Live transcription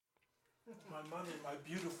My money, my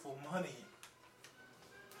beautiful money.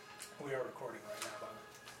 We are recording right now,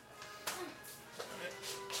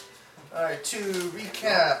 by Alright, to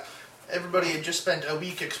recap, everybody had just spent a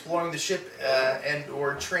week exploring the ship and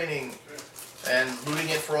or training and looting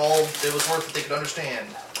it for all it was worth that they could understand.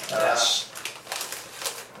 Yes.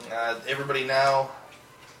 Everybody now,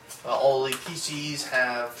 all the PCs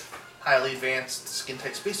have highly advanced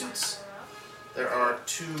skin-tight spacesuits. There are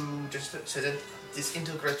two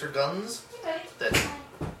disintegrator guns that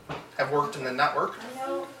have worked and then not worked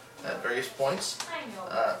at various points.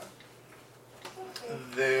 I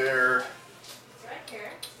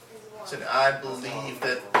believe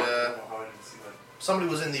that somebody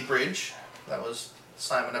was in the bridge. That was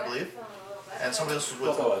Simon, I believe. And somebody else was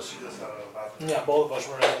with both of us. Yeah, both of us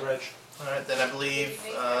were in the bridge. Alright, then I believe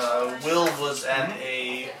Will was at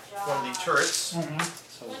one of the turrets. Mm-hmm.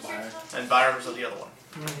 So was Byron. And Byron was at the other one.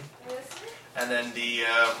 Mm-hmm. And then the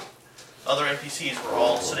other NPCs were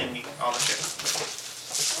all sitting on the ship.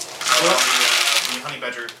 The honey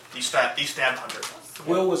badger, the stab hunter.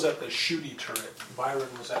 Will was at the shooty turret. Byron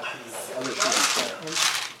was at the Other shooting turret.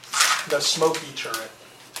 the smoky turret.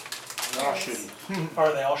 They're all shooting.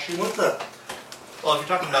 Are they all shooting? What the? Well, if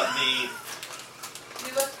you're talking about the...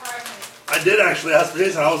 You look hard. I did actually ask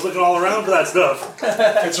Jason. I was looking all around for that stuff.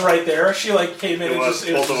 It's right there. She like came in It and was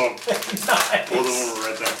just... both of them. Nice. Both of them were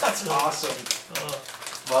right there. That's awesome.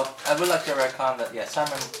 Well, I would like to recon that, yeah,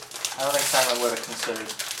 Simon, I don't think Simon would have considered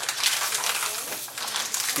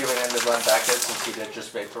giving him the run back it since he did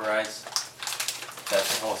just vaporize that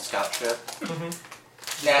whole scout ship. Mm-hmm.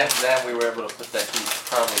 And then we were able to put that he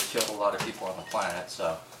probably killed a lot of people on the planet,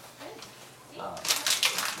 so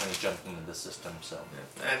when he jumped into the system, so.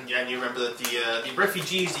 And you remember that the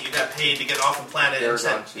refugees that you got paid to get off the planet They're and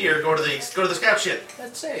said, gone too. here, go to the scout ship.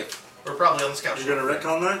 That's safe. We're probably on the scout ship. You're gonna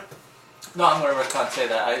retcon that? No, I'm going to say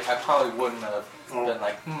that. I probably wouldn't have Oh. been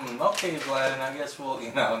like, okay, Glenn, I guess we'll,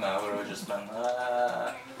 no, we would have just been,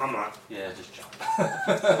 I'm not. yeah, just jump. I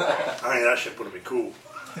think that ship would have been cool.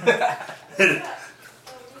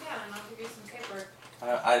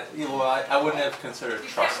 I wouldn't have considered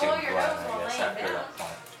trusting Glenn, I guess, after that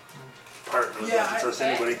point. Partner Yeah, doesn't trust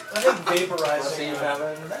anybody. I think vaporizing...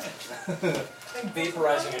 Vaporizing. I think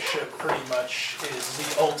vaporizing a ship pretty much is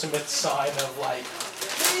the ultimate sign of like,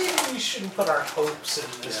 maybe we shouldn't put our hopes in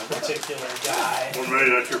this particular guy. Well,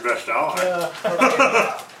 maybe that's your best ally.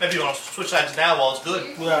 Maybe you want to switch sides now while it's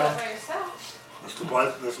good. Yeah. That's the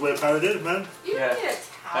way Pirate did it, man. You Yeah. need a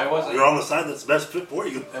I towel. wasn't. You're on the side that's best fit for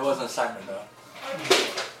you. It wasn't Simon though. A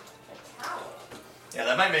towel. Yeah,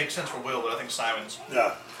 that might make sense for Will, but I think Simon's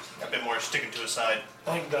Yeah. a bit more sticking to his side.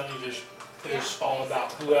 I think Dunny is all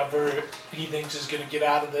about whoever he thinks is going to get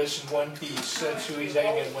out of this in one piece. That's who he's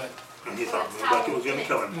hanging with. And he thought Rebecca was gonna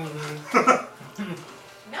kill him.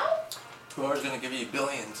 No? Whoever's gonna give you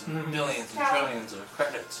billions and billions and trillions of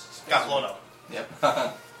credits. Got blown up. Yep.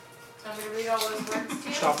 I'm going to read all those words to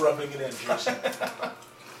you. Stop rubbing it in, Jason.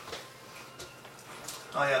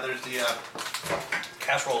 Oh yeah, there's the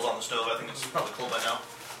casseroles on the stove. I think it's probably cool by now.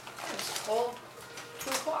 It's cold. 2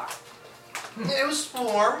 o'clock. It was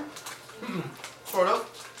warm. Sort of.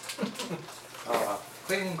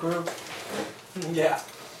 Cleaning group. Yeah.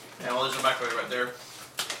 Yeah, well, there's a microwave right there.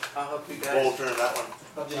 I hope you Bowl turn that one.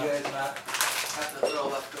 not have to throw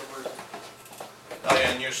leftovers. Oh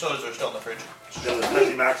yeah, and your sodas are still in the fridge. Yeah, the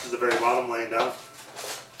Pepsi Max is the very bottom laying down.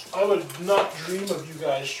 I would not dream of you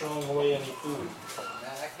guys throwing away any food. Man,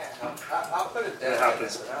 I can't help. I'll put it down. It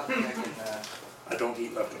happens. But I don't think I can. I don't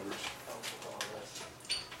eat leftovers.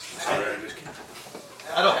 Sorry, I just can't.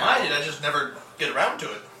 I don't mind it. I just never get around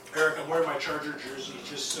to it. Eric, I'm wearing my Charger jersey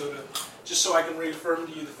just so I can reaffirm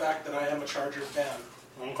to you the fact that I am a Charger fan.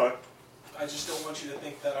 Okay. I just don't want you to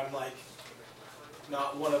think that I'm like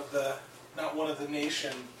not one of the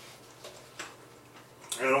nation.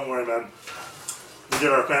 Hey, don't worry, man. We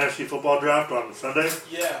did our fantasy football draft on Sunday,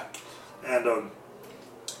 Yeah. and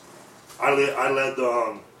I led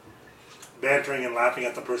the bantering and laughing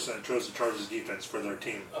at the person that chose the Chargers defense for their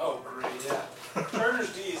team. Oh, great. Yeah. Chargers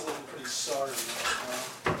D is looking pretty sorry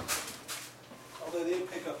right now. Although they did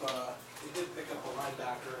pick up a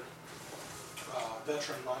linebacker,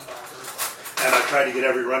 veteran linebacker. And I tried to get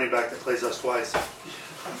every running back that plays us twice.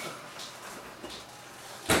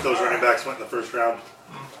 Those running backs went in the first round,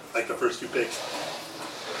 like the first 2 picks.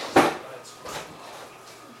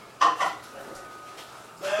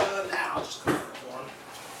 That's now just warm.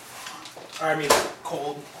 I mean,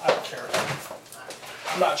 cold. I don't care.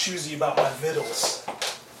 I'm not choosy about my vittles.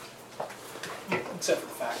 Except for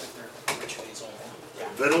the fact that they're rich days old. Yeah.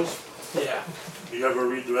 Vittles? Yeah. Do you ever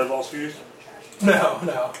read the Red Ball series? No.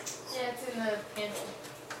 Yeah, it's in the pantry.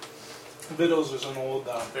 Vittles is an old,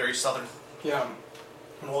 Very southern. yeah,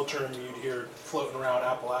 an old term you'd hear floating around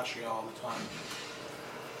Appalachia all the time.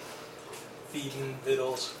 Feeding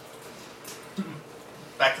Vittles.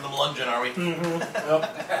 Back to the Melungeon, are we? Mm-hmm. Yep.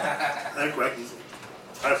 I think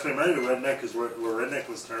actually maybe redneck is where redneck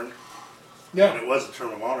was termed. Yeah, And it was a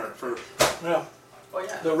term of honor at first. yeah. Oh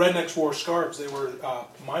yeah. The rednecks wore scarves. They were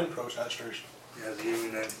mine protesters. Yeah, the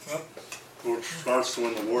Union that Yep. wore scarves to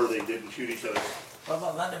win the war. They didn't shoot each other. What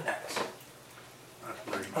about London necks? That's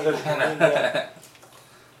very I guess-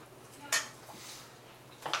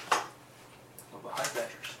 What about honey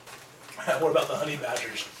badgers? What about the honey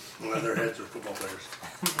badgers? Leatherheads or football players.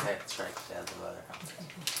 Yeah, that's right. Yeah, the leather.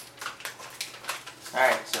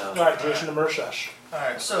 Alright, so. All right, Jason to Mercesh.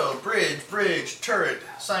 Alright, so bridge, turret,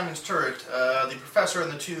 Simon's turret. The professor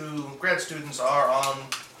and the two grad students are on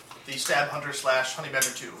the Stab Hunter / Honey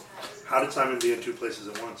Badger 2. How did Simon be in two places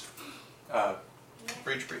at once?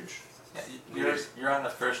 Bridge. Yeah, you're on the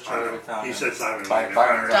first I chart know. we found. He said Simon.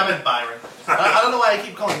 Byron. Damn it, Byron. I don't know why I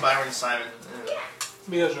keep calling Byron Simon.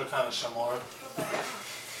 Because they're kind of similar.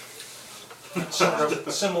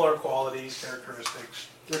 Similar qualities, characteristics.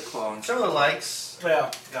 They're clones. Similar likes,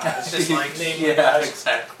 Yeah, guys. dislikes. Name Yeah, guys.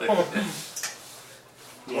 exactly.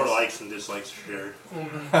 More likes and dislikes shared.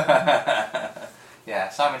 Yeah,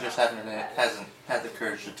 Simon just hasn't had the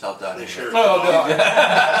courage to tell Doug. They share. Oh,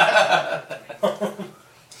 God.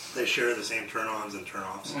 They share the same turn-ons and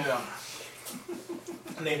turn-offs. Yeah.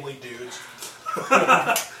 Namely dudes.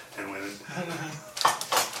 And women.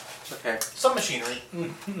 Okay. Some machinery.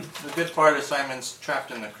 The good part is Simon's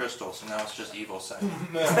trapped in the crystal, so now it's just evil Simon.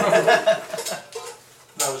 That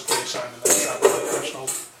was gay Simon. That's not really personal.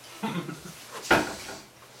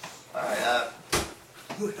 Alright, How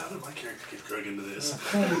did my character get dragged into this?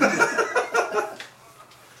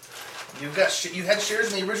 you had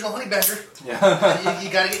shares in the original Honey Badger. Yeah. you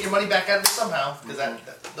got to get your money back out of it somehow, because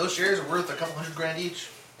those shares are worth a couple $100,000 each.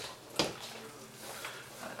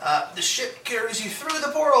 The ship carries you through the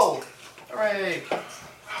portal. Hooray!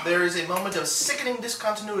 There is a moment of sickening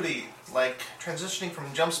discontinuity, like transitioning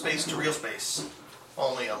from jump space to real space,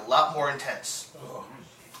 only a lot more intense.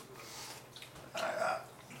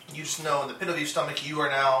 You just know in the pit of your stomach you are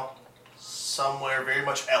now somewhere very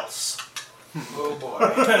much else. Oh, boy.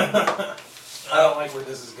 I don't like where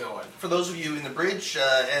this is going. For those of you in the bridge,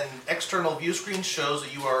 an external view screen shows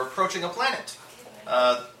that you are approaching a planet.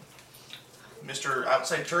 Mr.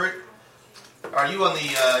 Outside Turret, are you on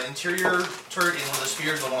the interior turret in one of the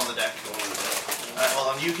spheres or one on the deck?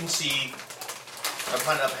 Well, you can see a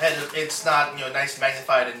planet up ahead. It's not nice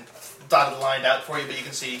magnified and dotted lined out for you, but you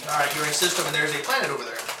can see, all right, you're in a system and there's a planet over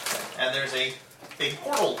there. And there's a big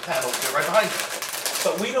portal panel right behind you.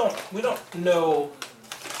 But we don't know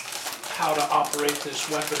how to operate this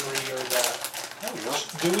weaponry or that.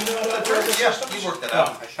 Do we know how to operate this Yeah, system? you worked that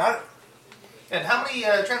out. I shot it. And how many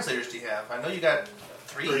translators do you have? I know you got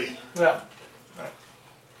 3. 3. Yeah,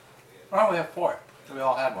 Oh, we have 4. We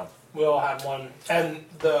all had one. we all had one. And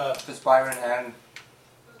the Because Byron and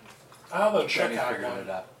check Jenny out figured one. it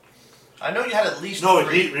out. I know you had at least No,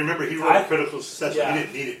 3. remember he wrote a critical success. Yeah. He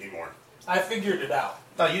didn't need it anymore. I figured it out.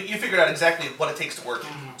 No, you figured out exactly what it takes to work.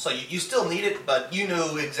 So you still need it, but you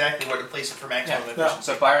knew exactly where to place it for maximum Yeah. efficiency.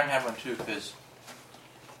 So Byron had one too, because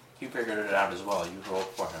he figured it out as well. You rolled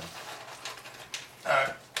for him.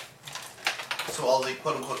 Alright. So all the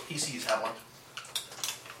quote-unquote PCs have one.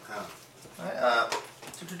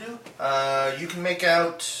 Alright, you can make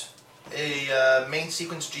out a main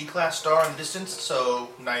sequence G-class star in the distance, so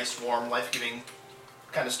nice, warm, life-giving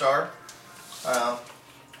kind of star.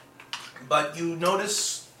 But you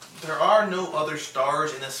notice there are no other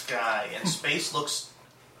stars in the sky, and space looks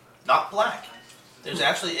not black. There's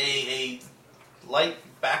actually a light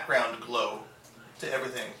background glow to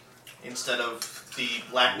everything, instead of the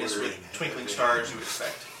blackness with twinkling stars you would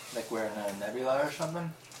expect. Like we're in a nebula or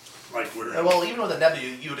something? Like we're Well, even with a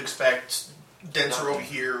nebula, you would expect denser over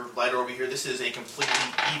here, lighter over here. This is a completely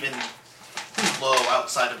even glow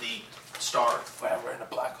outside of the star. Well, we're in a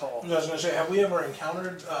black hole. I was going to say, have we ever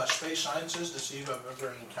encountered space sciences to see if I've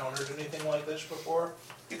ever encountered anything like this before?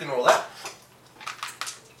 You can roll that.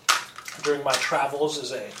 During my travels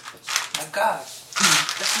as a... My God,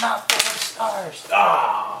 it's not full of stars.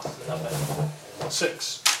 nothing.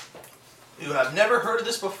 6. You have never heard of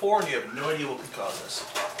this before, and you have no idea what could cause this.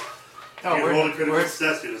 No, you we're, rolled a critical we're,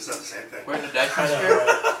 success. You just said the same thing. we're in the Dyson I know, sphere.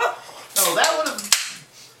 right? No, that would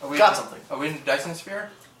have got something. Are we in the Dyson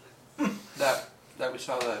sphere? that we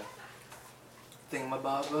saw the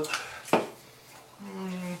thingamabob of?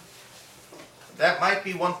 That might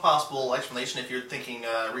be one possible explanation if you're thinking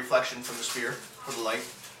reflection from the sphere for the light.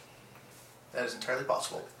 That is entirely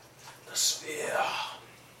possible. Sphere.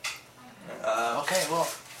 Okay, well,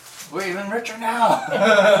 we're even richer now.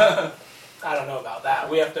 I don't know about that.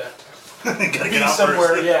 We have to Gotta get be out somewhere,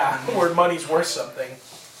 first. yeah, where money's worth something.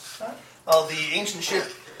 Well, the ancient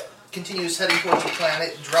ship continues heading towards the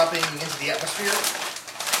planet, dropping into the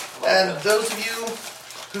atmosphere. And those of you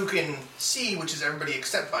who can see, which is everybody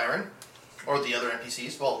except Byron, or the other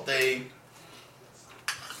NPCs, well, they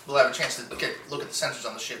will have a chance to look at the sensors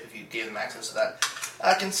on the ship if you gave them access to that.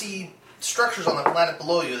 Can see structures on the planet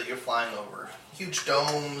below you that you're flying over. Huge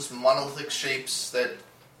domes, monolithic shapes that,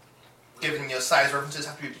 given your size references,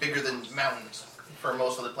 have to be bigger than mountains for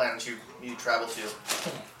most of the planets you travel to.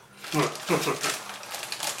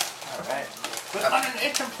 Alright. We're on an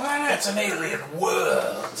ancient planet. It's an alien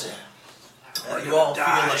world. You all feel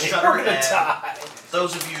a shudder, We're gonna and die.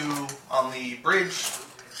 those of you on the bridge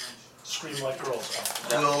Scream like girls.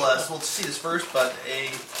 will see this first, but a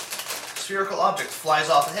spherical object flies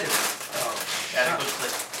off ahead of you at a good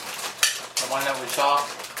clip. The one that we saw,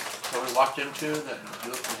 that we walked into, that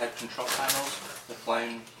had control panels, the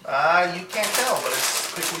flame. You can't tell, but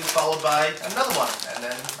it's quickly followed by another one, and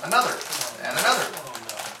then another, and another. Oh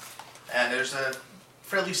no. And there's a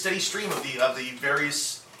fairly steady stream of the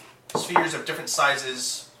various spheres of different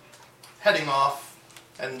sizes heading off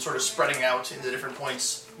and sort of spreading out into different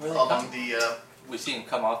points Really? along the. We see him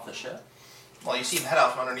come off the ship. Well, you see him head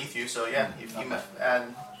out from underneath you, so yeah,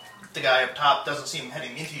 and the guy up top doesn't see him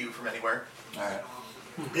heading into you from anywhere. Alright.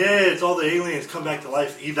 Yeah, it's all the aliens come back to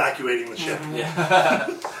life, evacuating the ship. Yeah.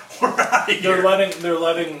 We're out of here. They're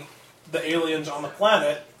letting the aliens on the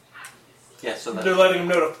planet. Yeah, so They're letting them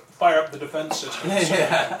know to fire up the defense system.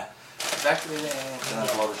 yeah. Evacuating and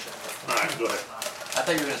then blow the ship. Alright, go ahead. I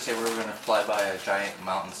thought you were going to say we were going to fly by a giant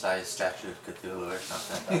mountain-sized statue of Cthulhu or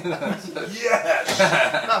something. Yes!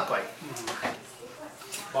 Not quite.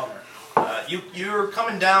 Bummer. You're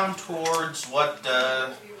coming down towards what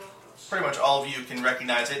pretty much all of you can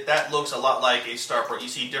recognize it. That looks a lot like a starport. You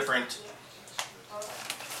see different,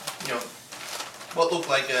 what look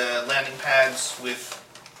like landing pads with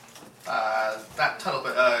that tunnel,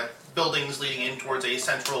 buildings leading in towards a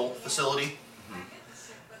central facility.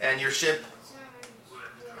 And your ship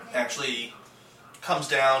actually comes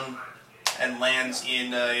down and lands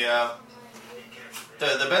in a.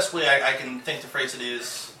 The best way I can think to phrase it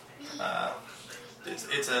is,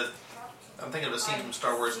 it's a. I'm thinking of a scene from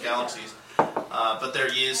Star Wars Galaxies, but there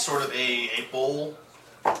is sort of a bowl,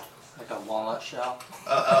 Like a walnut shell.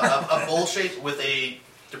 a bowl shape with a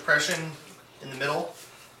depression in the middle.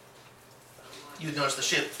 You notice the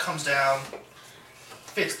ship comes down,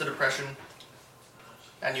 fits the depression,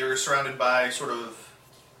 and you're surrounded by sort of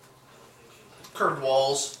curved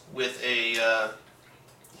walls with a,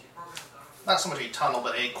 not so much a tunnel,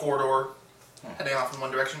 but a corridor heading off in one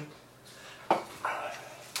direction.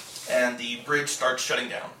 And the bridge starts shutting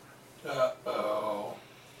down. Uh-oh.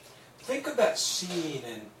 Think of that scene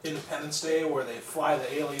in Independence Day where they fly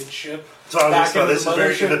the alien ship So I was back into this the is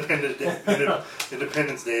very mothership.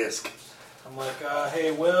 Independence Day-esque. I'm like,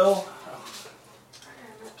 hey, Will.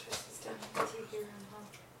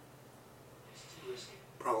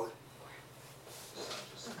 Probably.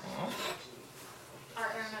 Our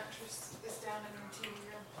air mattress is down in the TV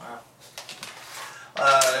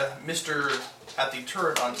room. Mr. at the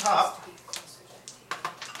turret on top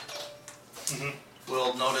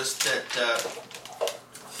will notice that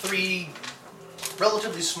three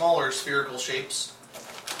relatively smaller spherical shapes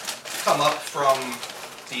come up from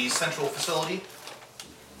the central facility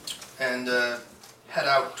and head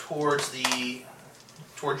out towards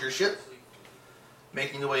your ship,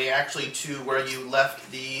 making the way actually to where you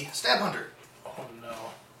left the Stab Hunter, Oh, no.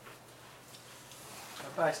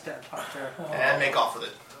 Bye, Stab Hunter. and make off with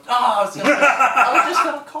it. Oh, I was just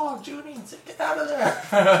going to call Judy and say, get out of there.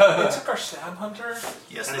 They took our Stab Hunter?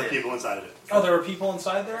 Yes, And they the did. people inside of it. Oh, there were people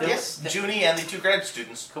inside there? Yes, Junie and the two grad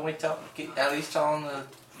students. Can we at least tell on the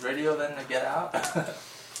radio then to get out?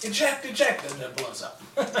 Eject, and then it blows up.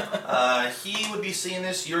 He would be seeing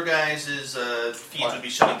this. Your guys' feeds would be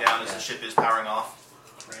shutting down as the ship is powering off.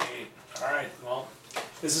 Great. Alright, well,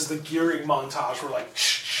 this is the gearing montage. We're like,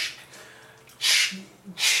 shh, shh,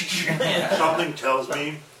 shh. Something tells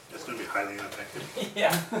me it's going to be highly ineffective.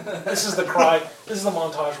 Yeah. This is the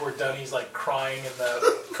montage where Dunny's like crying in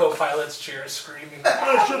the co-pilot's chair, screaming.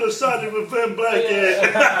 I should have sided with Van Blanket.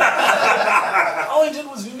 All I did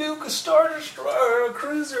was nuke a Star Destroyer or a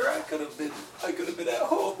cruiser. I could have been at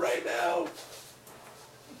home right now.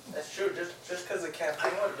 That's true. Just because the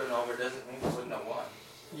campaign would have been over doesn't mean we wouldn't have won.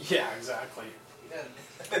 Yeah, exactly.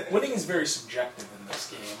 Winning is very subjective in this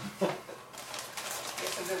game.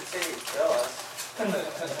 Guess I didn't say you'd kill us.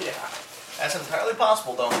 Yeah. That's entirely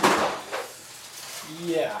possible, though.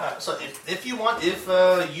 Yeah. So if you want, if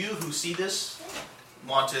you who see this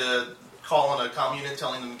want to call in a comm unit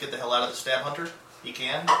telling them to get the hell out of the stab hunter, you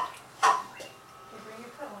can. Bring your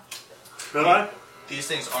pearl. Should I? These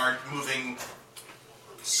things aren't moving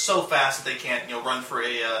so fast that they can't, run for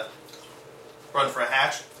a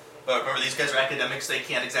hatch. But remember, these guys are academics; they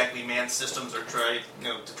can't exactly man systems or try,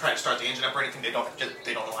 to try to start the engine up or anything. They don't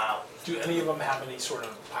know how. Do any of them have any sort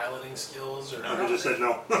of piloting skills? Or I just said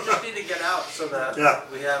no. We just need to get out so that Yeah.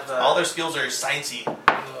 we have. All their skills are sciencey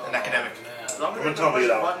and academic. As Man. long as I'm we gonna tell push you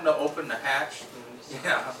the that. button to open the hatch, then,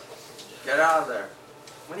 yeah, get out of there.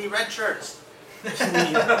 We need red shirts.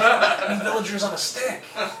 Villagers on a stick.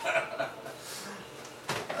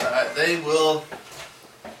 They will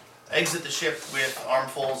exit the ship with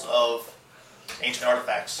armfuls of ancient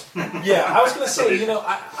artifacts. Yeah, I was gonna say,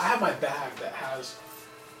 I have my bag that has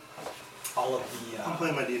all of I'm the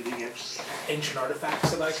playing my D&D games. ancient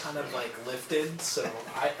artifacts that I kind of like lifted, so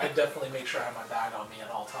I definitely make sure I have my bag on me at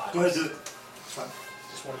all times. Go ahead, do it. It's fine.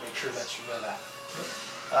 Just want to make sure that you know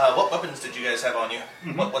that. What weapons did you guys have on you?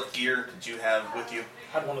 What gear did you have with you?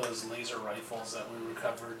 I had one of those laser rifles that we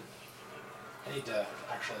recovered. I need to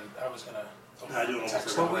actually. I was gonna. I do almost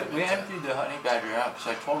text every them. Well, we emptied the honey badger out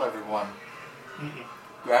because I told everyone,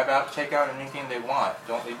 grab out, take out anything they want.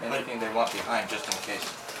 Don't leave anything they want behind just in case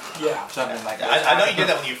Yeah. something like that. I know you did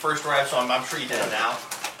that when you first arrived, so I'm sure you did it now.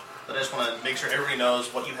 But I just want to make sure everybody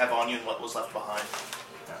knows what you have on you and what was left behind.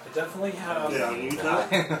 I definitely have Yeah, on you tell. I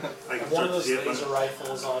can one start of to those see it laser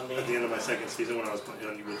rifles on me. at the end of my second season when I was playing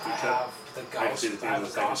on you with I Chat have the I can Gauss, see the I have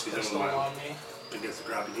things a in the Gauss second pistol season on me. against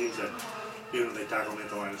the crappy teams that even if they tackle me at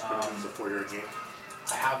the line of scrimmage, it's a 4-yard game.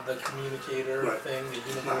 I have the communicator Right. thing, the Not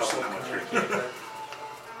universal helping that much, right? communicator.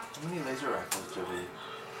 How many laser rifles do we?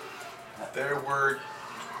 There were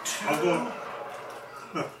I'll go.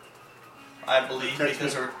 I believe, Text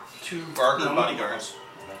because me. there were 2 Vargur No. bodyguards.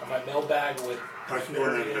 And my mailbag with I can go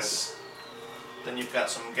in there various. Then you've got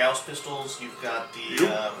some Gauss pistols, you've got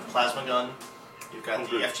the plasma gun, you've got Oh, the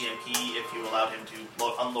good. FGMP if you allowed him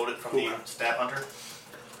to unload it from Cool. the stab hunter.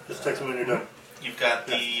 Just text me when you're done. You've got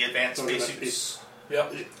the advanced Don't do that spacesuits.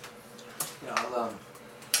 Yep. Yeah, I'll,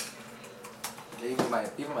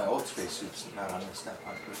 even my old spacesuit's not on the step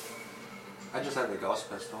hunter. I just have the Gauss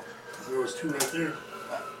pistol There was 2 right there.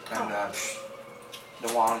 and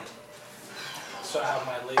the wand. So I have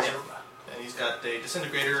my laser. And he's got a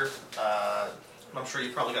disintegrator. I'm sure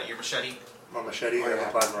you probably got your machete. My machete Oh, and yeah.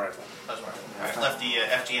 my plasma rifle. That's right. Alright, left the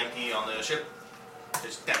FGMP on the ship.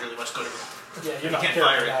 There's not really much good of it. Yeah, you're not can't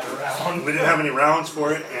carrying fire that around. We didn't have any rounds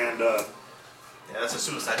for it, and Yeah, that's a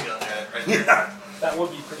suicide gun right there. yeah. That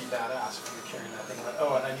would be pretty badass if you're carrying that thing.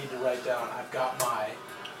 Oh, and I need to write down. I've got my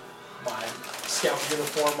scout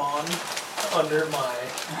uniform on under my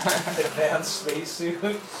advanced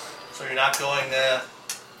spacesuit. So you're not going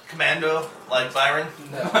commando like Byron?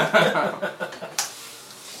 No. Alright,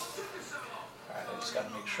 I just gotta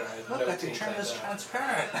make sure I Look, I can notate turn that this down.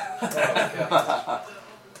 transparent.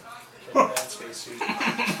 Oh, okay. Advanced spacesuit.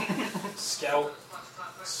 Scout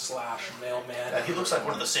 / mailman. He looks like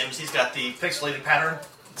one of the Sims. He's got the pixelated pattern,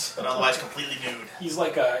 but otherwise completely nude. He's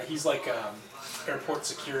like airport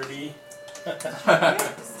security. Does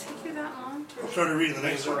it take you that long to I read? started reading the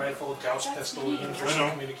next Laser one. rifle, Gauss That's pistol, neat. universal I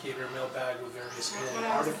know. communicator, mailbag with various healing When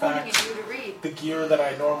I was pointing artifacts. at you to read. The gear that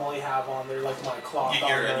I normally have on there, like my cloth Your,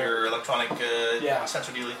 armor. your electronic Yeah.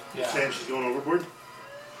 sensor dealy. Yeah. Saying she's going overboard?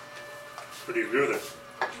 Or do you agree with it?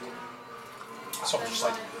 So I'm just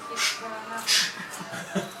like,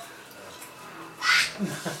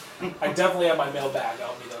 I definitely have my mailbag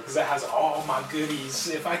on me though, because it has all my goodies.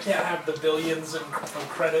 If I can't have the billions of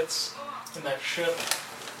credits in that ship,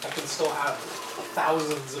 I can still have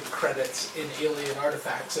thousands of credits in alien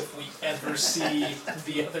artifacts if we ever see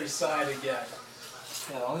the other side again.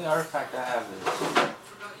 Yeah, the only artifact I have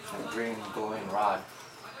is a green glowing rod.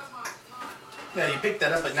 Yeah, you picked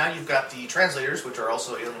that up, but now you've got the translators, which are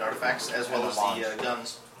also alien artifacts, as well And as the wands. the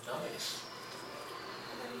guns, Nice.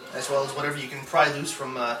 as well as whatever you can pry loose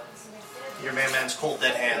from your man's cold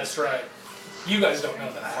dead hands. That's right. You guys don't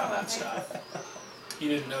know that I have that stuff. You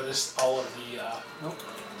didn't notice all of the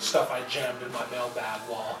stuff I jammed in my mailbag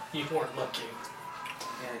while you weren't looking.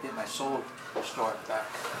 Yeah, I get my soul restored back.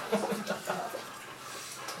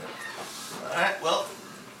 Alright, well,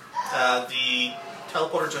 the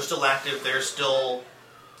teleporters are still active. There's still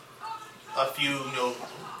a few,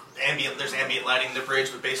 there's ambient lighting in the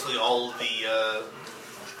bridge, but basically all of the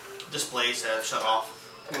displays have shut off.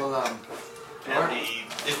 Well, And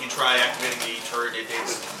if you try activating the turret,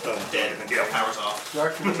 it's dead. The power's off. do our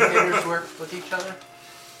communicators work with each other?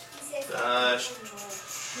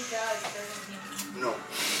 He does, doesn't he? No.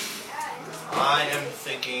 I am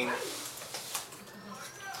thinking.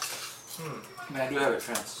 I mean, I do have a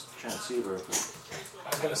transceiver, but I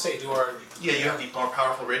was gonna say, do our Yeah, you have the more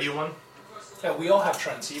powerful radio one. yeah, we all have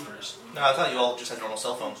transceivers. No, I thought you all just had normal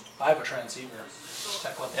cell phones. I have a transceiver.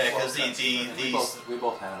 Tech level Yeah, 12 because transceiver. we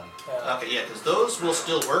both have them. Yeah. Okay, yeah, because those will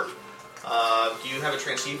still work. Do you have a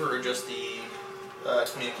transceiver or just the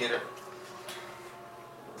communicator?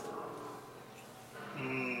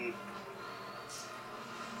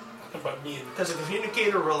 But me and Because a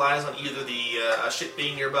communicator relies on either the a ship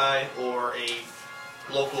being nearby or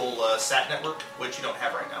a local SAT network, which you don't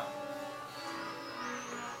have right now.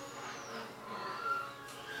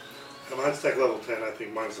 Mine's tech level 10. I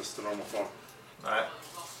think mine's just a normal phone. All right.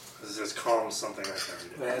 This is just calm something I can't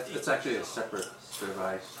read it. Yeah, it's actually a separate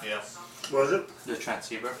device. Yeah. What is it? The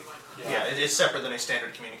transceiver. Yeah, it's separate than a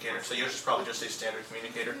standard communicator. So yours is probably just a standard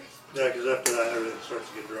communicator. Yeah, because after that everything starts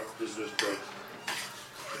to get broke. This just broke.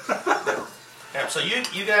 Yeah. So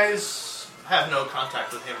you guys have no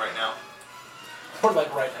contact with him right now. we're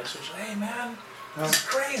like right next to each other. Hey man, this is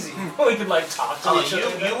crazy. We could like talk to each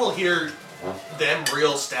other. You will hear them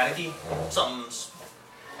real staticky. Something's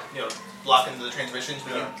blocking the transmissions,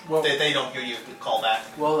 but Well- they don't hear you call back.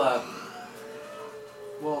 We'll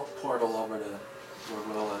portal over to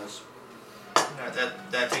where Will is. Alright,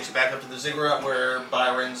 that takes you back up to the ziggurat where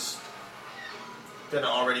Byron's gonna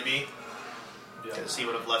already be. Yeah. Because he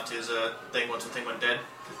would have left his thing once the thing went dead.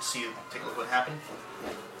 To take a look what happened.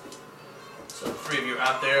 So the three of you are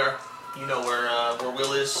out there. You know where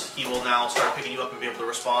Will is. He will now start picking you up and be able to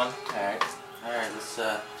respond. Alright, let's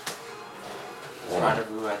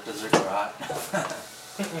rendezvous at the ziggurat.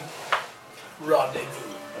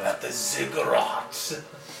 Rendezvous at the ziggurat.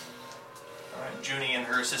 Alright, Junie and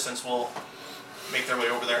her assistants will make their way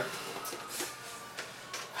over there,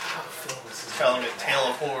 telling a tale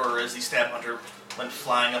of horror as the stab hunter went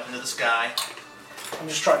flying up into the sky I'm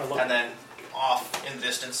just trying to look. and then off in the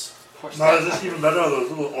distance. Now, is this even better? Are those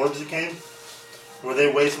little orbs that came? Were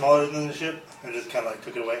they way smaller than the ship? And just kind of like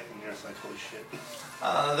took it away? And you're just like, holy shit.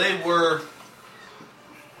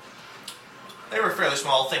 They were fairly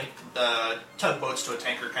small. Think tugboats to a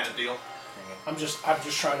tanker kind of deal. I'm just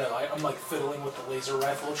trying to I'm like fiddling with the laser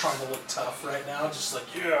rifle, trying to look tough right now. Just like,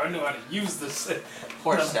 yeah, I know how to use this.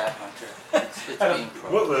 Poor stab hunter. It's being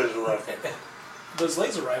What pro. laser rifle? Those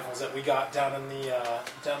laser rifles that we got down in the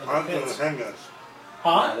I'm doing pits. handguns.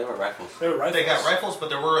 Huh? Yeah, they were rifles. They were rifles. They got rifles, but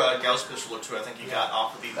there were a Gauss pistol or two. I think you got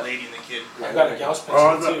off of the lady and the kid. Yeah, I they got were a Gauss pistol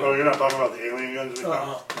Oh, too. you're not talking about the alien guns we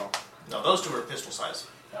Uh-huh. got? No. No, those two are pistol size.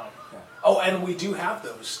 No. Oh, and we do have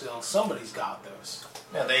those still. Somebody's got those.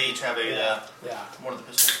 Yeah, they each have a Yeah. one of the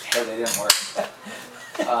pistols. But they didn't work.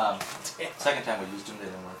 Second time we used them, they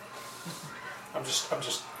didn't work. I'm just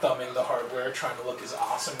thumbing the hardware, trying to look as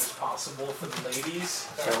awesome as possible for the ladies.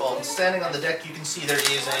 Well, standing on the deck, you can see there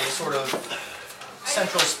is a sort of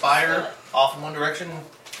central spire off in one direction.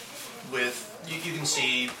 With you can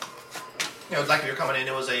see, like if you're coming in,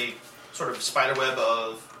 it was a sort of spider web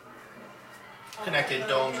of connected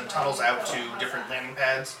domes and tunnels out to different landing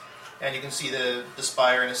pads, and you can see the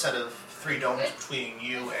spire and a set of 3 domes between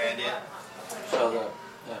you and it. So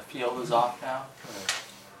the field is off now?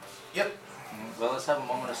 Yep, Well, let's have a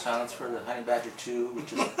moment of silence for the Honey Badger 2,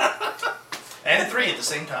 and 3 at the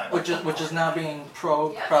same time. which is now being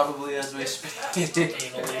probed probably as we speak.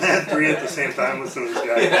 And 3 at the same time. Listen to this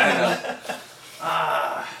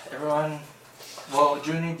guy. Everyone, well,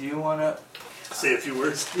 Junie, do you want to? Say a few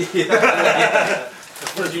words. For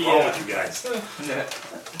What's the, wrong with you guys?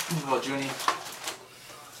 Well, Junie,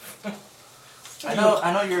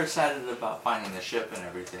 I know you're excited about finding the ship and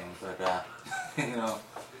everything, but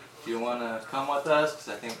do you want to come with us? Because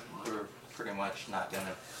I think we're pretty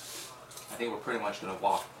much gonna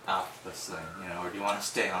walk out this thing, or do you want to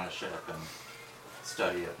stay on the ship and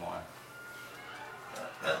study it more?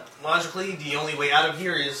 Logically, the only way out of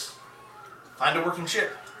here is find a working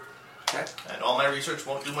ship. Okay. And all my research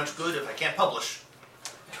won't do much good if I can't publish.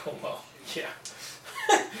 Oh, well, yeah.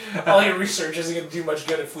 All your research isn't going to do much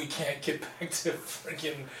good if we can't get back to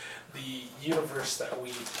freaking the universe that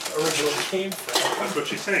we originally came from. That's what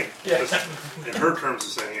she's saying. Yeah. That's in her terms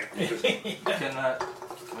of saying it.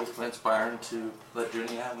 Can we convince Byron to let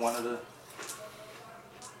Junie have one of the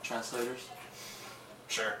translators?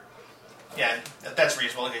 Sure. Yeah, that's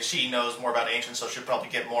reasonable. Because she knows more about ancient, so she'll probably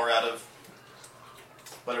get more out of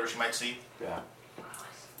whatever she might see. Yeah.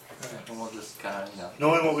 And we'll just kind of,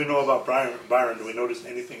 Knowing what we know about Byron, do we notice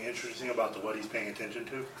anything interesting about what he's paying attention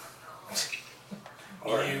to?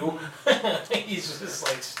 Or You? He's just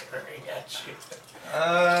like staring at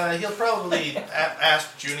you. He'll probably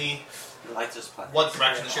ask Junie He likes his planet. what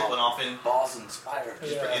direction the ship went off in. Balls inspired.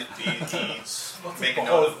 Yeah. He's Lots of making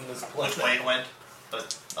balls note in this of which planet. way it went,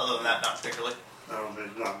 but other than that, not particularly. I don't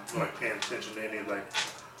think not like paying attention to any of like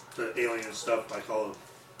the alien stuff, like all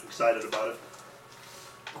excited about it.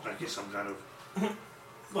 Like he's some kind of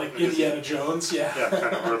Like Indiana Jones, yeah. yeah,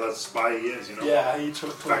 kind of where that spy he is, you know. Yeah, he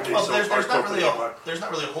took Fact totally. Well, so there's not hardcore really for the there's not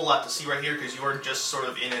really a whole lot to see right here because you are just sort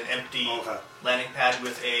of in an empty Okay. landing pad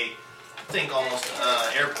with a, I think almost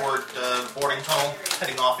airport boarding tunnel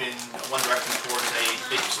heading off in one direction towards a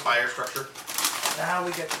big spire structure. Now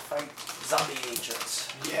we get to fight zombie agents.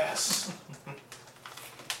 Yes.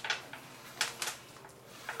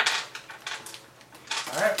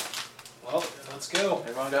 Alright. Well, let's go.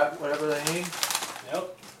 Everyone got whatever they need?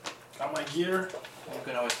 Yep. Got my gear. You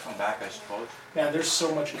can always come back, I suppose. Man, there's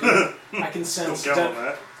so much good. I can Don't sense. count on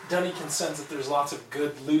that. Dunny can sense that there's lots of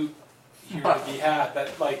good loot here to be had.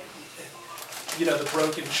 That, like, you know, the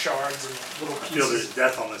broken shards and little I feel there's pieces.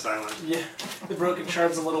 death on this island. Yeah, the broken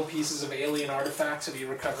shards and little pieces of alien artifacts that he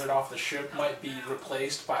recovered off the ship might be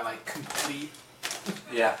replaced by like complete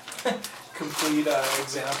Yeah.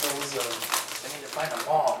 examples of. I need to find them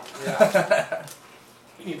all. Yeah.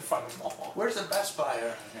 You need to find them all. Where's the Best Buy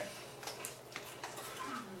around here?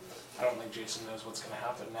 I don't think Jason knows what's going to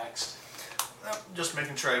happen next. Just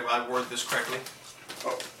making sure I word this correctly.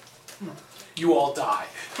 Oh, You all die.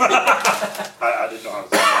 I didn't know how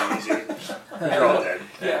to say it easier. You're all dead.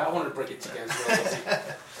 Yeah, I wanted to break it to you guys real easy.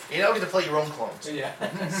 You now get to play your own clones. Yeah.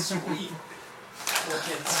 Sweet. Little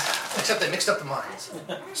kids. Except they mixed up the minds.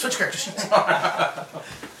 Switch character sheets. That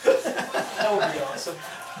would be awesome.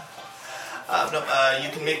 You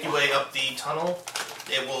can make your way up the tunnel.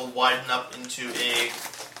 It will widen up into a...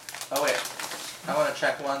 Oh wait. I want to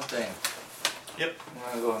check one thing. Yep. I'm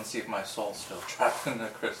going to go and see if my soul's still trapped in the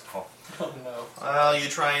crystal. Oh no. You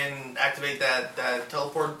try and activate that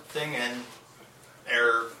teleport thing and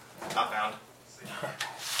error not found.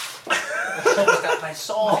 Got my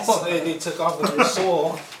soul! They took off with your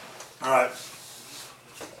soul. Alright.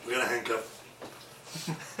 We got a handcuff.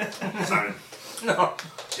 Simon. No.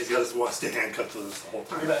 He's got his watch stay handcuffed to this the whole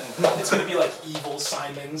time. It's gonna be like evil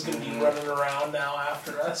Simon's gonna be running around now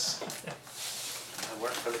after us. I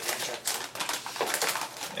work for the agent.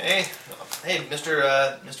 Hey,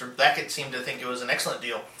 Mr. Beckett seemed to think it was an excellent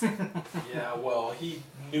deal. Yeah, well, he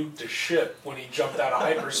nuked the ship when he jumped out of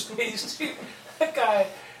hyperspace. Dude. That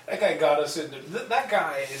guy got us into. That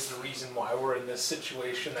guy is the reason why we're in this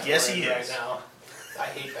situation that Yes, we're in he right is. now. I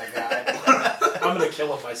hate that guy. I'm gonna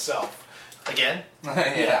kill him myself. Again?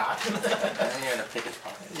 Yeah. And then you're going to pick his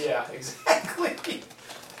pocket. Yeah, exactly.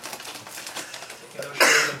 No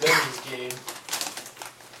share in the Benny's game.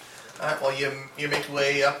 Alright, well you make your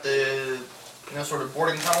way up the sort of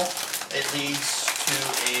boarding tunnel. It leads to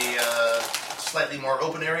a slightly more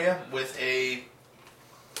open area with a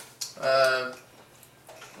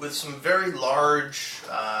with some very large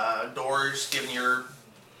doors. Given your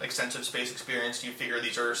extensive space experience, you figure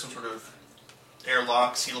these are some sort of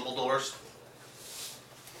airlock, sealable doors.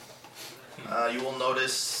 You will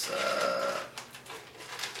notice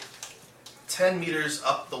 10 meters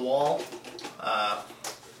up the wall,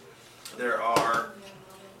 there are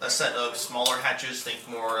a set of smaller hatches, think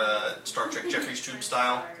more Star Trek Jeffries tube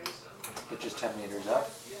style. Which is 10 meters up.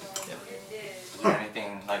 Yep. Is there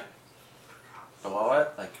anything like below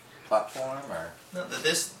it? Like platform or? No,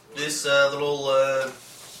 this little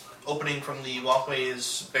opening from the walkway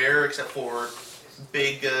is bare except for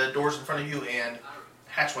big doors in front of you and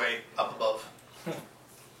hatchway up above.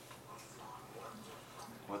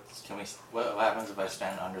 What happens if I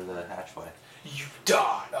stand under the hatchway? You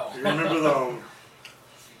die. Oh. You remember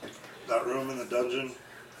that room in the dungeon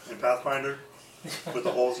in Pathfinder? With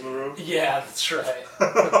the holes in the roof? Yeah, that's right.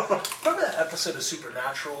 Remember that episode of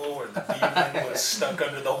Supernatural where the demon was stuck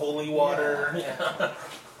under the holy water? Yeah.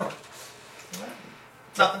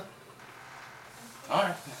 Nothing.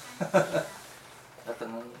 Alright. Nothing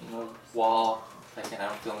on the wall. I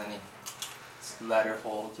don't feel any ladder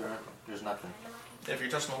folds or there's nothing. If you're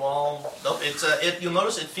touching the wall, nope. It's you'll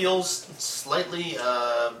notice it feels slightly.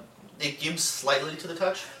 It gives slightly to the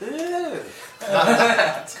touch. Ew.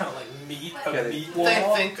 It's kind of like meat, a meat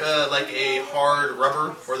wall. Think like a hard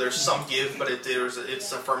rubber where there's some give, but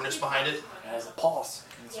it's a firmness behind it. It has a pulse.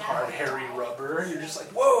 It's hard, hairy rubber. You're just like,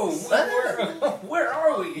 whoa, where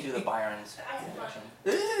are You we? do the Byron's.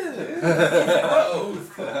 Whoa.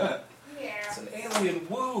 It's an alien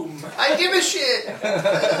womb. I give a shit.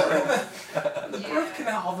 The birth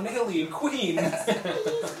canal of an alien queen.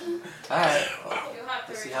 Alright. Well,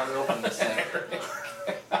 let's see how we open this thing.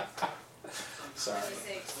 Sorry.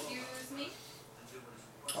 Excuse me.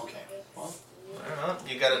 Okay. Well,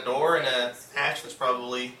 You got a door and a hatch that's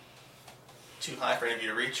probably too high for any of you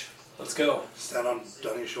to reach. Let's go. Stand on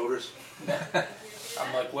Dunny's shoulders.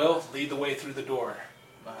 I'm like, Will, lead the way through the door.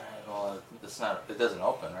 Alright, well, it's not. It doesn't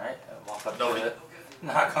open, right? I walk up No, to it,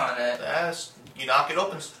 knock on it. You knock, it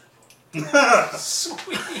opens.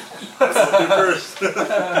 Sweet. Open first.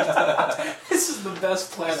 This is the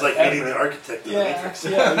best plan It's like ever. meeting the architect of the Yeah, Matrix.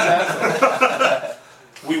 yeah, exactly.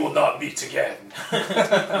 We will not meet again.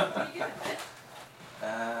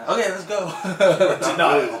 Okay, let's go. Not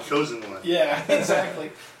not- really the chosen one. Yeah,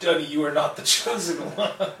 exactly. Dunny, you are not the chosen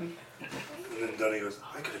one. And then Dunny goes,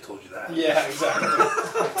 I could have told you that. Yeah, exactly.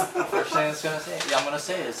 First thing it's gonna say, I'm gonna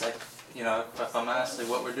say is like, you know, if I'm asked like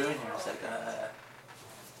what we're doing here, it's like,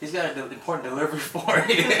 he's got an important delivery for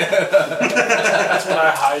you. That's when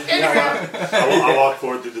I hide behind. I walk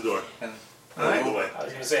forward through the door. And I lead the way. I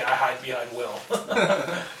was gonna say I hide behind Will.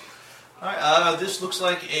 Alright, this looks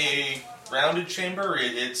like a rounded chamber.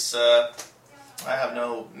 It's I have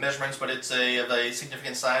no measurements, but it's of a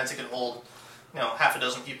significant size. It can hold, half a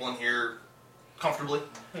dozen people in here comfortably.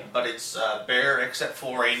 But it's bare except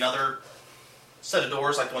for another set of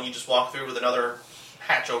doors, like the one you just walked through, with another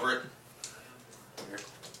hatch over it. weird.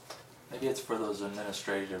 Maybe it's for those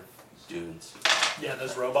administrative dudes. Yeah,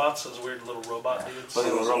 those robots, those weird little robot dudes. But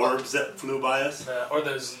Those robot- orbs that flew by us. Or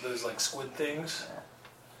those like squid things.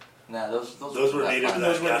 Nah, those Were that's native to fine. that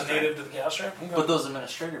Those were gas tank. native to the gas trap. But those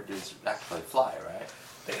administrative dudes actually fly, right?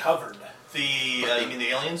 They hovered. You mean the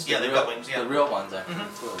aliens? Yeah, they've real, got wings, yeah. The real ones, actually,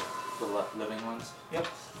 too. The living ones. Yep.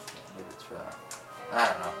 Maybe it's for that. I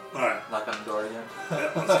don't know. Alright. Knock on the door again.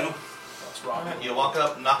 Yeah, let's go. What's wrong? You walk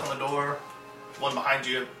up, knock on the door, one behind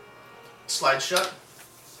you slides shut.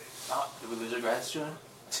 Oh, did we lose our grad student?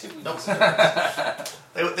 Nope.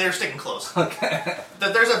 They're sticking close. Okay.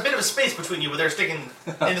 There's a bit of a space between you, but they're sticking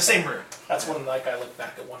in the same room. That's when like I look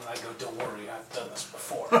back at one and I go, "Don't worry, I've done this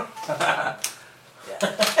before."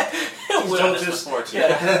 Will Done just, this before, too.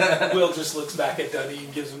 yeah, Will just looks back at Dunny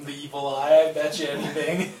and gives him the evil eye. I bet you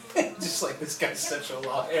anything. Just like this guy's such a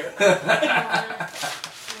liar.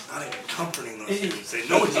 Not even comforting those dudes. They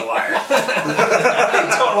know he's a liar.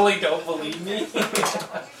 They totally don't believe me.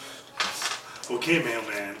 Okay,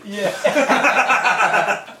 mailman. Yeah.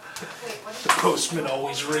 The postman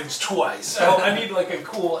always rings twice. Oh, I need like a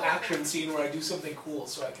cool action scene where I do something cool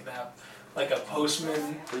so I can have like a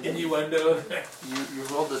postman innuendo. You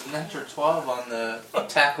rolled a natural 12 on the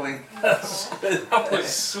tackling. That was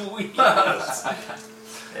sweet.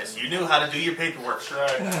 Yes, you knew how to do your paperwork. That's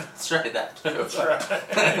right. That's right, that too. That's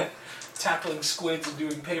right. Tackling squids and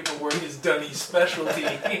doing paperwork is Dunny's specialty.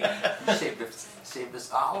 You saved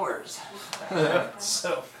us hours.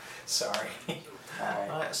 So, sorry. Alright.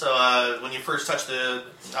 Alright, so when you first touch the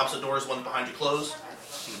opposite doors, one behind you close.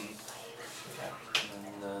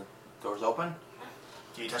 And the doors open?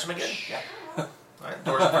 Do you touch them again? Yeah. Alright,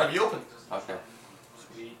 doors in front of you open. Okay.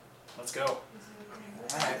 Sweet. Let's go.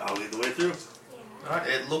 Alright. I'll lead the way through. Alright,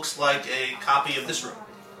 it looks like a copy of this room,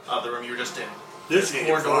 of the room you were just in. This game.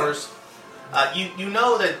 Four doors. You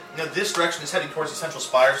know that this direction is heading towards the central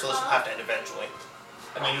spire, so this will have to end eventually.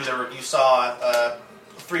 I mean, you saw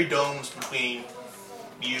 3 domes between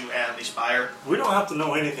you and the spire. We don't have to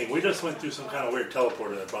know anything. We just went through some kind of weird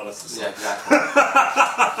teleporter that brought us to Yeah, sleep. exactly.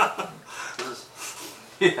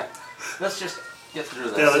 Yeah. Let's just get through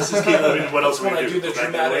this. Yeah, let's just keep moving. What else When we I do? do the Go back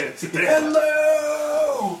dramatic, and wait.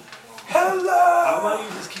 hello! How Hello! about you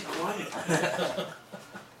just keep quiet?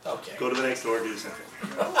 Okay. Go to the next door and do something.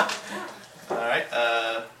 Alright,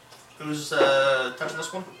 who's touching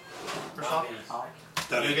this one? First off? Oh,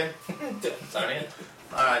 Done You it. again? Sorry, again.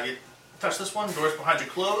 Alright, you touch this one, doors behind you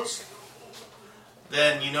close.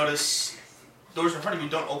 Then you notice doors in front of you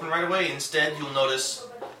don't open right away. Instead, you'll notice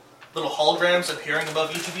little holograms appearing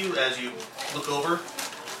above each of you as you look over.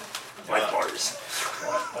 Light bars.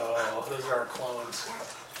 Oh, those are our clones.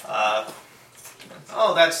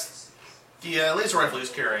 Oh, that's the laser rifle he's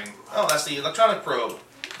carrying. Oh, that's the electronic probe.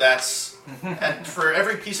 That's... and for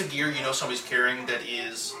every piece of gear you know somebody's carrying that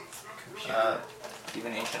is...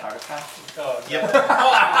 even ancient artifacts? Oh, Yep.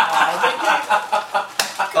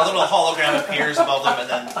 A little hologram appears above them and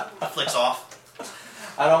then flicks off.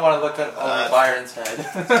 I don't want to look at Byron's head.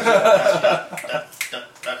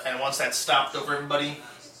 And once that's stopped over everybody,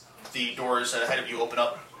 the doors ahead of you open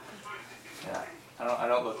up. Yeah. I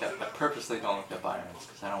don't look at. I purposely don't look at Byron's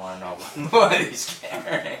because I don't want to know what he's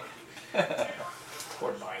carrying.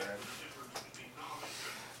 Poor Byron.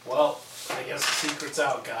 Well, I guess the secret's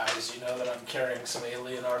out, guys. You know that I'm carrying some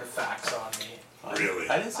alien artifacts on me. Really?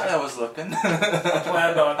 I didn't say I was looking. I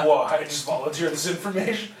planned on, well, I just volunteer this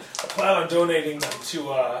information. I plan on donating them to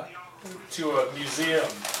a museum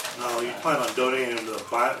No, you plan on donating to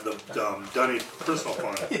the Dunny personal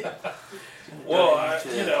fund. Well,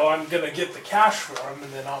 I'm gonna get the cash for them,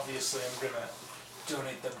 and then obviously I'm gonna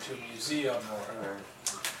donate them to a museum or.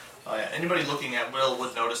 Oh yeah. Anybody looking at Will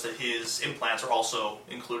would notice that his implants are also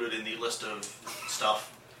included in the list of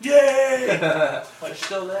stuff. Yay! They're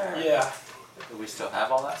still there. Yeah. Do we still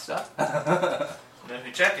have all that stuff? And if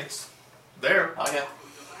you check, it's there. Oh yeah.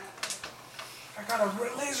 I got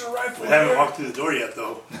a laser rifle. We haven't here. walked through the door yet,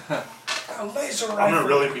 though. A laser rifle. I'm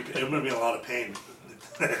gonna be in a lot of pain.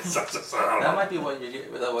 That might be what you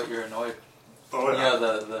get what you're annoyed. Oh, You yeah.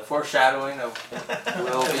 know the foreshadowing of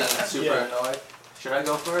Will being super Yeah. annoyed. Should I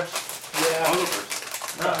go first? I'll Yeah. go first.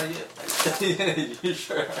 No, you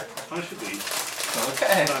sure? I should be.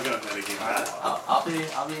 Okay. I'm not gonna mitigate that. I'll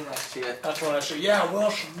be next to you. That's when I say, yeah, Will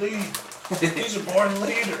should lead. He's a born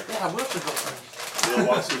leader. Yeah, Will should go first. We'll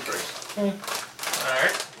walk through first.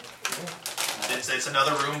 Alright. It's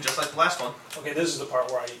another room just like the last one. Okay, this is the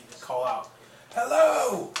part where I call out,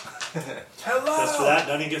 hello! Hello! Just for that,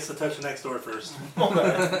 Dunny gets to touch the next door first.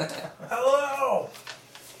 Okay. Hello!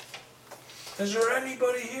 Is there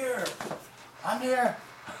anybody here? I'm here.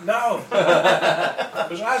 No.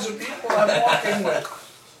 Besides the people I'm walking with.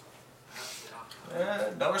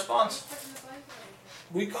 No response.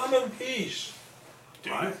 We come in peace.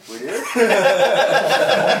 Right? We did?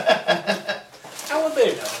 How would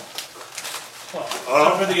they know? Well,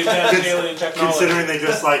 some of the advanced alien technology. Considering they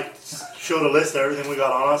just like showed a list of everything we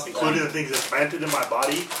got on us, including the things implanted in my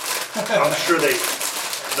body, I'm sure they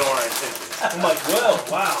know our intentions. I'm like, well,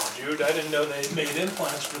 wow, dude, I didn't know they made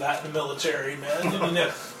implants for that in the military, man. Didn't know.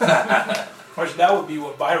 Of course, that would be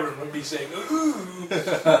what Byron would be saying. Ooh.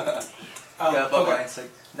 Yeah, but okay. mine's like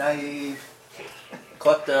naive,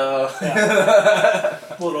 klepto. Yeah.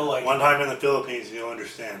 Little like One time in the Philippines, you'll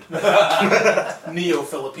understand.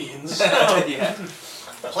 Neo-Philippines. Yeah.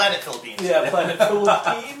 Planet Philippines. Yeah, Planet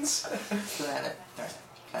Philippines. Planet.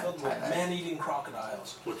 Filled with Planet. man-eating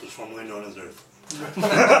crocodiles. Which was formerly known as Earth.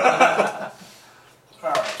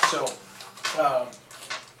 Alright, so,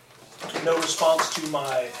 no response to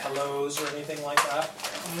my hellos or anything like that?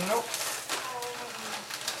 Nope.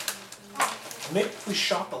 Maybe if we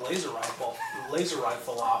shot the laser rifle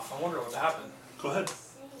off. I wonder what happened. Go ahead.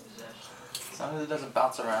 As long as it doesn't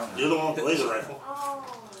bounce around. You're the one with the laser rifle.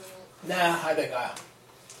 Nah, I think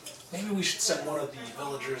maybe we should send one of the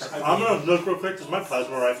villagers. I'm gonna look real quick. Does my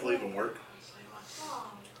plasma rifle even work?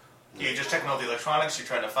 You're just checking all the electronics, you're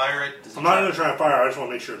trying to fire it. I'm not gonna try and fire. I just want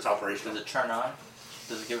to make sure it's operational. Does it turn on?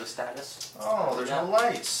 Does it give a status? Oh, there's no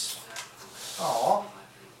lights. Aw.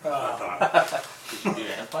 I thought. Did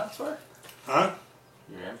your implants work? Huh?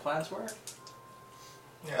 Your implants work?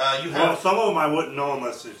 You Well, have some of them I wouldn't know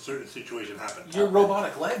unless a certain situation happened. Your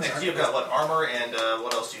robotic legs, aren't you've they? got what, armor and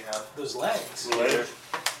what else do you have? Those legs. Leg,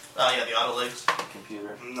 Yeah, the auto legs.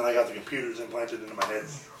 Computer. and then I got the computers implanted into my head.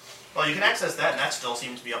 Well, you can access that, and that still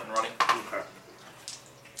seems to be up and running. Okay.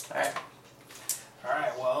 Alright.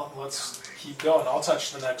 Alright, well, let's keep going. I'll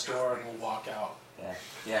touch the next door and we'll walk out. Yeah.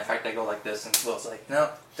 Yeah, in fact I go like this and Will's like, no,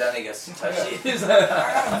 Danny gets to touch it. I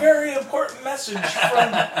got a very important message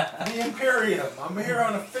from the Imperium. I'm here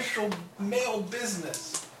on official mail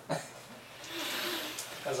business.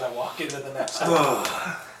 As I walk into the next door.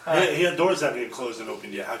 He had doors that haven't even closed and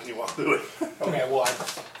opened yet. How can you walk through it? Okay, well,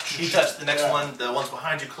 You touch the next one, the ones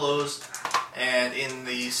behind you close, and in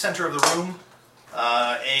the center of the room,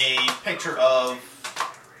 a picture of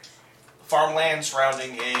farmland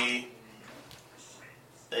surrounding a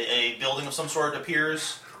building of some sort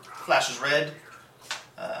appears, flashes red,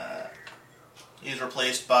 is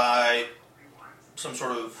replaced by some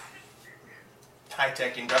sort of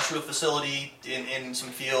high-tech industrial facility in some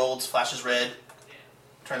fields, flashes red,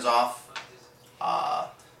 turns off.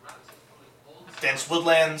 Dense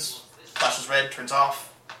woodlands, flashes red, turns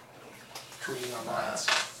off. treating our minds.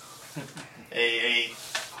 A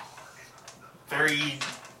very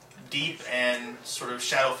deep and sort of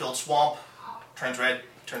shadow-filled swamp, turns red,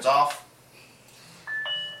 turns off.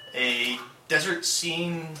 A desert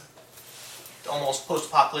scene, almost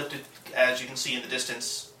post-apocalyptic, as you can see in the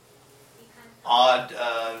distance. Odd,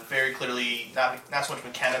 very clearly not so much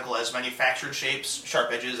mechanical as manufactured shapes,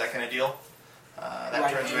 sharp edges, that kind of deal. That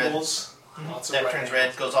Right turns red. angles. Lots of That right turns angles.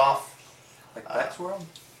 red, goes off. Like Beck's World?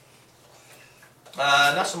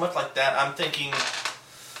 Not so much like that. I'm thinking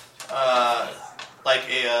like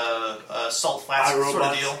a salt flats sort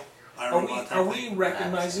of iRobots. deal. Are we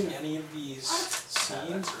recognizing any of these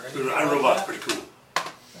scenes or anything like iRobot's that? pretty cool.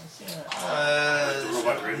 Uh, The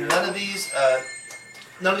robot right here. none of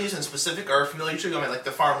these in specific are familiar to you. I mean, like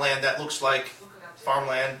the farmland that looks like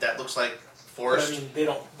farmland, that looks like But I forest. mean,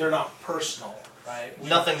 they're not personal. right?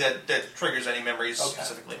 Nothing that triggers any memories Okay.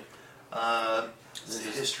 specifically. Is it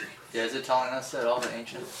just- History. Yeah, is it telling us that all the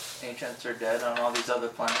ancients are dead on all these other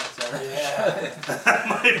planets? Yeah.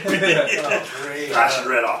 Oh, Great. Flashing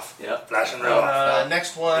red off. Yep. Flashing red off.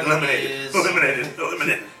 Next one Eliminated. is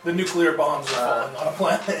Eliminated. The nuclear bombs are falling on a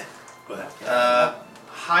planet. Go ahead.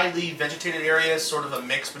 highly vegetated areas, sort of a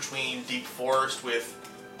mix between deep forest with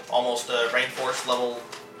almost rainforest level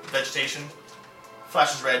vegetation.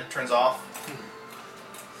 Flashes red, turns off.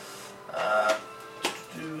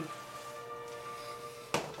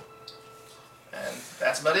 And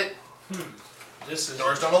that's about it. This is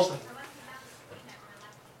Doors don't open.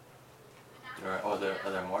 Are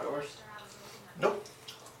there more doors? Nope.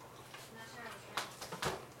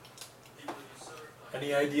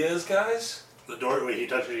 Any ideas, guys? The door, wait, he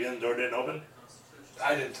touched it again, the door didn't open?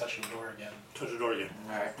 I didn't touch the door again. Touch the door again.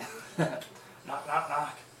 Alright. Knock, knock,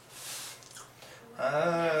 knock.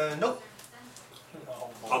 Nope. Oh,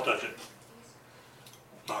 boy. I'll touch it.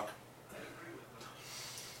 Knock.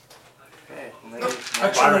 Okay, maybe. I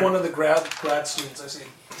turn to one of the grad students. I say,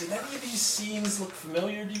 "Did any of these scenes look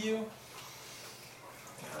familiar to you?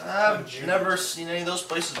 I've never seen any of those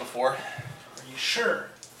places before. Are you sure?"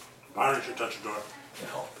 Byron should touch the door. You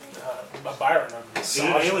know, Byron would massage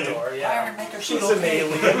an alien. the door. Yeah, Byron, make your she's pseudo an pig.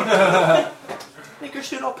 alien. Make your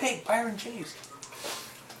pseudo pig, Byron Chase.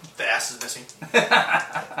 The ass is missing.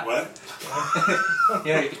 What?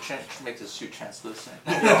 Yeah, you can make the suit translucent.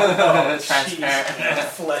 Oh, Transparent. jeez.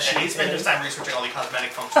 Fleshy. And he spent his pig. time researching all the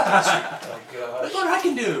cosmetic functions of the suit. Oh Look what I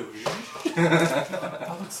can do.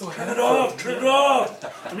 gosh. Turn it off! Turn it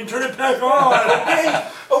off! I mean, turn it back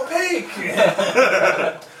on! Opaque.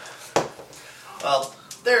 Well,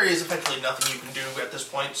 there is effectively nothing you can do at this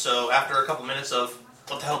point, so after a couple minutes of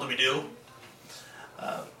what the hell do we do?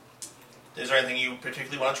 Is there anything you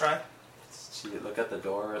particularly want to try? See, look at the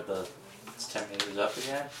door. It's 10 meters up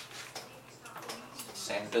again.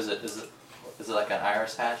 Same. Is it like an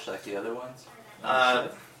iris hatch like the other ones?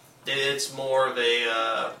 It's more of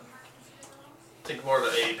a, think more of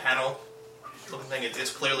a panel looking thing.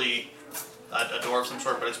 It's clearly a door of some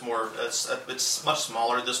sort, but it's more, it's much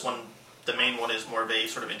smaller. This one, the main one, is more of a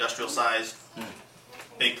sort of industrial sized,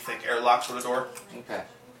 big, thick airlock sort of door. Okay.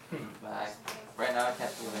 Right now I can't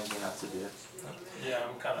think of anything else to do. Yeah,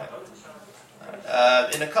 I'm kind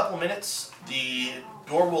of. In a couple minutes, the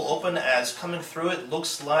door will open. As coming through it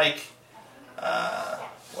looks like,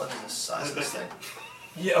 what is the size of this thing?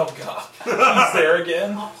 Yeah. Oh god. He's there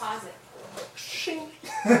again. I'll pause it. Shing.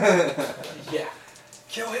 Yeah.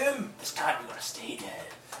 Kill him. This time you're gonna stay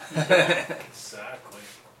dead. Exactly.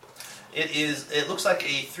 It looks like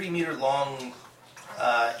a 3 meter long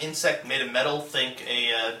insect made of metal. Think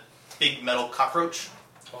a big metal cockroach.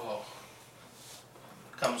 Oh.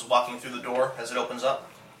 Comes walking through the door as it opens up.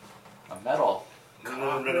 A metal.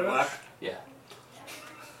 Another minute black. Yeah.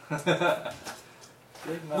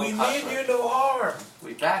 Big metal We mean cockroach. you no harm.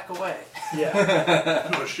 We back away. Yeah.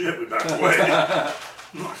 Oh shit, we back away.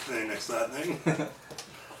 I'm not staying next to that thing.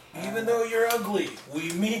 Even though you're ugly,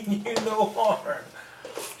 we mean you no harm.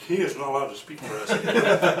 He is not allowed to speak for us.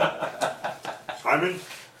 Simon,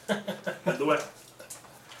 lead the way.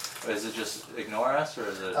 Is it just ignore us, or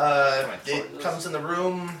is it? It comes in the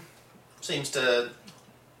room, seems to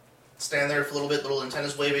stand there for a little bit, little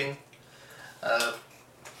antennas waving.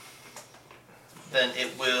 Then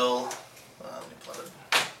it will. Let me pull out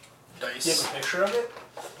a Do you dice. have a picture of it?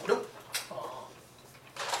 Nope. Oh.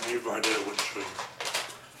 Even if I did, it wouldn't show you.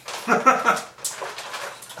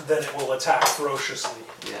 Then it will attack ferociously.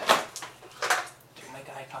 Yeah. Do make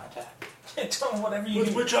eye contact. Don't whatever you With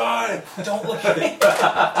do. which eye? Don't look at it.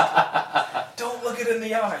 Don't look it in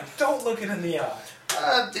the eye. Don't look it in the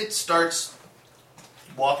eye. It starts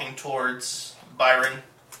walking towards Byron,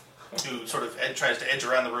 who sort of tries to edge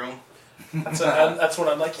around the room. That's when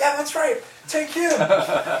I'm like, yeah, that's right. Take him.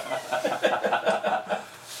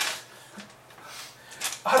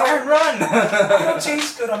 Byron, run! I don't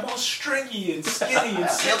taste good. I'm all stringy and skinny and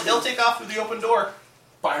sick. He'll take off through the open door.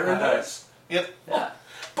 Byron does. Yep. Yeah.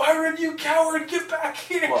 Byron, you coward, get back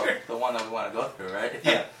here. Well, the one that we want to go through, right?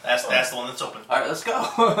 Yeah, that's the one that's open. All right, let's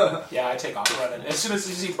go. Yeah, I take off running. As soon as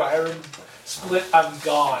you see Byron split, I'm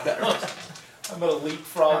gone. I'm gonna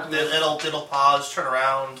leapfrog. It'll pause, turn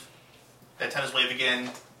around, the antennas wave again,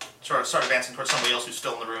 start advancing towards somebody else who's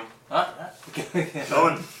still in the room. All right.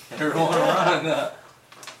 Going. Everyone run.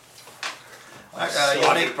 You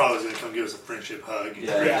make- Probably going to come give us a friendship hug.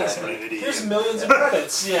 Yeah. Yeah. Community. Here's millions of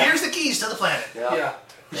credits. Yeah. Here's the keys to the planet. Yeah.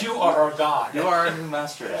 You are our god. You are a new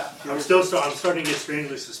master. Yeah. I'm starting to get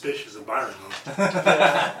strangely suspicious of Byron,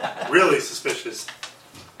 though. Really suspicious.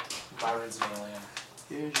 Byron's an alien.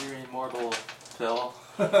 Here's your immortal pill.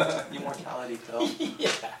 Immortality pill.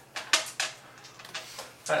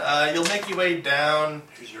 Yeah. You'll make your way down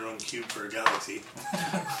Here's your own cube for a galaxy.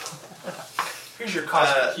 Here's your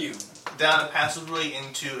cosmic cube. down a passageway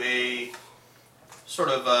into a sort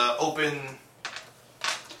of open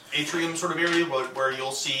atrium sort of area where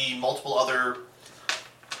you'll see multiple other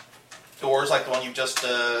doors like the one you've just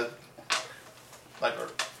come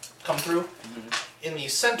through. Mm-hmm. In the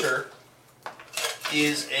center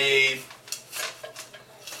is a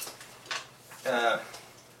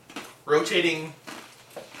rotating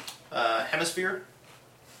hemisphere.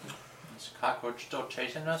 Is cockroach still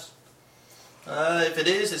chasing us? If it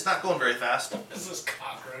is, it's not going very fast. Is this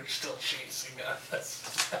cockroach still chasing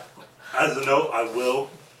us? As a note, I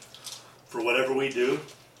will, for whatever we do,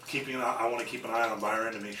 I want to keep an eye on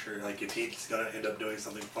Byron to make sure, like, if he's gonna end up doing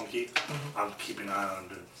something funky, I'm keeping an eye on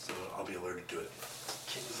him, so I'll be alerted to it.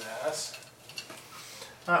 Kick his ass.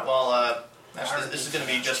 Alright, well, actually, this is going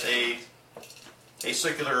to be just a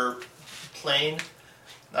circular plane,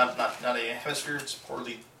 not a hemisphere. It's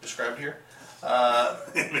poorly described here.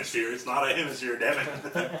 Hemisphere, it's not a hemisphere, damn it.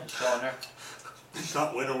 Cylinder. It's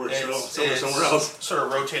not winter, we're It's somewhere else. sort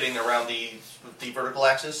of rotating around the vertical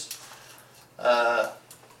axis.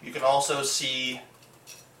 You can also see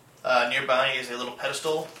nearby is a little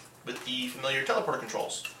pedestal with the familiar teleporter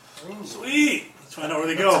controls. Ooh. Sweet! Let's find out where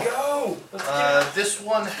they go. Let's go! Let's go! This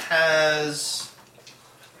one has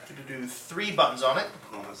 3 buttons on it.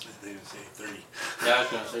 Oh, they didn't say 30. Yeah, I was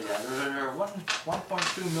going to say that. There are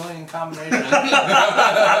 1.2 million combinations.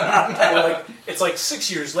 It's like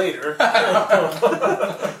 6 years later.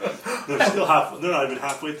 They're not even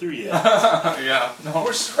halfway through yet. Yeah. No.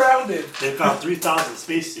 We're surrounded. They've found 3,000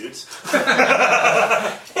 spacesuits.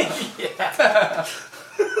 Yeah.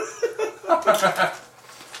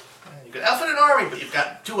 You could outfit an army, but you've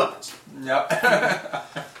got 2 weapons. Yep.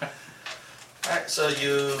 Alright, so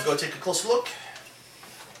you go take a closer look.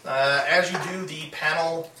 As you do, the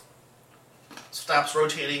panel stops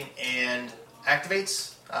rotating and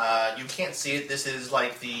activates. You can't see it. This is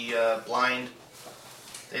like the blind.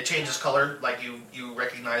 It changes color like you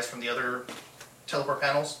recognize from the other teleport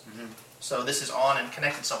panels. Mm-hmm. So this is on and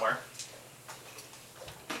connected somewhere.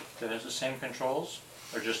 So there's the same controls,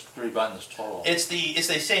 or just 3 buttons total? It's the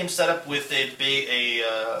same setup with a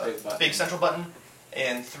big central button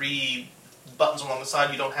and 3 buttons along the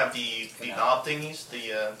side. You don't have the knob thingies.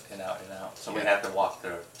 In out. So we have to walk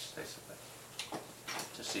through, basically,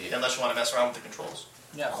 to see it. Unless you want to mess around with the controls.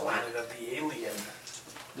 Yeah. Planet of the alien.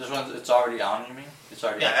 This one, it's already on. You mean? It's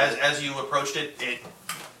already. Yeah. As you approached it,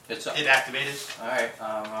 It's it activated. all right.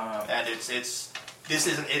 And it is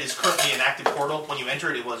currently an active portal. When you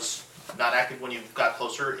entered, it was not active. When you got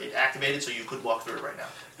closer, it activated, so you could walk through it right now.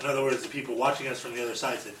 In other words, the people watching us from the other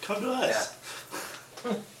side said, "Come to us."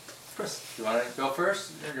 You want to go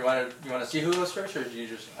first? You want to see who goes first, or do you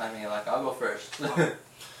just? I mean, like, I'll go first.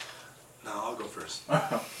 No, I'll go first.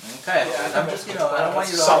 Okay. Yeah, I'm just, I don't want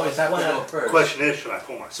you to solid always have to plan. go first. Question is, should I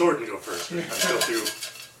pull my sword and go first? Or should I go through?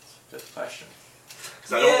 Good question.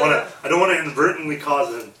 Because I don't want to inadvertently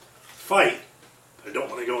cause a fight. I don't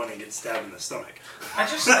want to go in and get stabbed in the stomach. I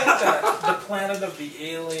just think that the planet of the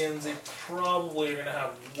aliens, they probably are going to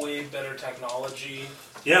have way better technology.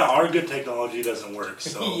 Yeah, our good technology doesn't work,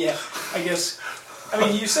 so... Yeah, I guess. I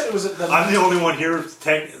mean, you said it was the. I'm the only one here,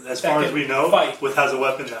 as far as we know, fight. with has a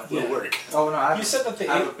weapon that will work. Oh no, You said that the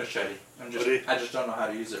I have a machete. I just don't know how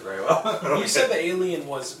to use it very well. You said the alien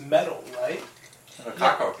was metal, right? A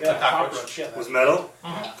cockroach. Yeah, cockroach. cockroach. Yeah, Was metal? Mhm.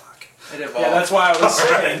 Oh, fuck. It evolved. Yeah, that's why I was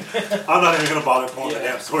saying. I'm not even going to bother pulling the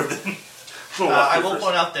Yeah. damn sword then. I will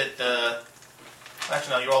point out that,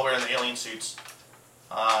 actually no, you're all wearing the alien suits.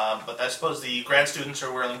 But I suppose the grad students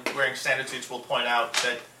who are wearing standard suits will point out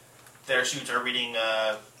that their suits are reading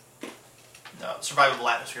survivable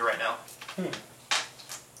atmosphere right now.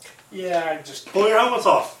 Yeah, I just. Pull your helmets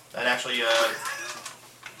off. And actually,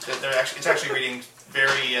 it's actually reading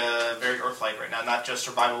very Earth-like right now. Not just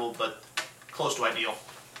survivable, but close to ideal.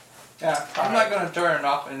 Yeah, I'm not going to turn it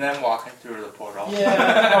off and then walk it through the portal.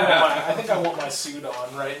 Yeah, I think I want my suit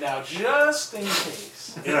on right now, just in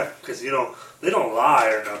case. Yeah, because they don't lie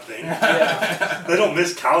or nothing. Yeah, They don't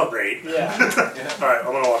miscalibrate. yeah. All right,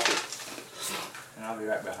 I'm gonna watch it. And I'll be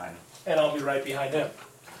right behind him. And I'll be right behind him.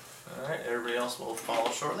 Alright, everybody else will follow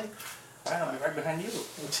shortly. Alright, I'll be right behind you.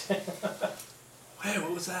 Hey,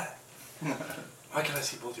 what was that? Why can't I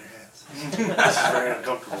see both your hands? This is very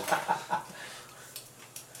uncomfortable.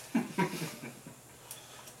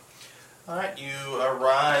 Alright, you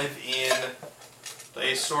arrive in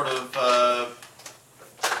a sort of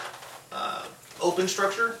open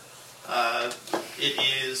structure. It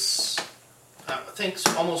is think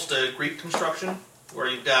almost a Greek construction, where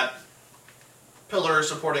you've got pillars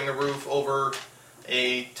supporting the roof over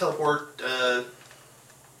a teleport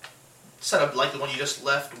setup like the one you just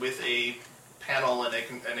left, with a panel and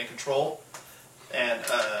a control, and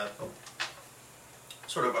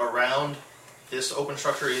sort of around this open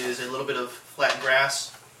structure is a little bit of flat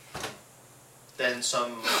grass, then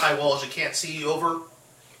some high walls you can't see over,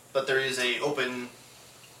 but there is a open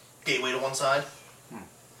gateway to one side.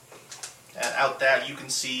 And out that you can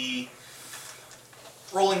see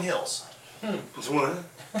rolling hills. What?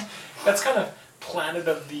 That's kind of Planet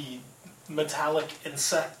of the Metallic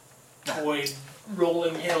Insectoid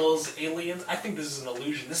Rolling Hills Aliens. I think this is an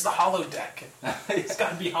illusion. This is the holodeck. It's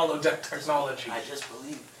got to be holodeck technology. I just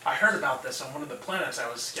believe. I heard about this on one of the planets I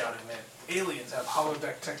was scouting, man. Aliens have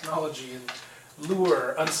holodeck technology and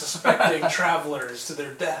lure unsuspecting travelers to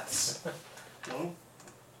their deaths. Well,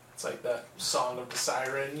 It's like that song of the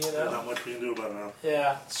siren, you there's know? not much we can do about it now.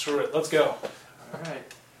 Yeah, screw it. Let's go. Alright.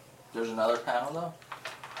 There's another panel though?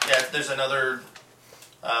 Yeah, there's another.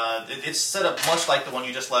 It's set up much like the one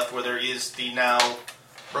you just left, where there is the now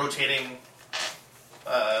rotating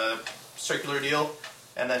circular deal,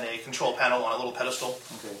 and then a control panel on a little pedestal.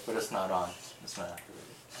 Okay, but it's not on. It's not activated.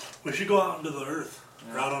 We should go out into the earth.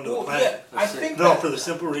 Or out onto the Well, planet. yeah, I think No, that- for the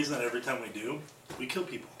simple reason that every time we do, we kill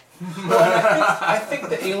people. I think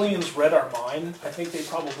the aliens read our mind. I think they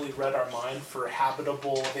probably read our mind for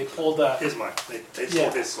habitable. They pulled a. His mind. They stole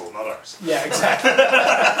Yeah. his soul, not ours. Yeah, exactly.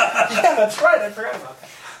 Yeah, that's right. I forgot about that.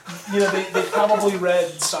 You know, they probably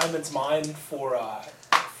read Simon's mind for a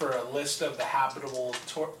list of the habitable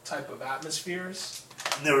type of atmospheres.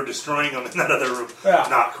 And they were destroying them in that other room. Yeah.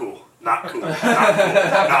 Not cool. Not cool. Not cool.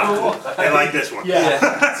 Not cool. They like this one. Yeah,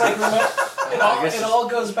 it's like guess it all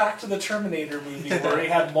goes back to the Terminator movie where he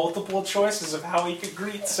had multiple choices of how he could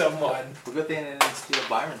greet someone. Well, good thing they didn't steal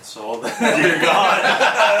Byron's soul. Dear God.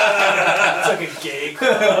 It's like a gay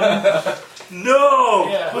club. No!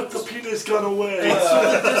 Yeah. Put the penis gun away.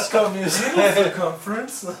 Disco music.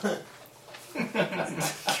 Circumference.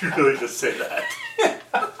 You really just say that.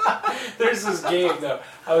 There's this game though.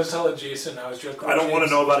 I was telling Jason, I was joking. I don't want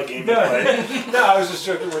to know about a game you play. No, I was just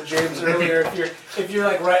joking with James earlier. If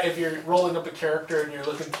you're rolling up a character and you're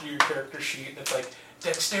looking through your character sheet and it's like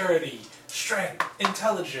dexterity, strength,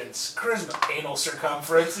 intelligence, charisma, anal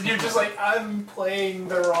circumference, and you're just like, I'm playing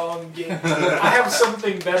the wrong game. I have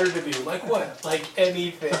something better to do. Like what? Like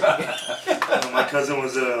anything. My cousin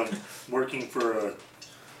was working for a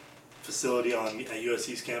facility at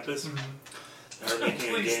USC's campus. They were making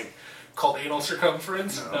a Please. game. Called anal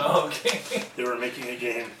circumference? No, okay. They were making a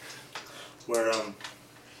game where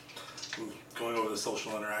going over the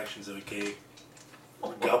social interactions of a gay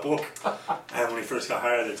couple. And when he first got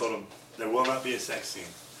hired, they told him there will not be a sex scene.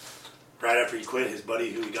 Right after he quit, his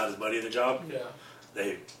buddy, who got his buddy the job, Yeah.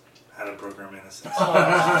 they had him program in a sex scene.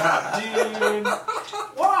 Oh, dude.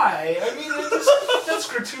 Why? I mean, that's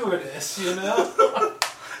gratuitous, you know?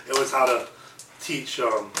 It was how to teach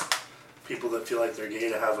people that feel like they're gay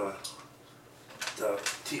to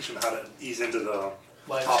teach them how to ease into the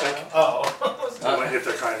topic. Oh. If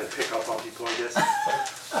they're trying to pick up on people, I guess.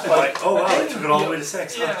 Like, oh wow, they took it all the way to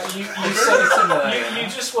sex. Huh? Yeah, you said you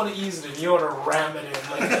just want to ease it in. You want to ram it in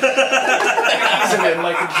like ease it in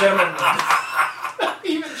like a gentleman.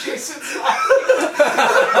 Even Jason's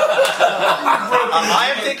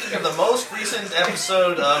I am thinking of the most recent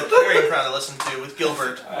episode of Carrie Crown I listened to with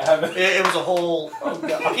Gilbert. I haven't. It was a whole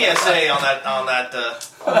PSA on that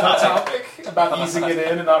Topic about easing it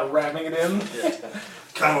in and not ramming it in.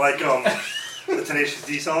 Kind of like the Tenacious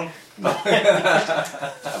D song. I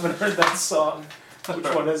haven't heard that song.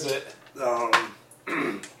 Which one is it? The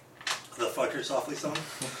Fuck Her Softly song.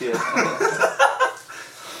 Yeah.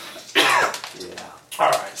 Yeah.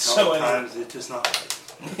 Alright, so Sometimes it's just not right.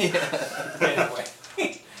 anyway.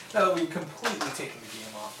 Now that we've completely taken the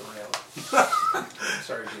game off the rail.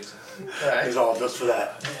 Sorry, Jason. It's all just for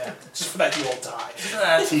that. Yeah, just for that you will die.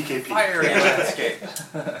 TKP. Fiery landscape.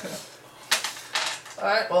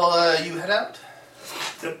 Alright, well, you head out.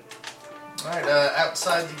 Yep. Alright,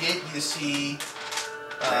 outside the gate you see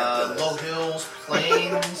low hills,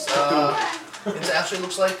 plains. It actually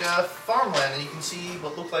looks like farmland, and you can see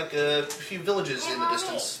what look like a few villages in the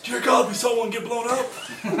distance. Dear God, we saw one get blown up.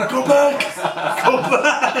 Go back. Go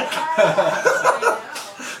back.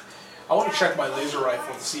 I want to check my laser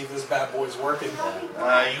rifle to see if this bad boy's working.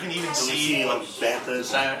 You can even see what Banthas.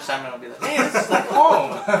 Simon will be like, man, this is like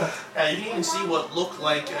home. you can even see what look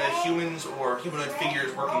like humans or humanoid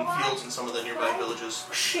figures working fields in some of the nearby villages.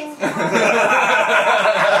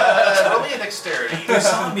 Roll me a dexterity. They're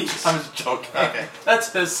zombies. I'm just joking. Okay.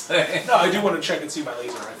 That's his thing. No, I do want to check and see my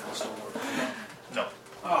laser rifle still working.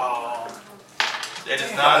 Oh. It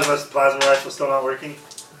is not. Plasma rifle still not working.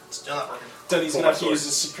 Still not working. Then he's Pull gonna my have to use sword.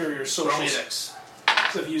 his superior Roll social. me a He's dex. gonna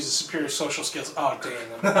have to use his superior social skills. Oh dang!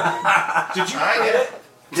 Did you I crit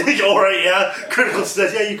get it? All right, yeah. Critical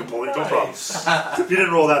success. Yeah, you can pull it. No problem. Nice. If you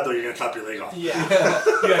didn't roll that though, you're gonna chop your leg off. Yeah.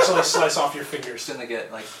 You actually slice off your It's fingers. gonna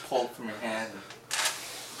get like pulled from your hand.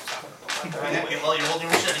 Alright, well, you're holding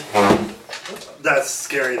your machete. That's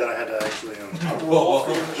scary that I had to actually Roll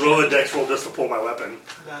for your machete. roll a dex roll just to pull my weapon.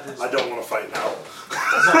 That is. I don't want to fight now.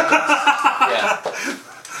 Yeah.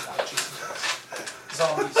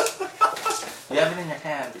 Zombies. You have it in your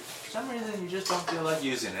hand, but for some reason you just don't feel like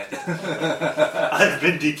using it. I've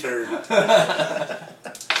been deterred. They've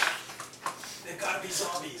gotta be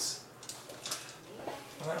zombies.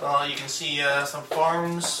 You can see some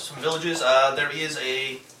farms, some villages. There is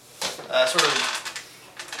a sort of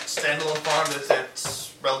standalone farm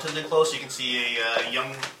that's relatively close. You can see a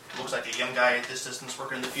young, looks like a young guy at this distance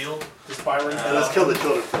working in the field. Is Byron? Let's kill the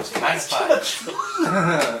children first. Magnified.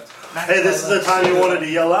 Hey, this is the time you wanted to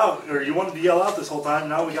yell out, or you wanted to yell out this whole time.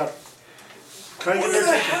 Now we got. Try and get Where their the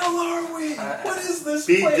attention. hell are we? What is this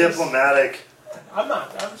Be place? diplomatic. I'm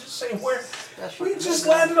not. I'm just saying where. That's We what just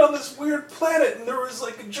landed on this weird planet, and there was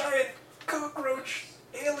like a giant cockroach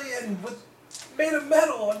alien with made of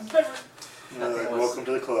metal. I've never. Welcome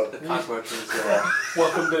to the club. The cockroach was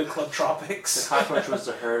Welcome to Club the Tropics. cockroach was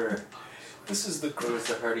the herder. This is the. It was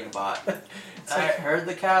the herding bot. It's I like, heard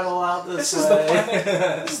the cattle out this this is the way. planet.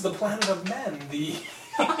 This is the planet of men. The.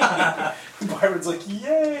 Byron's like,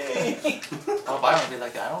 yay! Oh, Byron would be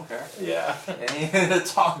like, I don't care. Yeah.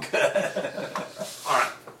 It's all good.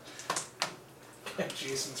 Alright.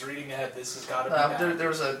 Jason's reading ahead. This has got to be. There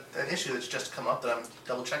was an issue that's just come up that I'm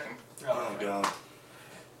double checking. Oh god.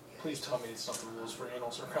 Please tell me it's not the rules for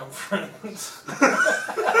anal circumference.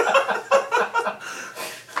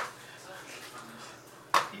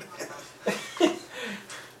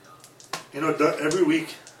 You know, every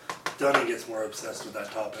week, Dunny gets more obsessed with that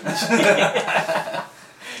topic.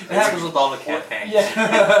 It happens with all the campaigns. Yeah.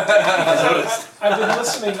 I've been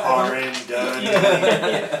listening. Aaron, Dunny,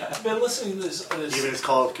 I've been listening to this. even his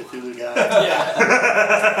Call of Cthulhu guy.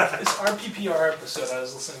 Yeah. This RPPR episode I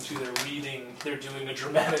was listening to, they're doing a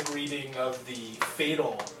dramatic reading of the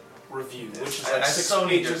Fatal review, which is like I 6 so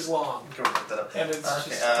need pages to- long. Go look that up. And it's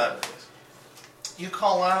Okay, just You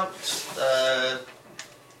call out,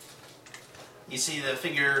 you see the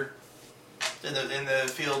figure in the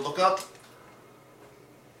field, look up,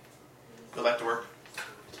 go back to work.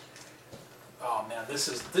 oh man, this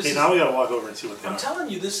Okay, is now we gotta walk over and see what they I'm are. telling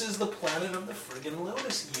you, this is the planet of the friggin'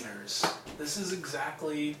 Lotus Eaters. This is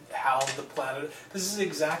exactly how this is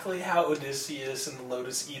exactly how Odysseus and the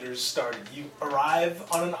Lotus Eaters started. You arrive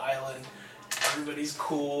on an island, everybody's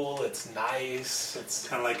cool, it's nice, it's...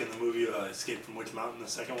 Kind of like in the movie Escape from Witch Mountain, the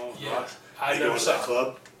second one with Yeah, Rock. I They go never into saw that it.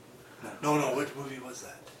 club. No, which movie was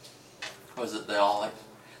that? Was it they all like?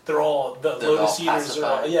 They're all, the They're Lotus all Eaters are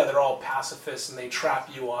all, pacified. yeah, they're all pacifists and they trap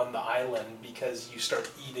you on the island because you start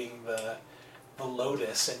eating the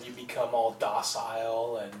lotus and you become all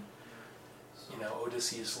docile and, you know,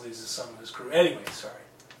 Odysseus loses some of his crew. Anyway, sorry.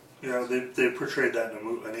 You know, they portrayed that in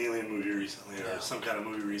an alien movie recently, or Yeah. some kind of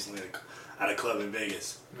movie recently at a club in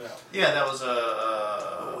Vegas. No. Yeah, that was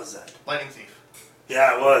What was that? Lightning Thief.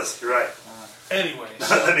 Yeah, it was. You're right. Anyway, that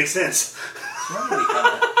so, makes sense.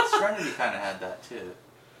 Serenity kind of had that too.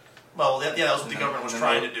 Well, yeah, that was what the government was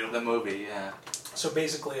trying to do. The movie, yeah. so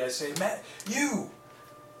basically I say, Matt,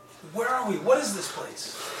 where are we? What is this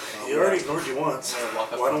place? He already ignored you once.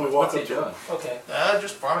 Why don't we walk What's he up to doing? him? Okay,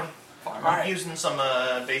 Just farming. Farming. Alright. Using some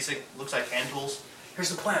basic, looks like hand tools. here's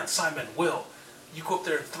the plan. Simon, Will, you go up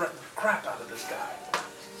there and threaten the crap out of this guy.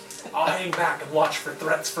 I'll hang back and watch for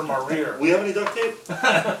threats from our rear. We have any duct tape?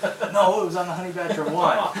 No, it was on the Honey Badger 1.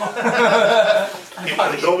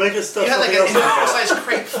 Don't make us stuff You had like something an else. enormous-sized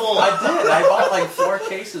crate full. I did. I bought like 4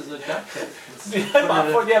 cases of duct tape.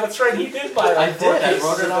 Yeah, that's right. He did buy. I like 4 did. I cases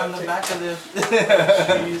wrote it of on duct the tape. back of the.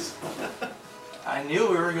 Jeez. I knew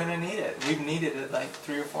we were gonna need it. We've needed it like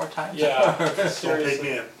 3 or 4 times. Yeah, Don't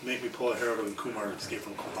seriously. make me pull a Harold and Kumar to escape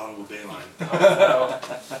from Guantanamo Bay line. Oh,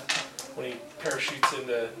 no. When he parachutes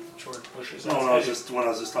into George Bush's No, house. I was just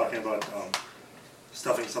talking about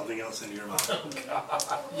stuffing something else into your mouth. Oh, God.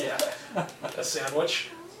 Yeah, a sandwich.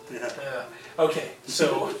 Yeah. Yeah. Okay,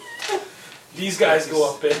 so these guys go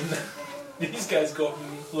up and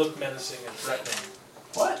look menacing and threatening.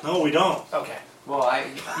 What? No, we don't. Okay. Well,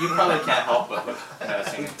 you probably can't help but look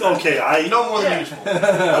menacing. Okay, No more than Yeah. usual.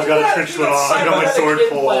 I've got a trench coat on. I've got my sword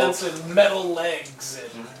pulled. plants and metal legs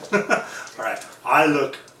and All right, I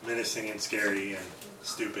look menacing and scary and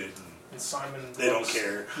stupid. And And Simon. They don't looks-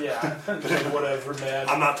 care. Yeah. Like, whatever, man.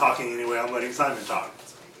 I'm not talking anyway. I'm letting Simon talk.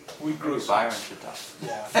 We grew Maybe some. Byron should talk.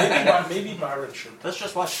 Yeah. Maybe Byron should. Let's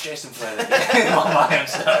just watch Jason play the game all by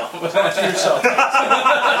himself. Talk to yourself.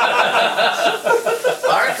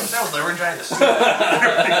 Byron comes down with laryngitis. we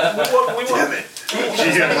Damn want, it.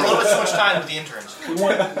 Spending a little bit too much time with the interns.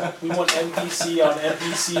 we want NPC on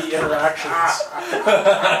NPC interactions.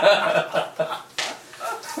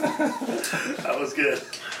 That was good.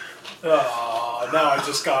 Oh, now I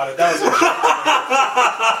just got it. That was a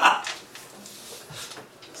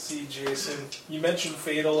See, Jason, you mentioned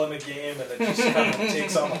Fatal in a game, and it just kind of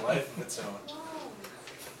takes on a life of its own.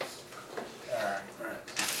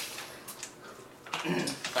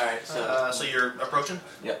 Alright. Alright, so. So you're approaching?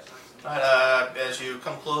 Yep. Alright, as you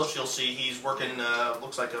come close, you'll see he's working,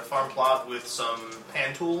 looks like a farm plot with some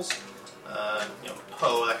hand tools,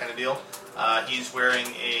 hoe, that kind of deal. He's wearing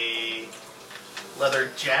a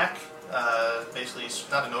leather jack, basically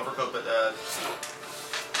not an overcoat, but I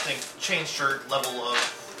think chain shirt level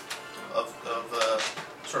of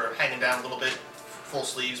sort of hanging down a little bit, full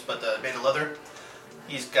sleeves, but made of leather.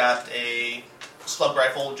 He's got a slug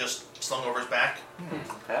rifle just slung over his back.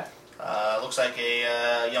 Okay. Looks like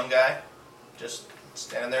a young guy, just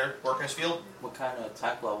standing there working his field. What kind of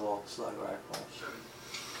attack level slug rifle?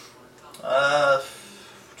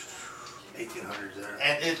 1800s there.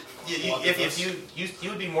 And if you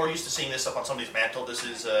would be more used to seeing this up on somebody's mantle. This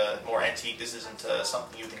is more antique. This isn't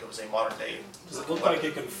something you think of as a modern day. Does it look like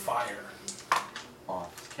it can fire? Oh,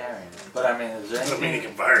 he's carrying it. But I mean, is there Doesn't mean he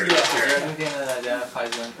anything, can fire it. Yeah. is there anything that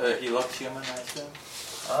identifies him? He looks human, I assume?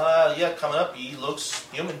 Yeah, coming up, he looks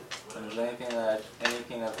human. And is there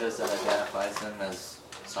anything of his that identifies him as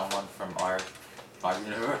someone from our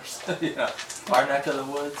universe? Our neck of the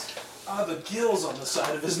woods? The gills on the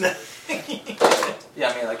side of his neck. Yeah,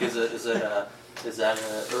 I mean, like, is that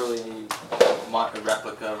an early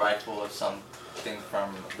replica rifle of something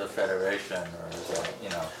from the Federation, or is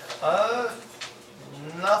that,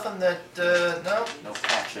 Nothing that no. no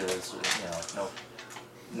patches, or, no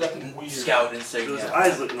Nothing weird. scout His insignia?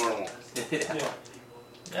 eyes look normal. Yeah.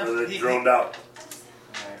 Yeah. Or they're he- droned out.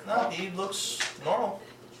 Alright, No, he looks normal.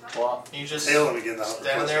 well, He's just Tail him again, though.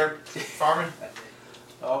 standing there farming.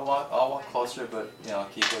 I'll walk closer, but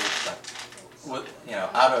keep it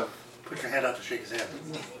out of. Put your hand out to shake his hand.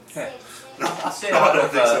 No, I'll stay no, I out don't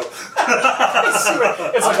of. think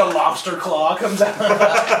so. It's like a lobster claw comes out.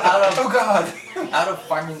 Out of Oh God! out of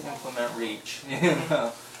farming implement reach,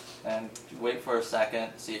 and wait for a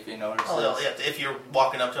second, see if he notices. Oh, yeah. If you're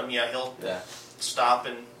walking up to him, yeah, he'll Yeah. stop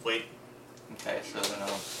and wait. Okay, so then I'll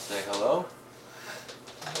say hello.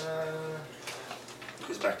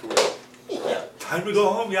 Goes back to work. Yeah. Time to go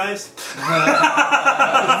home, guys.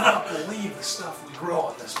 I cannot believe the stuff we grow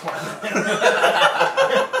on this planet.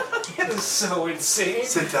 It is so insane.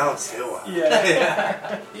 Sit down, stay a while.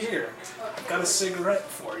 Yeah. Here, I've got a cigarette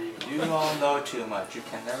for you. You all know too much. You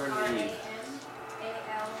can never leave.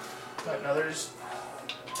 Right, now there's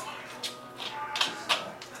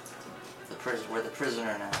We're the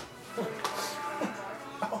prisoner now.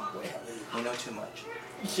 Oh, wait. We know too much.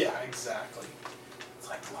 Yeah, exactly. It's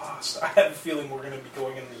like Lost. I have a feeling we're going to be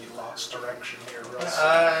going in the Lost direction here,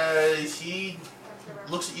 Russ. he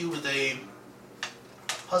looks at you with a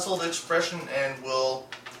puzzled expression and will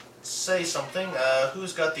say something.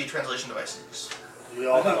 Who's got the translation devices? We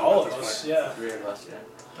all I think have all them of at this us, point. yeah. 3 of us,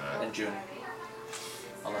 yeah. In June.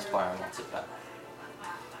 Unless Byron wants it back.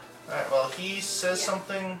 Alright, well, he says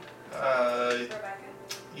something.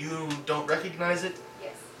 You don't recognize it.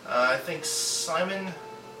 I think Simon.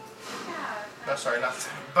 No, sorry, not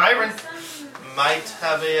Byron. Might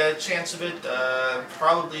have a chance of it.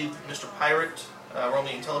 Probably Mr. Pirate. Roll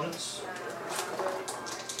me intelligence.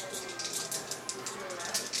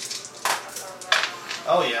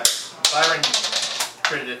 Oh yeah, Byron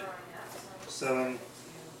critted it. 7,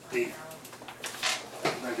 8.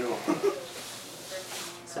 I go.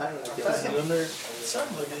 Sounded like Is it in there? It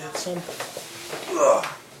sounded like it hit something. Ugh.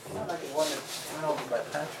 it went over by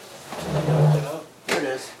Patrick. There it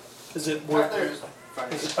is. Is it where? Is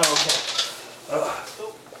it, oh,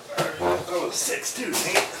 That was 6 too,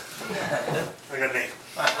 dang it. I got an 8.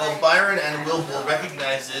 Alright, well, Byron and Will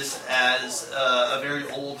recognize this as a very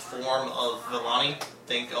old form of Villani.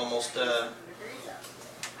 Think almost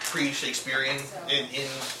pre-Shakespearean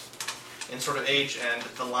in sort of age, and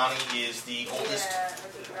Villani is the oldest.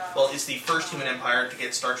 Well, it's the first human empire to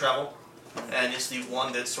get star travel, and it's the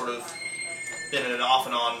one that's sort of been in an off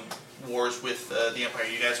and on wars with the empire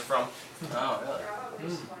you guys are from. Oh,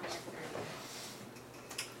 really?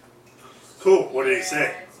 Cool. What did he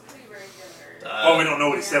say? Oh, we don't know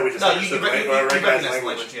what he said. We just No, you understood recognize the language.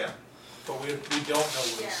 language, yeah. But we don't know what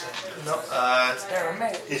he's saying. No, it's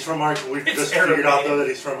Aramaic. He's from our. We It's just figured out Aramaic. though that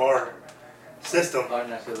he's from our system. Our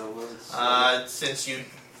neck of the woods. Since you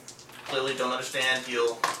clearly don't understand,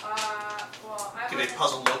 he'll Well, I give a wasn't-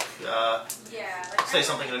 puzzle look. Yeah. Like, Say I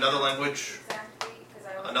something in wasn't another sure language. Exactly, 'cause I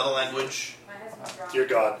wasn't- Another language. My husband dropped Dear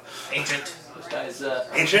God, Ancient. This guy's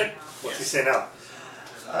ancient. What's he say now?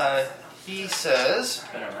 He says.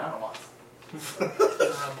 been around a while. Been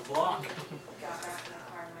around the block. got back in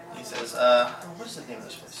the car and my He husband- says. What is the name of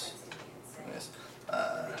this place? Yes.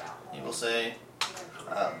 He will say.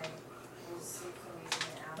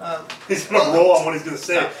 He's gonna roll on what he's gonna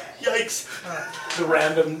say. No. Yikes! The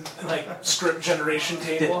random like script generation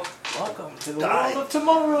table. Welcome to the Die. world of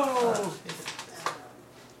tomorrow.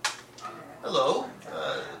 Hello.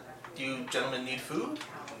 Do you gentlemen need food?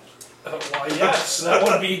 Why yes, that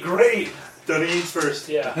would be great. Don't eat first.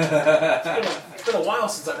 Yeah. It's been a while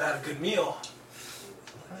since I've had a good meal.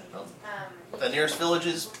 The nearest village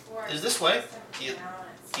is this way.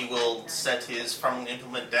 He will set his farming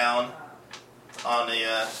implement down on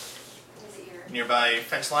a nearby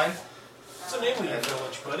fence line. What's the name of your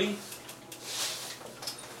village, buddy?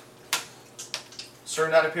 Sir,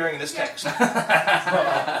 not appearing in this text.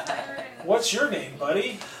 What's your name,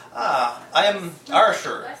 buddy? I am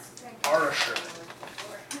Arashur, Arashur.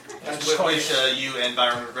 which you and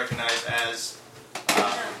Byron would recognize as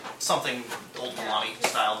something old Milani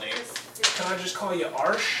style name. Can I just call you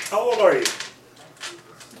Arsh? How old are you?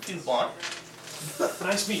 He's blonde.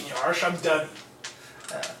 Nice meeting you, Arsh. I'm Duddy.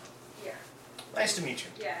 Yeah. Nice to meet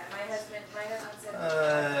you. Yeah, my husband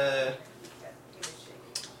said.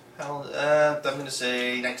 How old? I'm going to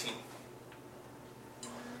say 19.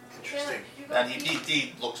 Interesting. And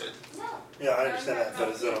he looks it. Yeah, I understand that, but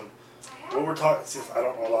is what we're talking? Since I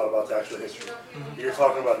don't know a lot about the actual history, you're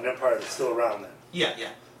talking about an empire that's still around then. Yeah.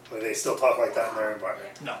 Like they still talk like that in their empire.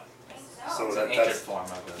 No. So It's an that, ancient that's form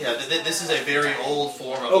of it. Yeah, this is a very old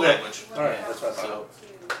form of Okay. language. all right. That's what I thought. So,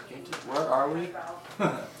 where are we?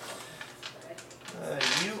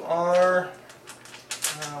 You are.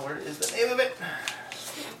 Where is the name of it?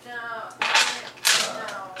 No.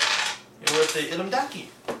 You're at the Ilumdaki.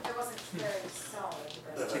 It wasn't very solid.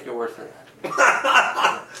 But Take your word for it.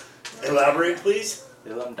 Elaborate, please.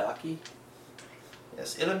 Ilumdaki?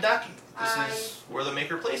 Yes, Ilumdaki. This is where the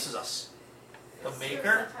Maker places us. The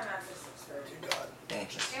maker? sometime after 6:30. Dear God.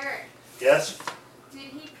 Ancient. Eric, Yes. did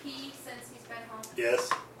he pee since he's been home? Yes.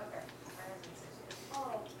 Okay. My husband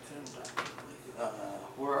says yes. Oh.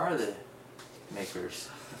 Where are the makers?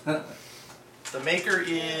 The Maker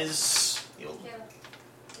is Yeah.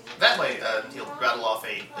 that way. He'll rattle off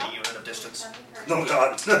a unit of distance. Oh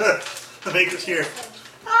God. The maker's here.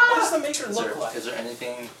 What does the maker Is look there, like? is there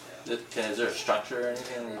anything? Is there a structure or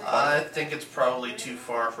anything? That you I think it's probably too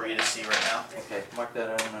far for you to see right now. okay, mark that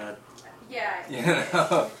on the. Yeah. You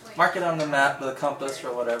know, mark it on the map with a compass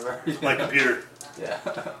or whatever. My computer. Yeah.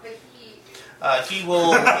 But he. He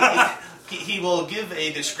will he will give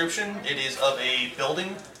a description. It is of a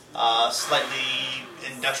building, slightly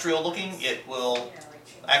industrial looking. It will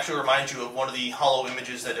actually remind you of one of the hollow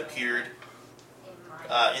images that appeared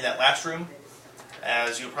in that last room.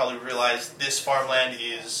 As you'll probably realize, this farmland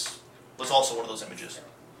was also one of those images.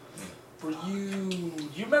 Were you?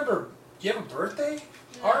 You remember? You have a birthday,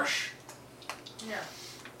 Arsh? No.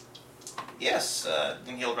 Yes,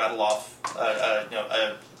 and he'll rattle off No.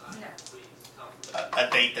 a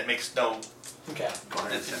date that makes no. Okay.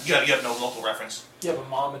 You have no local reference. You have a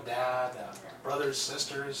mom and dad, brothers,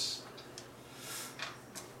 sisters.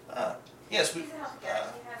 Yes, we. He's a health guy. He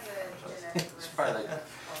has a genetic It's probably like.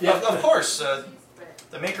 Yeah. Of course,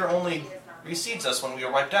 the Maker only reseeds us when we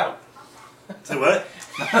are wiped out. Say what?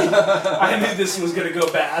 I knew this was gonna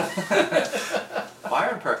go bad.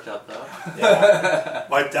 Byron perked up though. Yeah.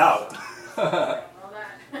 Wiped out. Well,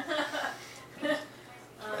 that.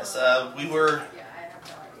 Yes, we were. Yeah, I have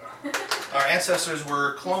no idea. Our ancestors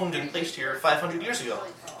were cloned and placed here 500 years ago.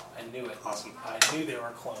 I knew it. Awesome. I knew they were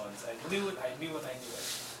clones. I knew it. I knew it. I knew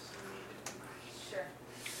it. Sure.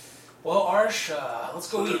 Well, Arsh, let's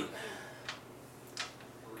go eat.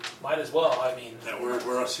 Might as well. I mean. Yeah,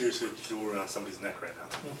 we're all seriously we're on somebody's neck right now.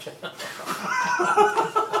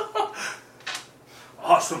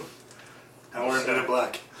 Awesome. Now we're in Men in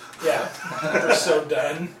Black. Yeah, we're so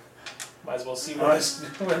done. Might as well see where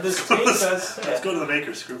this takes us. Let's go to the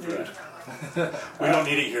Maker's Screw Food. We don't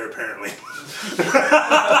need it here, apparently.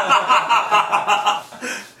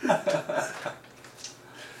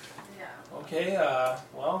 Yeah. Okay,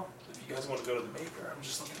 well, if you guys want to go to the maker, I'm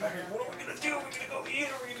just looking back here. What are we going to do? We're going to go eat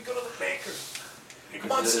or we're going to go to the baker?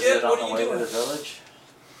 Come on, Is Skip, it what on are the you way doing? to the village?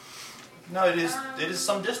 No, it is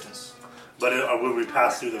some distance. But will we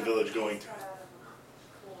pass through the village going through?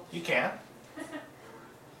 You can.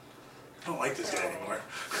 I don't like this guy anymore.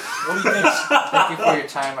 What do you think? Thank you for your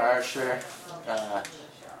time, Archer.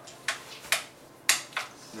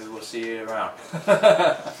 Maybe we'll see you around.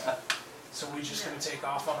 So we just gonna take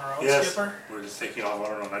off on our own, Yes, Skipper? we're just taking off on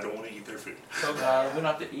our own. I don't want to eat their food. We don't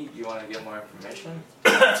have to eat. You want to get more information?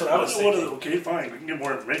 That's what I was thinking. Okay, fine. We can get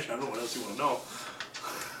more information. I don't know what else you want to know.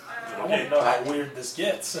 I want to know how weird this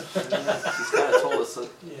gets. He's kind of told us.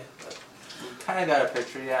 Yeah. We kind of got a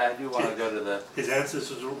picture. Yeah, I do want to go to the. His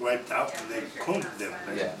ancestors were wiped out and they cloned them.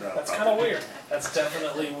 Yeah. That's kind of weird. That's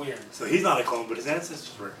definitely weird. So he's not a clone, but his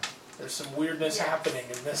ancestors were. There's some weirdness happening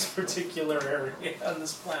in this particular area on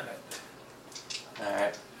this planet. All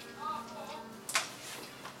right.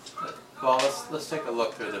 Well, let's take a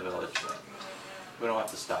look through the village. We don't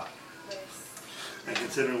have to stop. And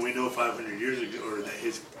considering we know 500 years ago, or that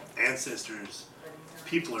his ancestors,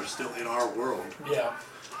 people are still in our world, Yeah.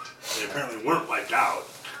 they apparently weren't wiped out.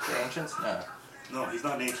 The ancients? No. No, he's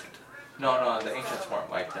not an ancient. No, the ancients weren't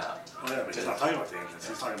wiped out. Oh yeah, but he's not talking about the ancients.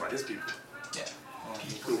 He's talking about his people Yeah. Well,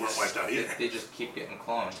 who weren't wiped out either. they just keep getting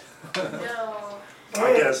cloned. No.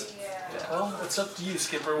 I guess. Yeah. Yeah. Well, it's up to you,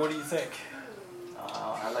 Skipper. What do you think?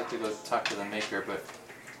 I'd like to go talk to the maker, but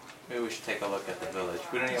maybe we should take a look at the village.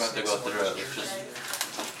 We don't even have to go through it. Let's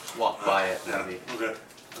just walk by it, Yeah. maybe. Okay.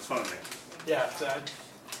 That's fine with me. Yeah,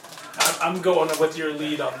 I'm going with your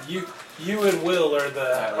lead on you. You and Will are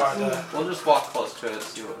We'll just walk close to it,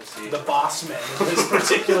 see what we see. the boss men in this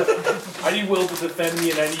particular. I need Will to defend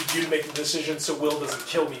me, and I need you to make the decision so Will doesn't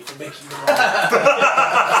kill me for making the wrong.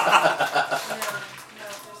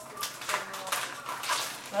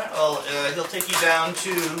 Alright, well, he'll take you down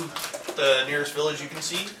to the nearest village you can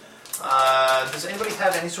see. Does anybody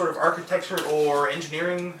have any sort of architecture or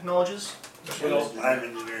engineering knowledges? Will, I'm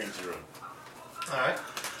engineering 0. Alright.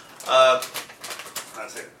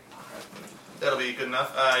 That's it. That'll be good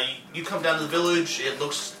enough. You come down to the village. It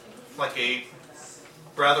looks like a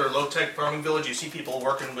rather low-tech farming village. You see people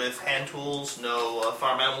working with hand tools, no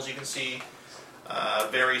farm animals you can see.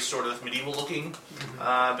 Very sort of medieval looking.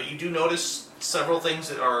 But you do notice several things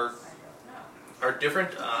that are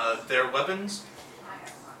different. Their weapons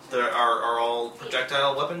are all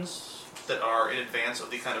projectile weapons that are in advance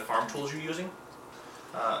of the kind of farm tools you're using.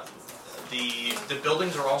 The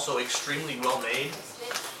buildings are also extremely well made.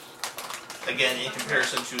 Again, in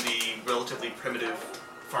comparison to the relatively primitive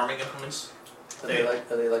farming implements. Are they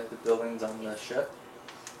like the buildings on the ship?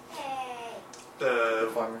 The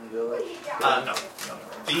farming village? No.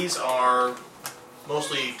 These are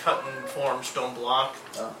mostly cut and formed stone block.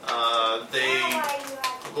 They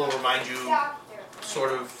will remind you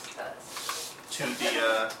sort of to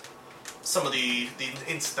the some of the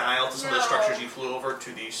in style to some of the structures you flew over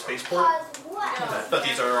to the spaceport. But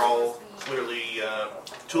these are all clearly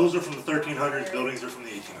Tools are from the 1300s. Buildings are from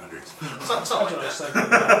the 1800s. something like just that. like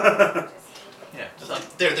that. Yeah. So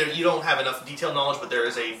there you don't have enough detailed knowledge, but there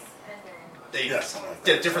is a Yes, something like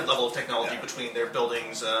that. different level of technology Yeah. between their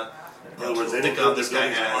buildings. In other words, they The don't gun build this their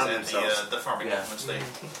guy buildings and has arm and themselves. the farming Yeah. implements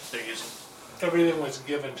they're using. Everything was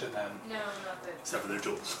given to them. No, nothing. Except for their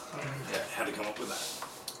tools. Yeah. Had to come up with that.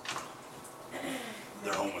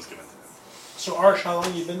 Their home was given to them. So, Arsh, how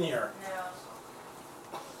long you been here?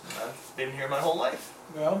 No. I've been here my whole life.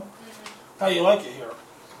 Well, how you like it here?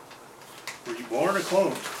 Were you born or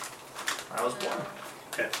cloned? I was born.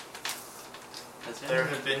 Okay. That's it? There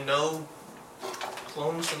have been no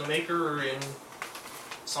clones from the Maker in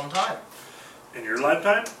some time. In your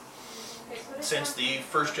lifetime? Since the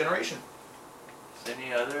first generation.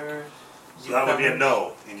 Any other So that would be a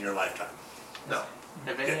newcomers? no in your lifetime. No.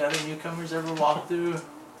 Have any other newcomers ever walked through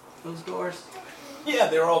those doors? Yeah,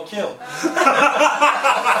 they were all killed.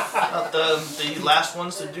 The last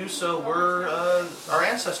ones to do so were our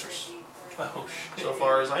ancestors, Oh, shit. so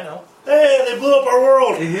far as I know. Hey, they blew up our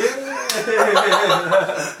world!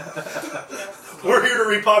 We're here to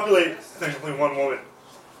repopulate. There's only one woman.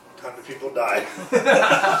 Time the people die.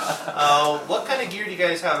 What kind of gear do you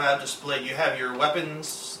guys have out displayed? You have your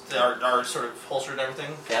weapons that are sort of holstered and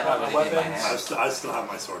everything? Yeah, I don't have anything in my Weapons. hands. I still have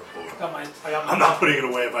my sword pulled. I got my I'm not putting it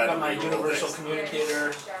away if I got had my to reroll universal things.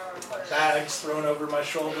 communicator, my bags thrown over my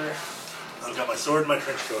shoulder. I've got my sword and my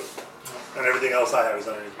trench coat. And everything else I have is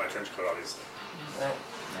underneath my trench coat, obviously. Yeah,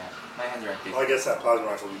 my hands are empty. Well, I guess that plasma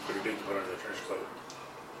rifle would be pretty big to put under the trench coat.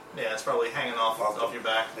 Yeah, it's probably hanging off your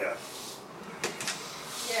back. Yeah.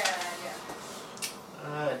 Yeah.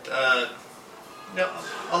 Now,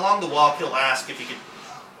 along the walk, he'll ask if he could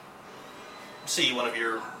see one of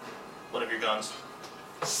your guns.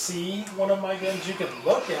 see one of my guns. You can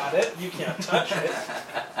look at it. You can't touch it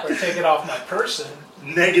or take it off my person.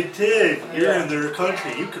 Negative. You're Yeah. in their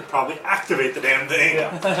country. You could probably activate the damn thing.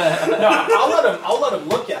 Yeah. No, I'll let him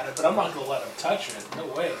look at it, but I'm not gonna let him touch it. No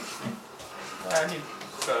way. I need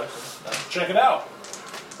Check it out.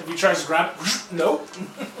 If he tries to grab it, nope.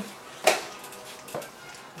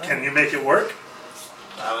 Can you make it work?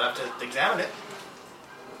 I would have to examine it.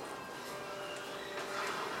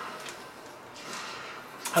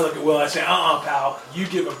 I look at Will. I say, pal. You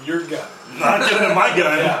give him your gun. Not giving him my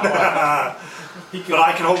gun. Yeah, well, he But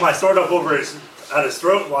I can hold my sword up over at his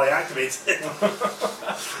throat while he activates it.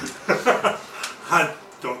 I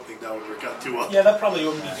don't think that would work out too well. Yeah, that probably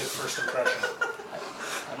wouldn't be a good first impression.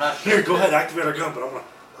 I'm not sure. Here, go ahead, activate our gun, but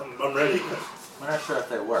I'm ready. I'm not sure if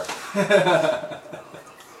they work. If you're gonna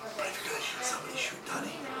shoot somebody, shoot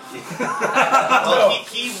Dunny. Well,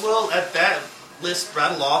 he will at that list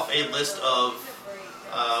rattle off a list of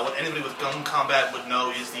what anybody with gun combat would know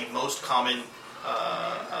is the most common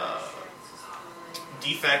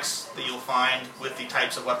defects that you'll find with the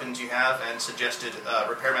types of weapons you have, and suggested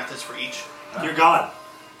repair methods for each. You're gone.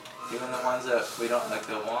 Even the ones that we don't like,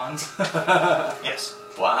 the wands. Yes.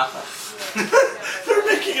 Wow. They're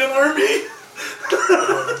making an army.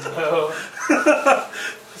 No.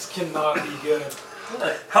 This cannot be good.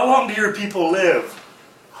 How long do your people live?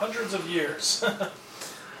 Hundreds of years.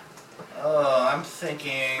 I'm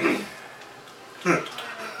thinking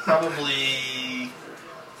probably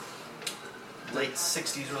late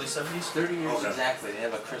 60s, early 70s. 30 years Okay. exactly. They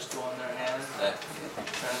have a crystal in their hand that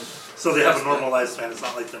turns. So they have a normal lifespan. It's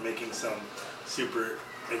not like they're making some super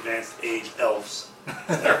advanced age elves.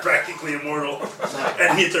 They're practically immortal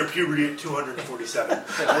and hit their puberty at 247.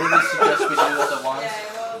 So what do you suggest we do with the wands?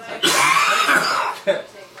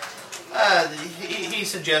 He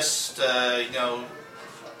suggests,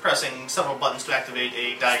 pressing several buttons to activate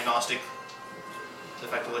a diagnostic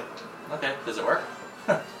effectively. Okay. Does it work?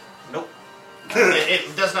 Nope.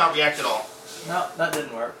 It does not react at all. No, that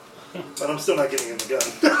didn't work. But I'm still not getting him the gun.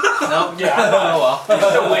 No. Yeah. Oh well.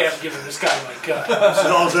 There's no way I'm giving this guy my gun.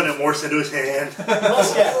 So all of a sudden it morphs into his hand.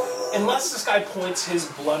 Unless this guy points his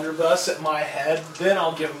blunderbuss at my head, then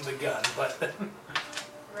I'll give him the gun. But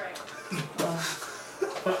Right.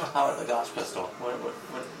 How about the Gauss pistol?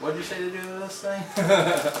 What did you say to do with this thing?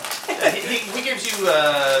 He gives you,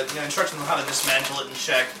 instructions on how to dismantle it and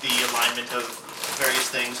check the alignment of various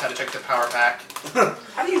things, how to check the power pack.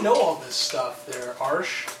 how do you know all this stuff there,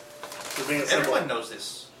 Arsh? For being a simple Everyone knows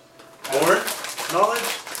this. born knowledge,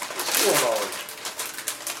 school knowledge.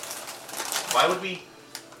 Why would we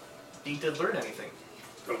need to learn anything?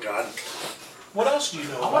 Oh God. What else do you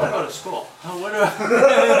know? I want to go to school. What do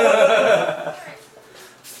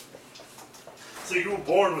So you were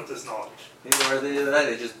born with this knowledge. They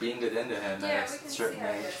just beamed it into him Yeah, at we a can see certain how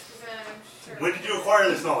it age. is, 'cause then I'm sure. When did you acquire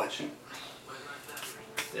this knowledge?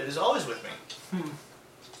 It is always with me.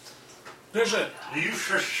 There's a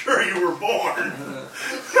Sure you were born.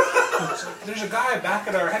 there's a guy back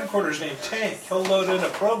at our headquarters named Tank. He'll load in a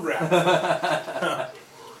program.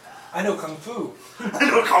 I know Kung Fu. I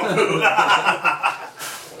know Kung Fu.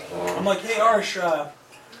 I'm like, hey Arsh, I'm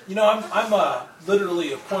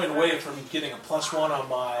literally a point away from getting a +1 on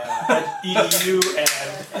my EDU and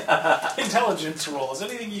intelligence rolls.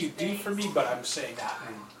 Anything you do for me? But I'm saying that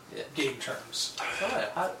in game terms.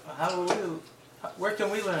 Where can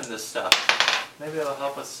we learn this stuff? Maybe it'll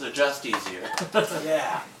help us adjust easier.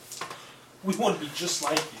 Yeah, we want to be just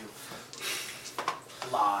like you.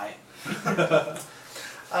 Lie.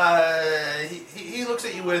 He looks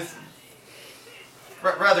at you with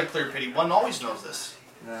rather clear pity. One always knows this.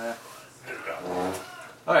 Nah.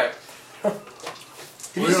 Alright.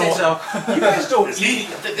 If you We're say so. You guys don't Is he- eat.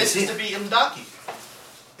 This is to be Ilmdaki.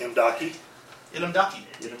 Mdaki? Ilmdaki.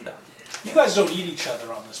 Get him done. You guys don't eat each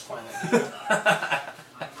other on this planet. Do you?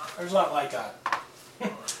 There's not like a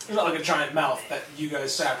giant mouth that you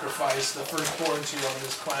guys sacrifice the firstborn to on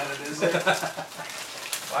this planet, is there?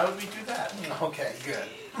 Why would we do that? Okay, good.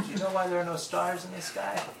 Do you know why there are no stars in the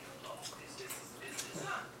sky?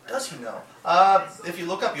 Does he know? If you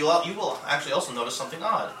look up, you will actually also notice something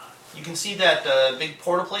odd. You can see that big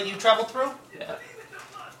portal plate you traveled through? Yeah.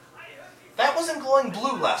 That wasn't glowing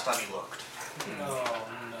blue last time you looked. Oh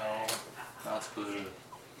no. That's blue.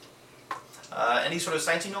 Any sort of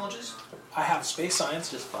sciencey knowledges? I have space science.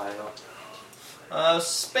 Just bio.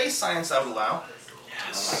 Space science I would allow.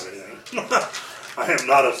 Yes. I am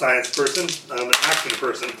not a science person. I'm an action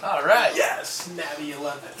person. Alright. Yes, Navy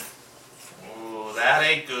 11. Ooh, that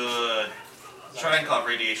ain't good. Try and call it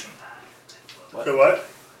radiation. So what?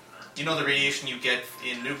 You know the radiation you get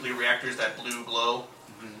in nuclear reactors, that blue glow?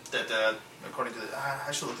 That according to the,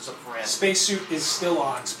 I should look this up for Rand. Spacesuit is still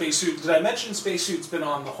on. Spacesuit. Did I mention spacesuit's been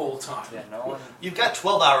on the whole time? Yeah, no one. You've got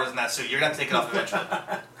 12 hours in that suit. You're gonna have to take it off eventually.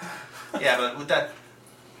 Yeah, but with that,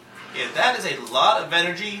 that is a lot of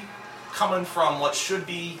energy coming from what should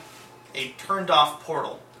be a turned off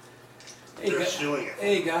portal. They're shooing it.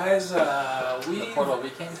 Hey guys, The portal we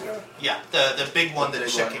came through? Yeah, the big one that the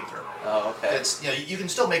big ship one? came through. Oh, okay. It's you can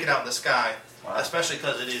still make it out in the sky, Wow. especially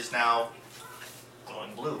because it is now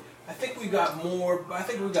glowing blue. I think we got more. I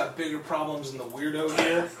think we got bigger problems than the weirdo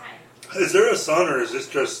here. Is there a sun or is this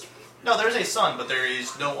just? No, there's a sun, but there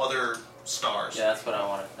is no other stars. Yeah, that's what I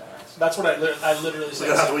wanted to ask. That's what I literally We say.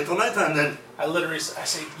 gotta have to wait till nighttime then. I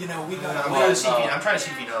say, you know, we got I'm a trying way, to see if he, I'm trying to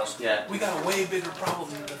see if he knows. Yeah. we got a way bigger problem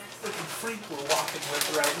than the freaking freak we're walking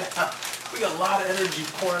with right now. We got a lot of energy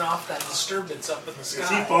pouring off that disturbance up in the Is he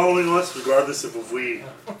sky. following us regardless of if we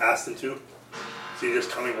asked him to? Is he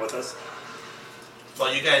just coming with us?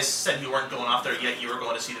 Well, you guys said you weren't going off there yet. You were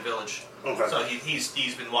going to see the village. Okay. So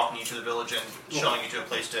he's been walking you to the village and showing you to a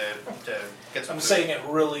place to get some I'm food. saying it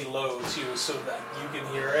really low too, so that you can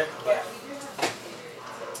hear it. But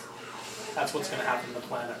that's what's going to happen to the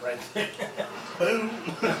planet right there. Boom.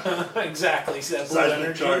 Exactly. See that blue Seismic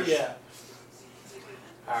energy? charge. Yeah.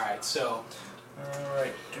 All right. So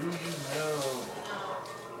Alright, do you know?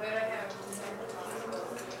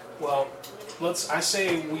 well, I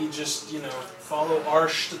say we just, follow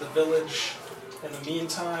Arsh to the village in the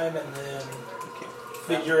meantime, and then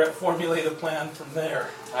formulate a plan from there.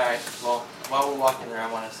 Alright, well, while we're walking there,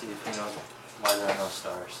 I want to see if he knows why there are no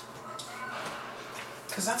stars.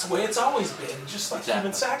 Because that's the way it's always been, just like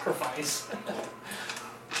human sacrifice.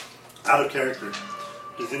 Out of character.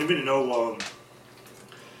 Does anybody know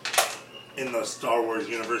in the Star Wars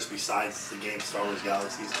universe, besides the game Star Wars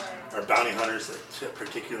Galaxies, are bounty hunters that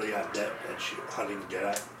particularly adept at hunting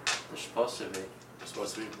Jedi? They're supposed to be. They're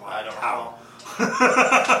supposed to be. I don't How?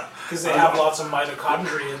 Because they have lots of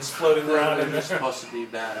mitochondrians floating around in They're there. supposed to be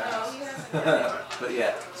badass. But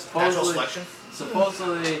yeah, Natural supposedly, selection.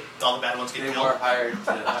 supposedly All the bad ones get they killed. were hired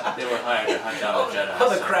to hunt down the Jedi. All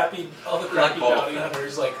the so- crappy Like Boba bounty Fett.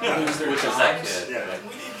 hunters lose their Which is jobs. that kid? Yeah. Like, we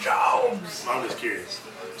need jobs. I'm just curious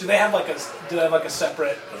Do they have like a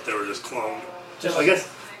separate? if they were just cloned. Just I guess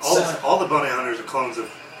all the bounty hunters are clones of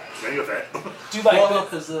Jango Fett. do like Well, the- no,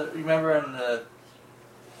 because remember in the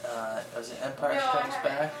was it Empire No, I Strikes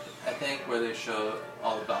haven't. Back? I think where they show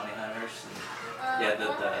all the bounty hunters. And, yeah,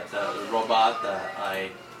 the robot, the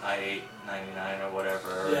I-899 or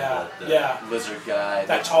whatever. Yeah, the yeah. lizard guy.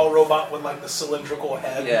 that tall robot with like the cylindrical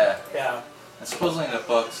head. Yeah. Yeah. And supposedly in the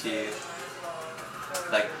books, he,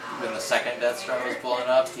 like, when the second Death Star was blowing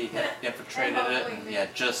up, he had infiltrated it and he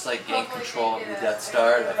had just, like, gained control of the Death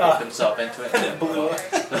Star, like, hooked himself into it. And it blew up.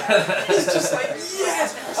 He's just like,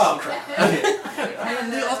 yes! Oh, crap. I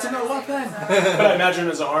am the ultimate weapon! But I imagine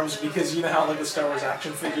his arms, because you know how like the Star Wars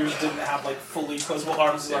action figures didn't have like fully closable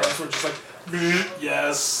arms, his arms were just like,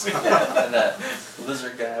 yes. And that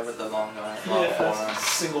lizard guy with the long Yeah, forearm.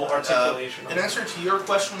 single articulation. In answer to your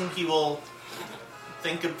question, he will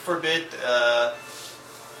think for a bit,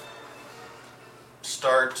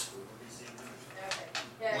 start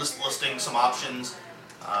listing some options.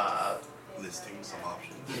 Listing some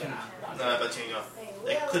options. Yeah. But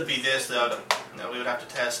it could be this. We would have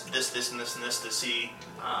to test this, and this, and this to see.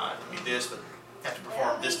 It could be this, but have to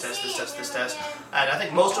perform this test, this test, this test. And I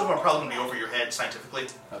think most of them are probably going to be over your head scientifically.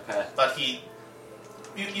 Okay. But you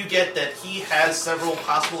get that he has several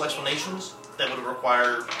possible explanations that would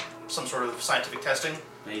require some sort of scientific testing,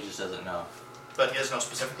 But he just doesn't know. but he doesn't know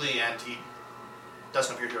specifically, and he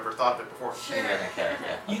doesn't appear to have ever thought of it before. He doesn't care,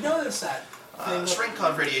 yeah. You notice that thing? Shrink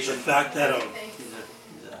cod The radiation. fact that He's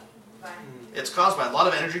a It's caused by a lot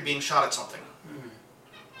of energy being shot at something,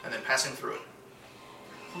 and then passing through it.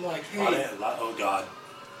 I'm like, oh god,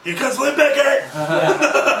 here comes Lynn Becker.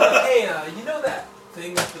 hey, you know that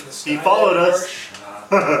thing up in the sky? He followed there, us.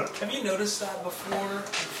 Harsh? Have you noticed that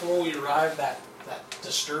before we arrived? That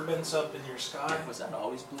disturbance up in your sky? was that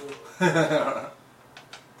always blue?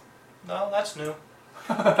 No, that's new.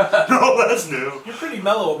 No, that's new. You're pretty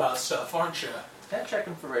mellow about stuff, aren't you? Yeah,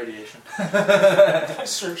 checking for radiation. I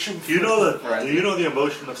search him. Do you know the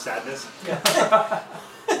emotion of sadness?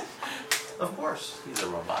 Of course. He's a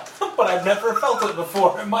robot. But I've never felt it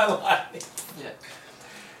before in my life. Yeah.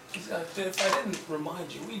 If I didn't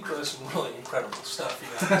remind you, we grow some really incredible stuff. You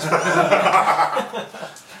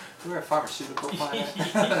know. We're a pharmaceutical planet.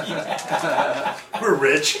 We're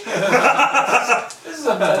rich. This is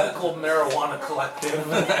a medical marijuana collective.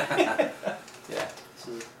 Yeah.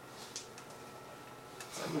 So,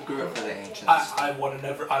 we grew up for the ancients.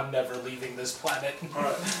 I'm never leaving this planet.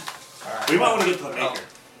 Alright. We might want to get to the maker.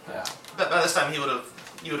 Yeah. By this time, you would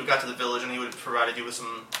have got to the village, and he would have provided you with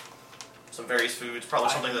some various foods, probably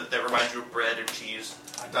something that reminds you of bread or cheese.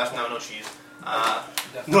 No cheese.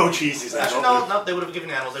 No cheese, he's Actually, no, they would have given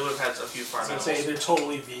animals. They would have had a few farm I was animals. gonna say they're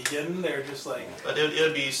totally vegan. They're just like. But it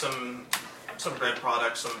would be some bread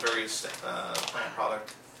products, some various plant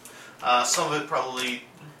product. Some of it probably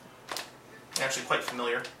actually quite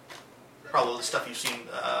familiar. Probably the stuff you've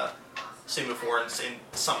seen before in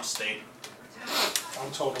some state.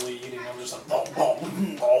 I'm totally eating. I'm just like, no.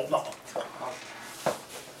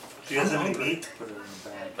 Do you guys have any meat? Put it in the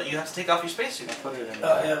bag. But you have to take off your spacesuit. Put it in the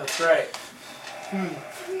Oh bag. yeah, that's right.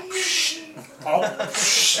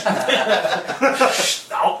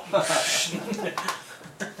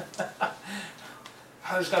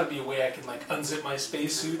 There's got to be a way I can like unzip my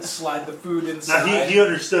spacesuit, slide the food inside. Now he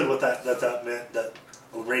understood what that meant, that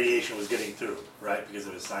radiation was getting through, right? Because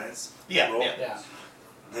of his science. Yeah, role. yeah. Yeah.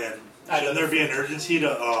 Then should there be an urgency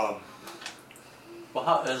to Well,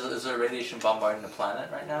 how is there radiation bombarding the planet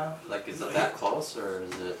right now? Like, is it that close, or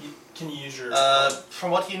is it? Can you use your?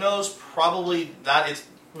 From what he knows, probably that is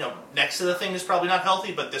next to the thing is probably not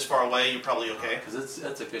healthy, but this far away, you're probably okay. Because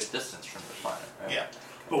it's a good distance from the planet, right? Yeah.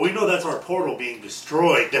 But we know that's our portal being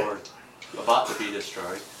destroyed. Or about to be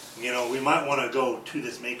destroyed. You know, we might want to go to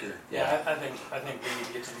this maker. Yeah, I think we need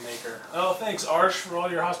to get to the maker. Oh, thanks, Arsh, for all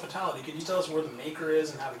your hospitality. Could you tell us where the maker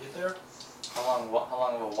is and how to get there? How long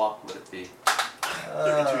of a walk would it be?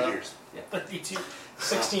 32 years. 32,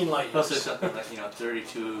 16 light Let's say years. something like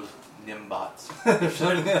 32 nimbots.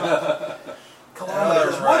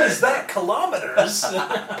 Kilometers. What is that? Kilometers?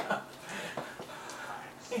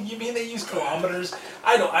 You mean they use kilometers?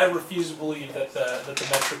 I refuse to believe that the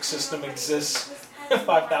metric system exists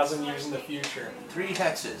 5,000 years in the future. 3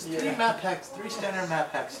 hexes. Yeah. 3 standard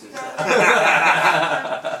map hexes.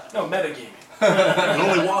 No, metagaming. You can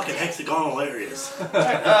only walk in hexagonal areas.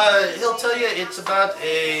 He'll tell you it's about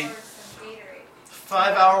a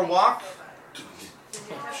 5-hour walk.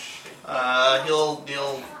 He'll Do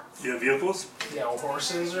you have vehicles? Yeah,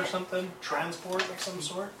 horses or something? Transport of some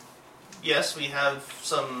sort? yes, we have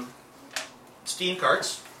some steam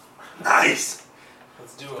carts. Nice!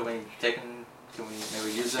 Let's do Can it. we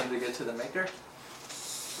maybe use them to get to the maker?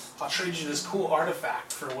 I'll trade you this cool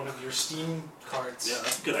artifact for one of your steam carts. Yeah,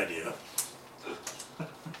 that's a good idea.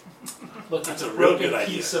 Look, That's it's a a real broken good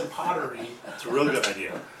piece of pottery. That's a real good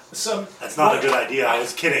idea. That's not a good idea, I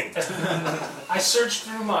was kidding. I searched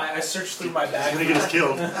through my bag. He's gonna get us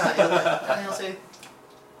killed. He'll say,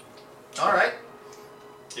 "All right."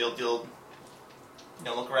 He'll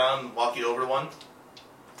look around, walk you over to one.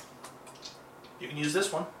 You can use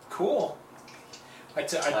this one. Cool. How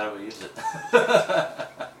do we use it?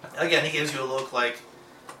 Again, he gives you a look like,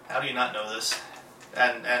 "How do you not know this?"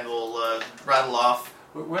 And we'll rattle off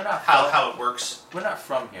We're not how it works. We're not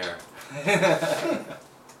from here.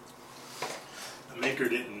 The maker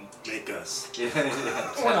didn't make us.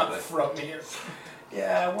 We're not from here.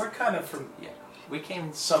 Yeah, we're kind of from Yeah, we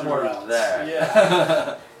came somewhere through else. there.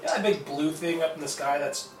 Yeah. Yeah, a big blue thing up in the sky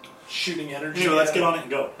that's shooting energy. Anyway, let's get on it and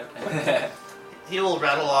go. He will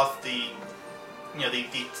rattle off the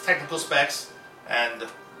technical specs, and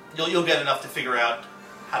you'll get enough to figure out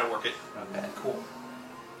how to work it. Okay. Cool.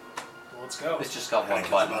 Well, let's go. It's just got I one think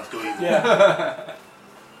it's button. about to go even. Yeah.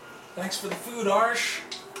 Thanks for the food, Arsh.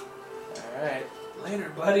 Alright. Later,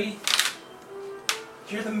 buddy.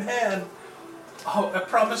 You're the man. Oh, I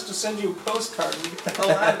promised to send you a postcard. We get the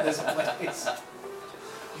hell out of this place.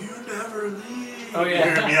 You never leave. Oh, yeah.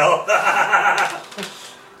 You hear me yell?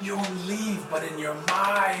 You won't leave, but in your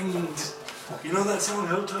mind. You know that song,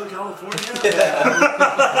 Hotel California?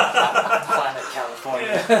 Planet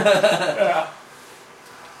California. Yeah.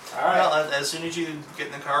 All right. Well, as soon as you get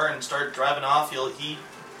in the car and start driving off, he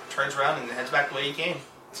turns around and heads back the way he came.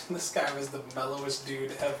 This guy was the mellowest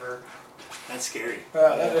dude ever. That's scary.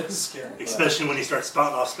 That is scary. Especially when he starts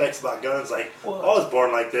spouting off specs about guns, like, Well- I was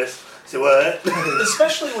born like this. Say what?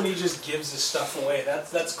 Especially when he just gives his stuff away.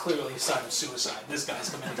 That's clearly a sign of suicide. This guy's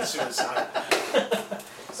committing suicide.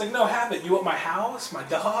 It's like, no, have it. You want my house, my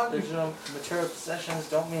dog? There's no material possessions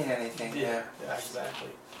don't mean anything. Yeah, exactly.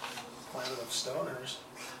 Planet of stoners.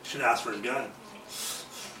 Should ask for his gun.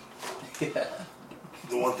 Yeah.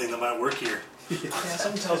 The one thing that might work here. Yeah,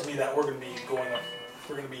 something tells me that we're gonna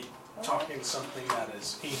be talking something that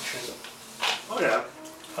is ancient, Oh yeah.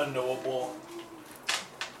 unknowable.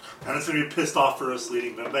 And it's gonna be pissed off for us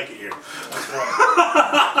leading Ben Beckett here. That's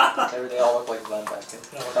right. They all look like Glenn Beckett.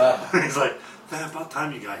 No, He's like, man, about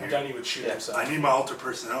time you got here. Danny would shoot Yeah. himself. I need my alter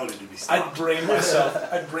personality to be I'd stopped. brain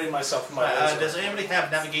myself in my laser. Does anybody have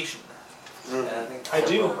navigation? And I think I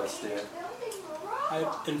do. both of us do.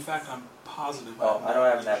 In fact, I'm positive. Oh, I don't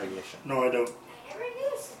have navigation. No, I don't. Do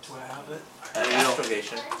I have it? I have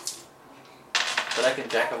astrogation. But I can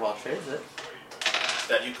jack of all trades it.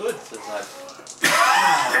 That you could. So it's like,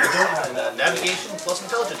 Navigation plus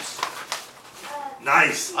intelligence.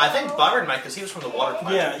 Nice. I think Byron might, because he was from the water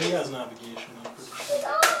planet. Yeah, he has navigation. I'm pretty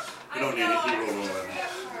sure. You don't need it. You roll over. yeah,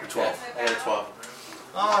 12. I got a 12.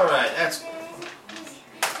 Alright, that's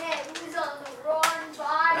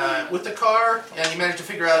with the car, and you managed to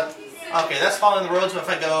figure out, okay, that's following the road, so if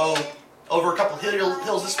I go over a couple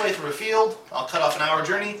hills this way through a field, I'll cut off an hour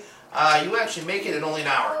journey. You actually make it in only an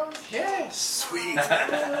hour. Yes. Sweet.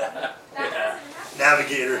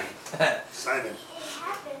 Navigator. Simon.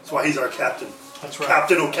 That's why he's our captain. That's right.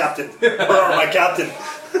 Captain, oh captain. Brr, my captain.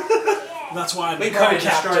 That's why I'm We the probably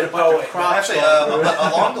destroyed a co-captain bunch of poet. crops. Actually, along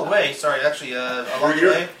the way, along the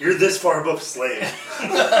way, You're this far above slave.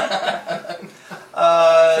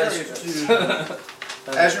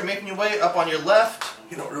 as you're making your way up on your left,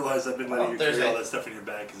 You don't realize I've been letting you there's carry a- all that stuff in your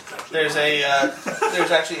bag because it's actually.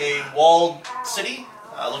 there's actually a walled city.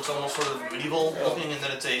 Looks almost sort of medieval looking, and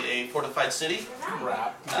then it's a fortified city.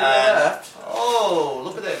 Crap. Oh,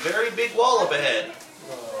 look at that very big wall up ahead.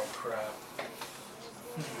 Oh, crap.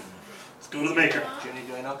 Let's go to the maker. Junie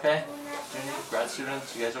doing okay? Junie, grad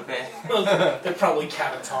students, you guys okay? They're probably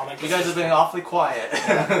catatonic. You guys have been awfully quiet.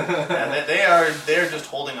 And they're just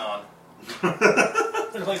holding on.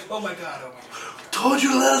 They're like, oh my god, oh my god. Told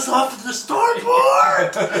you to let us off at the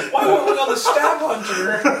starboard. Why weren't we on the stab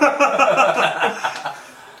hunter?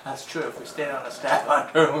 That's true. If we stayed on a staff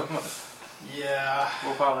hunter, Yeah.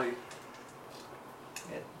 we'll probably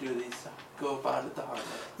do these. Go about it the hard way.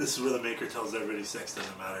 This is where the maker tells everybody sex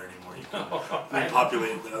doesn't matter anymore. You can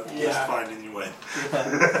repopulate the Yeah. just fine anyway.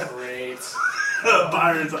 Great.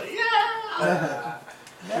 Byron's like, yeah.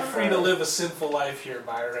 You're free to live a sinful life here,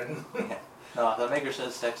 Byron. No, the maker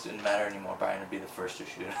says sex didn't matter anymore. Brian would be the first to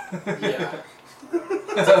shoot. Yeah.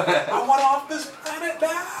 I want off this planet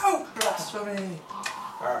now! Blasphemy!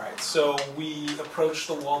 Alright, so we approach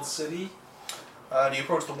the walled city. Do you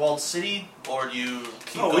approach the walled city, or do you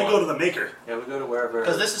keep Oh, going? we go to the maker. Yeah, we go to wherever.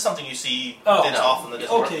 Because this is something you see Oh, off in the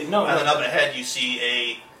distance. okay, no, And no. then up ahead you see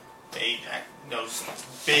a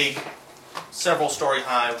big, several story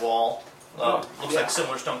high wall. Looks yeah. like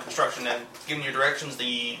similar stone construction, and given your directions,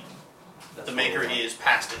 the That's maker where we went. is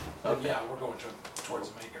past it. Okay. Yeah, we're going towards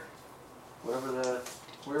the maker. Wherever the.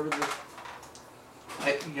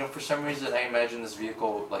 For some reason, I imagine this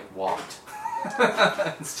vehicle like walked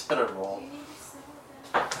instead of rolled.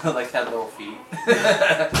 Like had little feet.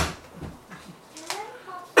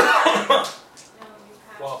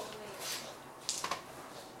 Well,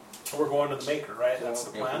 we're going to the maker, right? That's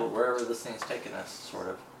the Yeah, plan? wherever this thing's taking us, sort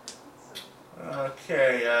of.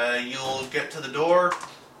 Okay, you'll get to the door.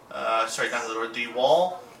 Sorry, not the door, the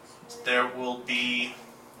wall. There will be.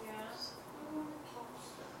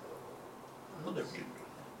 Will there be?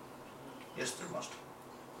 Yes, there must.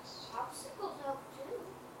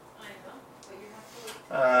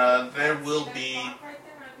 There will be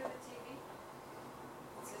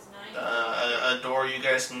a door you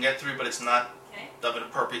guys can get through, but it's not of an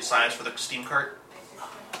appropriate size for the steam cart.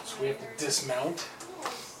 So we have to dismount.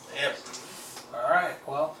 Yep. Alright,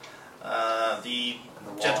 well. The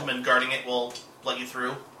wall. gentleman guarding it will let you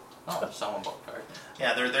through. Oh, someone bought card.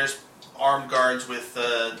 Yeah, there's armed guards with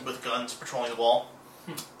guns patrolling the wall.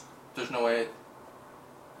 There's no way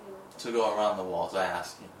to go around the walls. I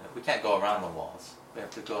asked. We can't go around the walls. We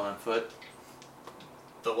have to go on foot.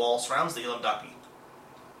 The wall surrounds the Illuminati.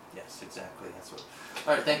 Yes, exactly. That's what.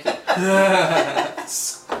 All right, thank you.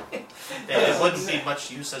 It wouldn't be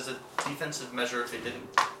much use as a defensive measure if it didn't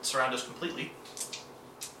surround us completely.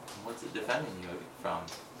 What's it defending you from?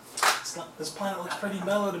 It's not, this planet looks pretty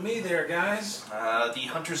mellow to me there, guys. The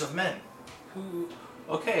hunters of men. Who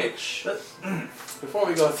Okay, before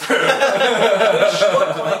we go through.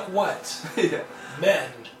 look like what? Yeah.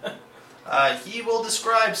 Men. He will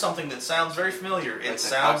describe something that sounds very familiar. It Like the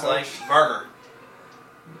sounds like cockroach? Varger.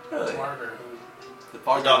 Really? Martyr. The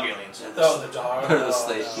dog aliens. Yeah, Oh, the dog. Or the Oh,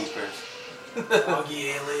 slave no. keepers. Doggy The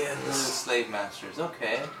aliens. slave masters.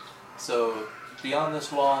 Okay. So beyond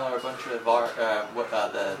this wall are a bunch of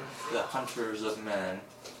the hunters of men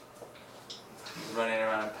running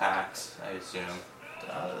around in packs, I assume.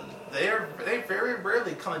 They very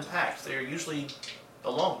rarely come in packs. They're usually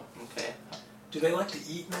alone. Okay. Do they like to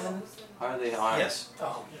eat men? Are they armed? Yes.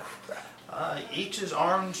 Oh, yeah. Each is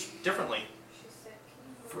armed differently.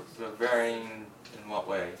 For varying in what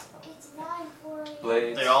way?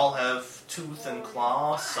 Blades. They all have tooth and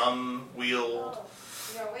claw. Some wield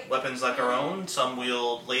weapons like our own. Some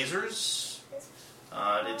wield lasers.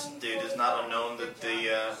 It is not unknown that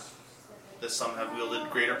that some have wielded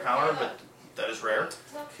greater power, but that is rare.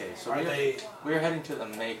 Okay, so Are they? we're heading to the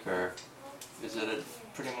Maker. Is it a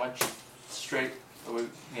pretty much straight? Are we,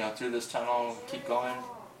 through this tunnel, keep going?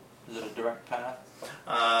 Is it a direct path?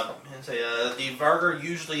 The Vargar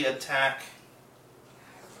usually attack.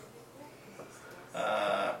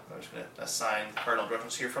 I'm just going to assign cardinal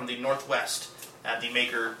directions here from the northwest. The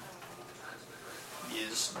Maker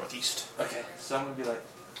is northeast. Okay, so I'm gonna be like,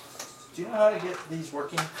 do you know how to get these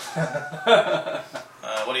working?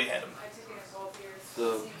 What do you hand him?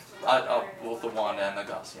 Both the wand and the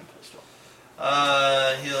Gaussian pistol.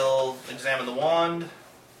 He'll examine the wand,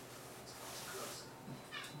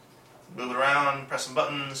 move it around, press some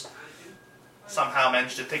buttons, somehow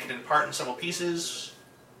manage to take it apart in several pieces,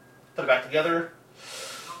 put it back together.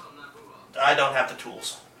 I don't have the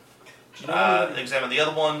tools. Examine the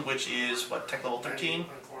other one, which is, tech level 13?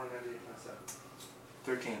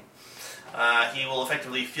 13. He will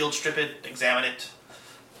effectively field strip it, examine it,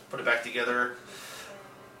 put it back together.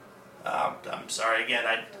 I'm sorry, again,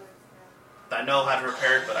 I know how to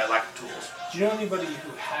repair it, but I lack the tools. Do you know anybody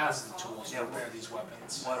who has the tools to repair these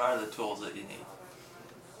weapons? What are the tools that you need?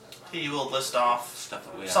 He will list off Stuff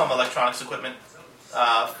that we some have. electronics equipment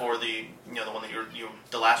for the the one that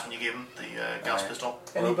the last one you gave him, the Gauss Alright. pistol.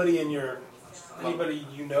 Anybody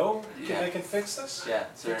you know Yeah. that can fix this? Yeah,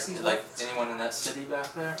 is there Fix these like weapons? anyone in that city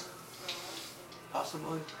back there?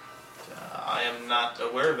 Possibly. I am not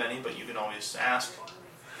aware of any, but you can always ask.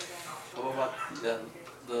 What about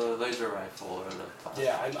the laser rifle or the?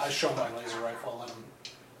 Yeah, I show my laser rifle, let him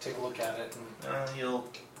take a look at it, and He'll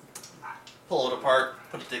pull it apart,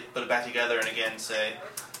 put it back together, and again say,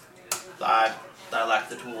 I lack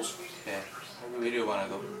the tools. Okay, maybe we do want to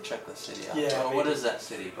go check the city out. Yeah, Well, what maybe. is that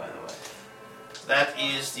city, by the way? That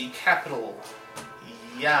is the capital,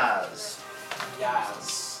 Yaz.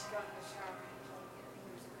 Yaz.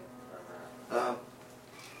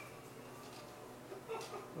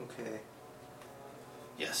 Okay.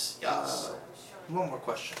 Yes, Yaz. One more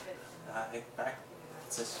question.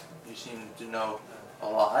 Since you seem to know a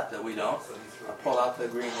lot that we don't, I'll pull out the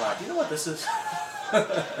green light. Do you know what this is?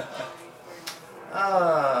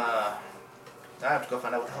 I have to go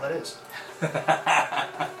find out what the hell that is.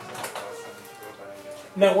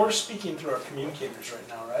 Now we're speaking through our communicators right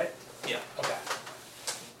now, right? Yeah. Okay.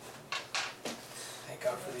 Thank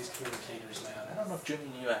God for these communicators, man. I don't know if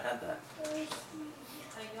Jimmy knew I had that. I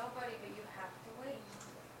know, buddy, but you have to wait.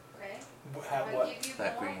 Okay? Have I'm what? gonna give you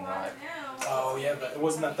That more green water light. now. Oh yeah, but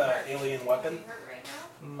wasn't that the alien weapon? You hurt right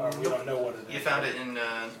now? Or we don't know what it is. You found it in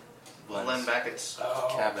Len Glenn's Beckett's. Oh.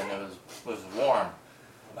 cabin. It was warm.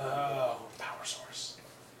 Oh, power source.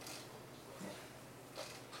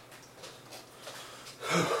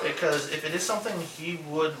 Because if it is something, he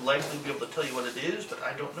would likely be able to tell you what it is, but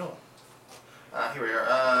I don't know. Here we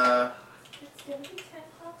are. It's gonna be 10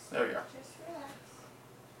 o'clock soon. There we are. Just relax.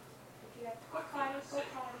 If you have to go potty, go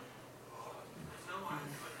potty.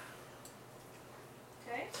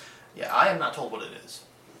 Okay? Yeah, I am not told what it is.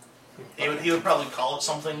 He would probably call it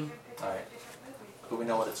something. Alright. But we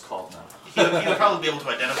know what it's called now. He would probably be able to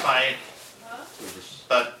identify it, We just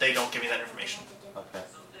but they don't give me that information. okay.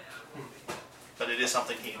 But it is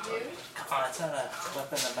something he can tell you. Come on, it's not a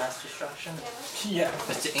weapon of mass destruction. Yeah.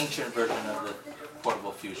 It's the ancient version of the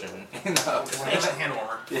portable fusion. You know? It's an ancient hand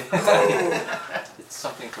warmer. It's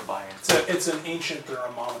something for buying. It's an ancient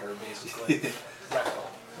thermometer, basically. Rectal.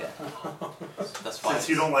 Yeah. That's why. Since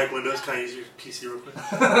you don't like Windows, can I use your PC real quick?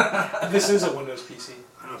 This is a Windows PC.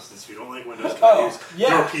 I know, since you don't like Windows, can I Oh, use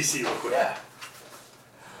yeah. your PC real quick? Yeah.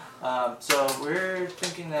 So we're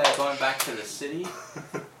thinking that going back to the city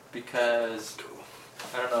because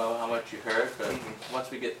I don't know how much you heard, but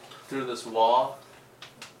once we get through this wall,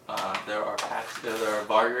 there are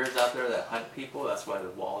Vargars out there that hunt people. That's why the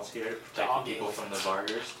wall is here to protect Doggy. people from the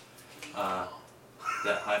Vargars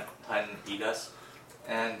that hunt and eat us.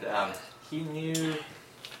 And he knew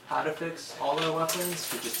how to fix all their weapons.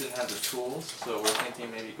 We just didn't have the tools. So we're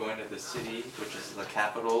thinking maybe going to the city, which is the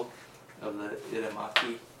capital of the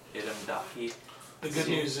Idamaki. The good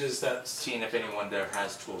news is that Seeing if anyone there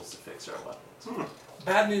has tools to fix our weapons.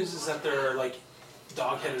 bad news is that there are like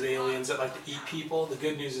dog-headed aliens that like to eat people. The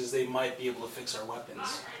good news is they might be able to fix our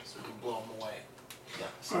weapons, so we can blow them away. Yeah.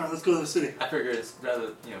 Alright, let's go to the city. I figured it's rather,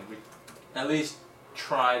 we at least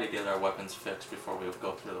try to get our weapons fixed before we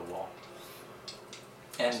go through the wall.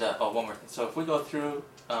 And, one more thing. So if we go through,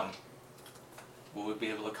 will we be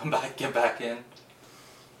able to get back in?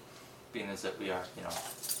 Being as that we are,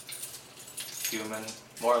 human,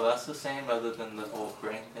 more or less the same, other than the whole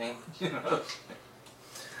brain thing, I got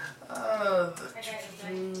your diapers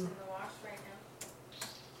in the wash right now.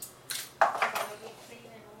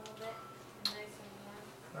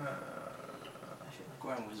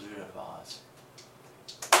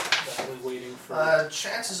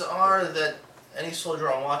 chances are that any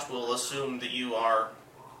soldier on watch will assume that you are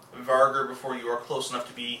Varger before you are close enough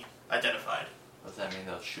to be identified. Does that mean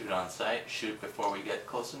they'll shoot on sight? Shoot before we get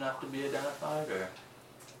close enough to be identified, or?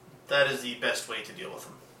 That is the best way to deal with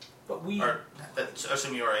them. But we Or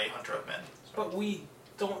assume you are a hunter of men. but we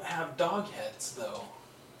don't have dog heads though.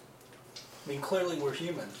 I mean, clearly we're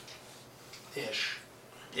human. Ish.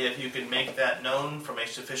 If you can make that known from a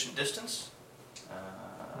sufficient distance,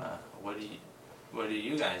 What do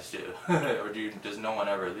you guys do? Or does no one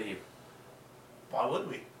ever leave? why would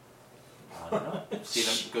we? I don't know. See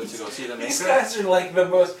them, go see the These maker. guys are like the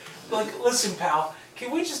most. Like, listen, pal.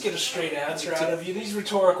 Can we just get a straight answer out of you? These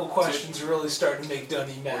rhetorical questions are really starting to make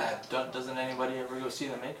Dunny mad. Doesn't anybody ever go see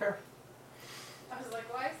the maker? I was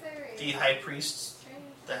like, why is there a... The high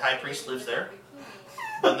priest lives there.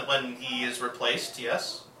 When he is replaced,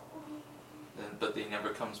 yes. But he never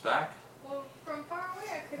comes back. Well, from far away,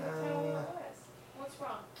 I couldn't tell who it was. What's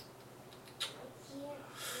wrong?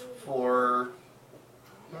 For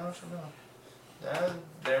no,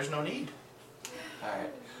 there's no need. All right.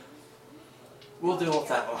 We'll deal with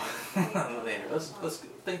that one later. Let's.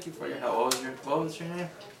 Thank you for your help. What was your name?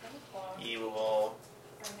 He will.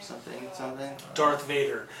 Something. Darth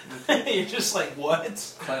Vader. You're just like,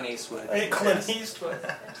 what? Clint Eastwood. Hey, Clint Eastwood.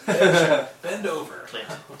 Bend over. Clint.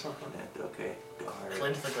 Okay. Guard.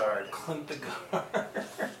 Clint the guard. Clint the Guard.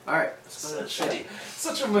 All right. Let's go to the city.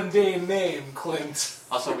 Such a mundane name, Clint.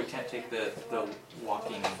 Also, we can't take the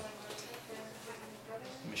walking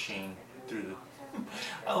machine through the.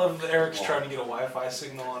 I love that Eric's trying to get a Wi-Fi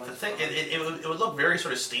signal on The it. thing, it would look very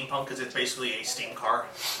sort of steampunk because it's basically a steam car.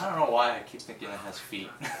 I don't know why I keep thinking it has feet,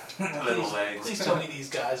 little legs. Please tell me these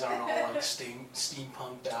guys aren't all like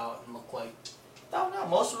steampunked out and look like. No,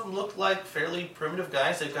 most of them look like fairly primitive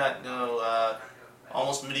guys. They've got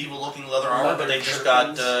almost medieval-looking leather armor, but they've just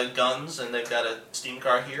got guns and they've got a steam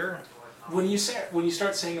car here. When you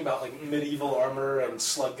start saying about like medieval armor and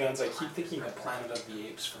slug guns, I keep thinking of Planet of the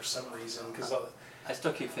Apes for some reason because I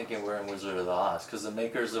still keep thinking we're in Wizard of Oz because the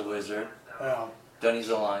maker's a wizard, oh, Dunny's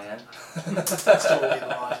a lion, that's totally the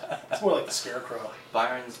line. It's more like the Scarecrow.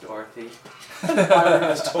 Byron's Dorothy. Byron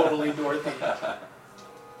is totally Dorothy.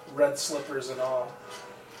 Red slippers and all.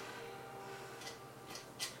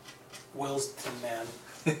 Will's Tin Man.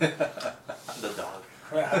 The dog.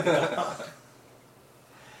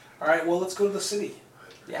 Alright, well, let's go to the city.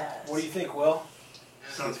 Yeah. What do you think, Will?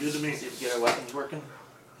 Sounds good to me. See if we get our weapons working.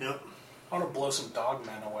 Yep. I want to blow some dog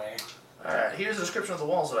men away. Alright, here's a description of the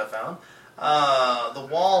walls that I found. The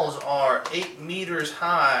walls are 8 meters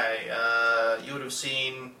high. You would have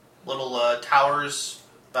seen little towers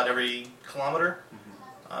about every kilometer.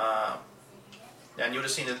 And you would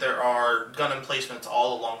have seen that there are gun emplacements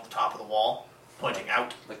all along the top of the wall, pointing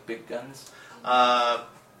out. Like big guns.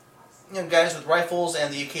 Guys with rifles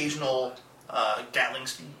and the occasional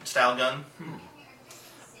Gatling-style gun.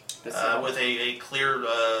 With a clear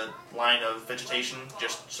line of vegetation,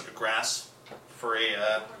 just sort of grass for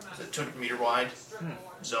a 200 meter wide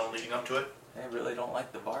zone leading up to it. They really don't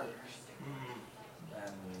like the Vargers.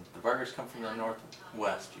 And the Vargers come from the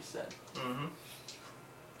northwest, you said. Mm-hmm.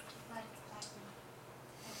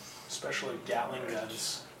 Especially Gatling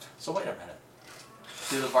guns. So wait a minute.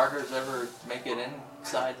 Do the Vargers ever make it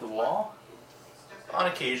inside the wall? On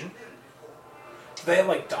occasion. Do they have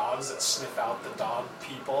like dogs that sniff out the dog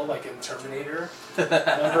people, like in Terminator?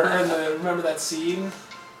 Remember that scene?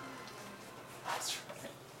 That's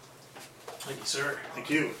right. Thank you, sir. Thank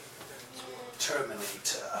you.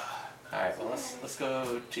 Terminator. Alright, well let's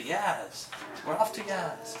go to Yaz. We're off to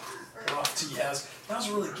Yaz. We're off to Yaz. That was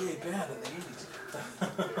a really gay band in the 80s.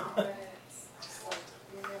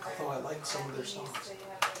 Although I liked some of their songs.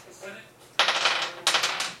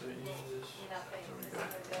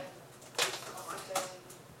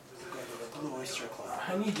 Blue Oyster Club.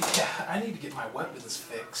 I need to get my weapons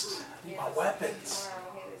fixed. I need my weapons.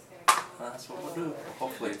 Well, that's what we'll do.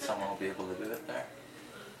 Hopefully someone will be able to do it there.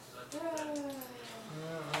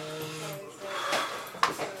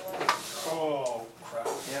 Oh crap!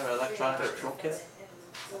 You have an electronic toolkit?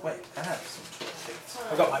 Wait, I have some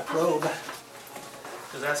toolkits. I got my probe.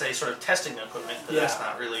 Because that's a sort of testing equipment, but Yeah. that's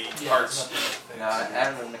not really Yeah, parts. nothing to fix. Now I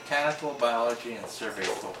have a mechanical, biology, and survey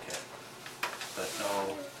toolkit. But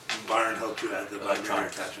Byron helped you add the binary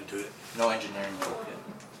Electronics. attachment to it. no engineering toolkit.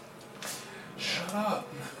 Shut up.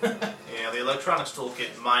 Yeah, the electronics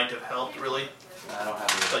toolkit might have helped, really, I don't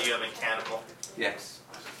have but you have mechanical. Yes.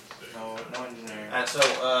 No engineering. And so,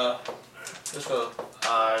 let's go.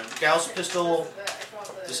 Gauss pistol,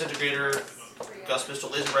 disintegrator, Gauss pistol,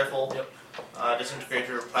 laser rifle,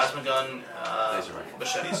 disintegrator, plasma gun, Laser rifle.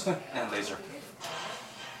 machetes. And laser.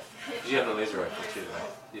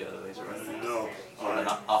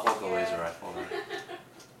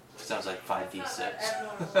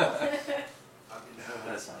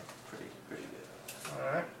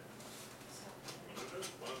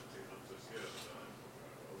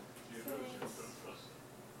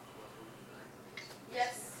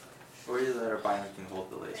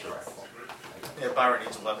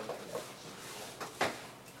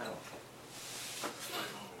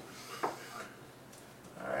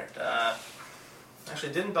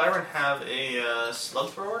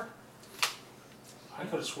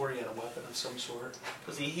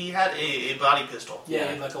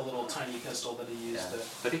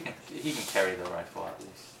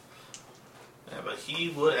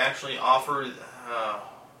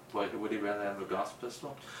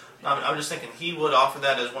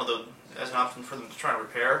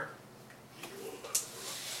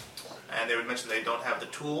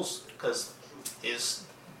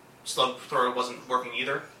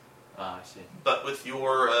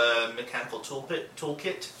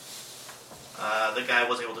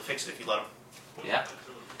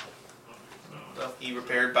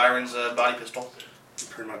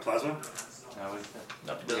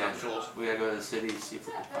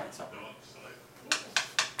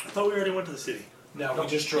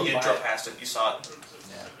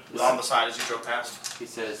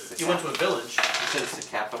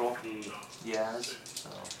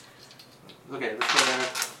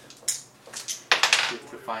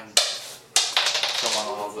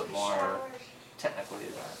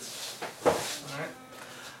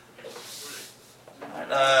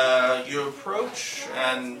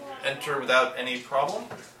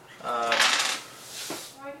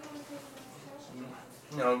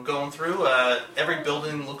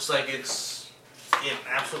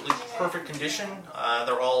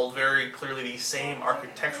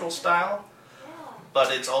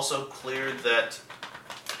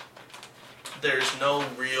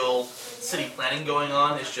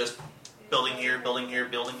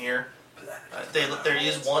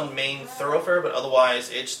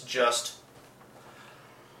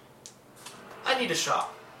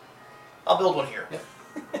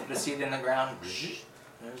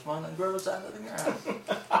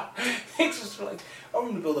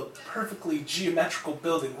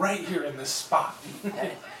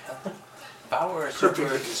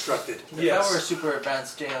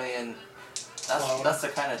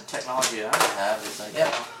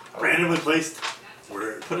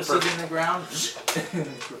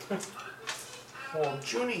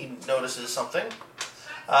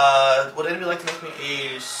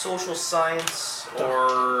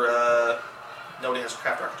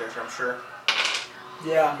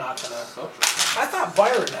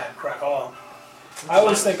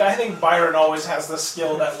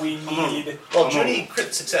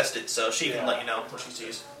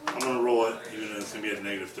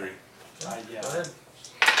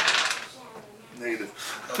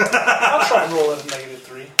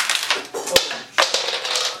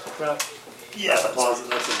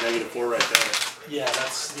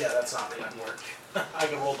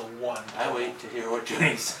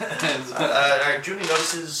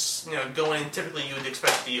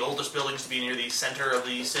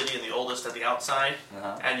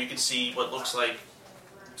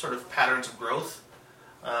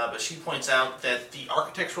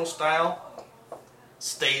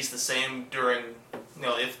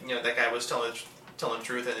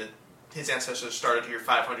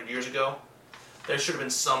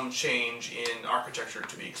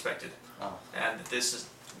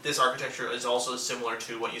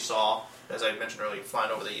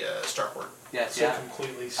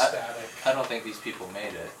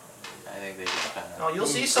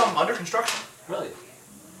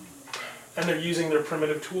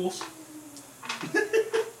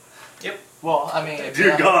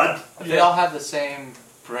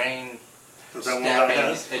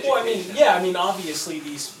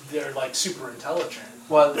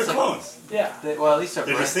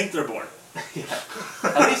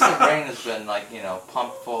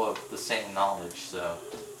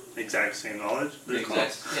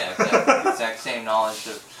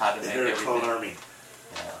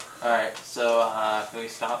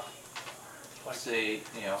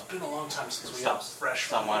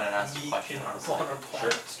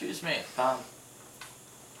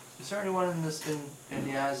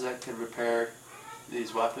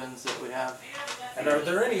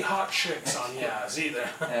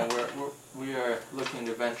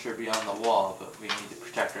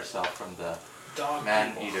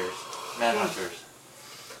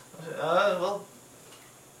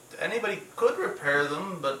 Anybody could repair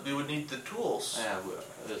them, but we would need the tools. Yeah,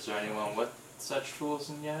 is there anyone with such tools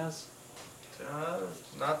in Yaz?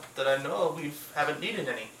 Not that I know of. We haven't needed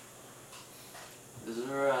any.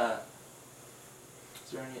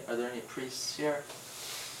 Are there any priests here?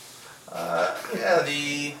 Yeah,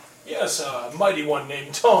 the... Yes, a mighty one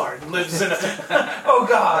named Tarn lives in a... Oh,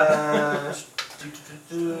 God!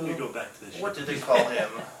 Let me go back to this. What did they call him?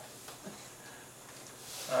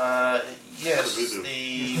 Yes,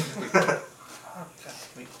 the...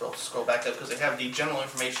 We'll scroll back up because they have the general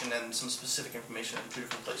information and some specific information in 2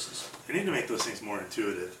 different places. We need to make those things more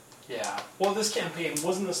intuitive. Yeah. Well, this campaign,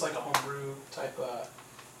 wasn't this like a homebrew type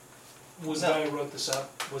Was the guy who wrote this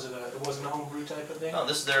up, it wasn't a homebrew type of thing? No,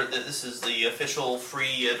 this is the official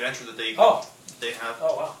free adventure that they have.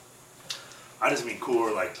 Oh, wow. I just mean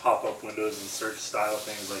cooler, like pop-up windows and search style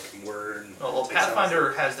things like Word. And Well,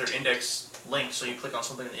 Pathfinder has their index linked, so you click on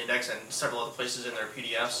something in the index, and several other places in their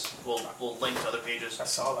PDFs will link to other pages. I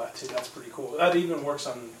saw that too. That's pretty cool. That even works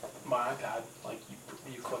on my iPad. Like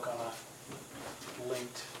you click on a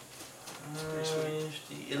linked. Pretty sweet.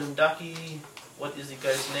 The Ilumdaki. What is the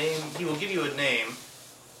guy's name? He will give you a name.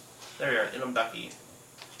 There you are, Ilumdaki,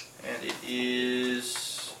 and it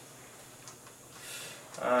is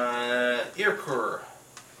Irkur.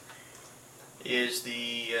 Is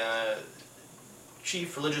the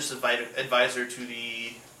chief religious advisor to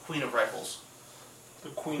the Queen of Rifles. The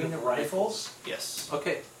Queen of Rifles? Yes.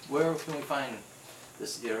 Okay, where can we find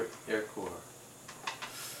this Irkur?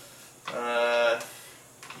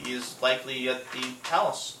 He is likely at the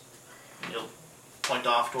palace. He'll point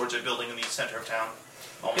off towards a building in the center of town.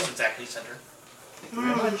 Almost exactly center. Thank you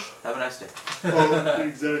very much. Have a nice day. Oh,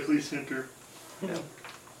 exactly center. Yeah.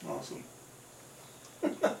 Awesome.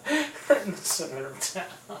 Right in the center of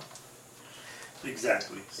town.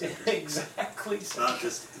 Exactly center. Exactly center. Not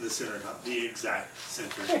just the center, not the exact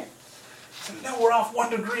center. No, we're off 1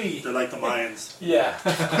 degree. They're like the Mayans. Yeah.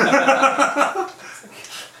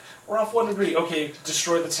 We're off 1 degree. Okay,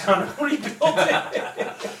 destroy the town and rebuild it.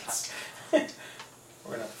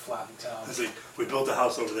 We're gonna have to flatten town. It's like, we built a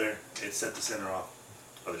house over there, it set the center off.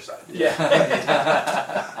 Other side. Yeah.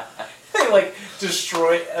 They like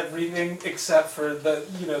destroy everything except for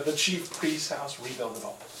the chief priest's house, rebuild it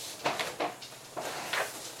all.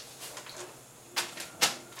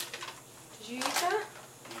 Did you eat that?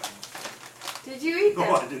 Did you eat No,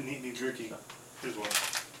 that? I didn't eat any jerky. Here's one.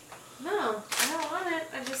 No, I don't want it.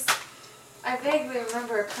 I vaguely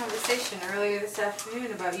remember a conversation earlier this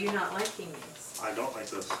afternoon about you not liking these. I don't like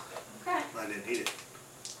those. Okay. I didn't eat it.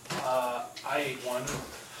 I ate one.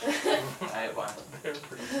 I ate one. They're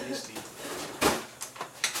pretty tasty.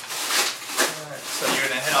 Alright, so you're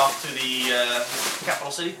gonna head off to the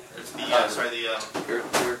capital city? It's the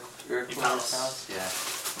Irkur's palace. house? Yeah.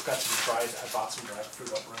 I bought some dried fruit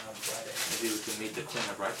over on Friday. Maybe we can meet the Queen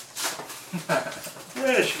of Rifles.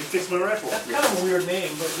 Yeah, she can fix my rifle. That's kind of a weird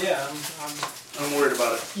name, but yeah, I'm worried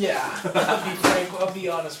about it. I'll be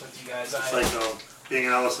honest with you guys. It's like being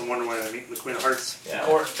Alice in Wonderland and meeting the Queen of Hearts. Yeah,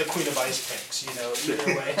 or the Queen of Ice Picks, either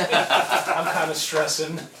way. I'm kind of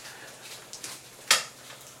stressing.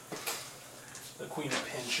 The Queen of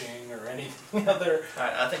Pinching or anything other.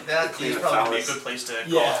 Alright, I think that Queen is of probably be a Flowers. good place to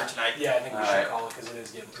call it for tonight. Yeah, I think we should Alright. call it because it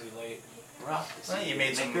is getting pretty late. Well, You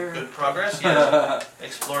made some good progress. You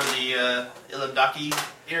explored the Ilumdaki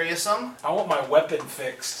area some. I want my weapon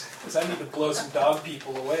fixed because I need to blow some dog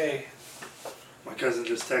people away. My cousin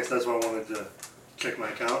just texted, that's why I wanted to check my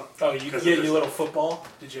account. Oh, you your little football?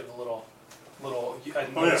 Did you have a little? I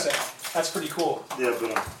didn't notice yeah. that. That's pretty cool. Yeah,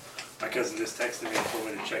 but my cousin just texted me and told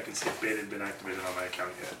me to check and see if beta had been activated on my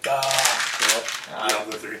account yet.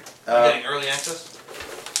 Diablo 3. Getting early access.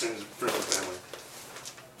 Friends and family.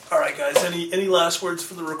 All right, guys. Any last words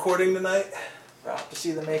for the recording tonight? Out to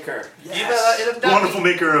see the maker. Yes. The wonderful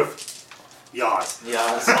maker of Yaz.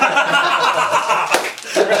 Yes.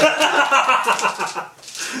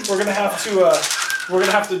 We're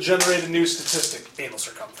gonna have to generate a new statistic. Anal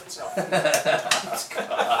circumference.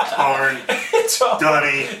 Tarn.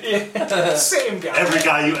 Dunny. Yeah. Same guy. Every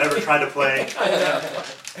guy you ever tried to play.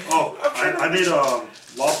 Oh, I made a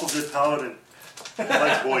lawful good paladin. He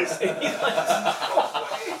likes boys.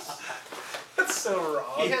 That's so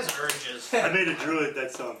wrong. He has urges. I made a druid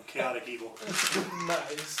that's chaotic evil.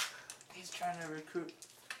 Nice. He's trying to recruit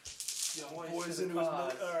Young boys boys to the into his. All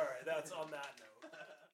cause. right, that's on that note.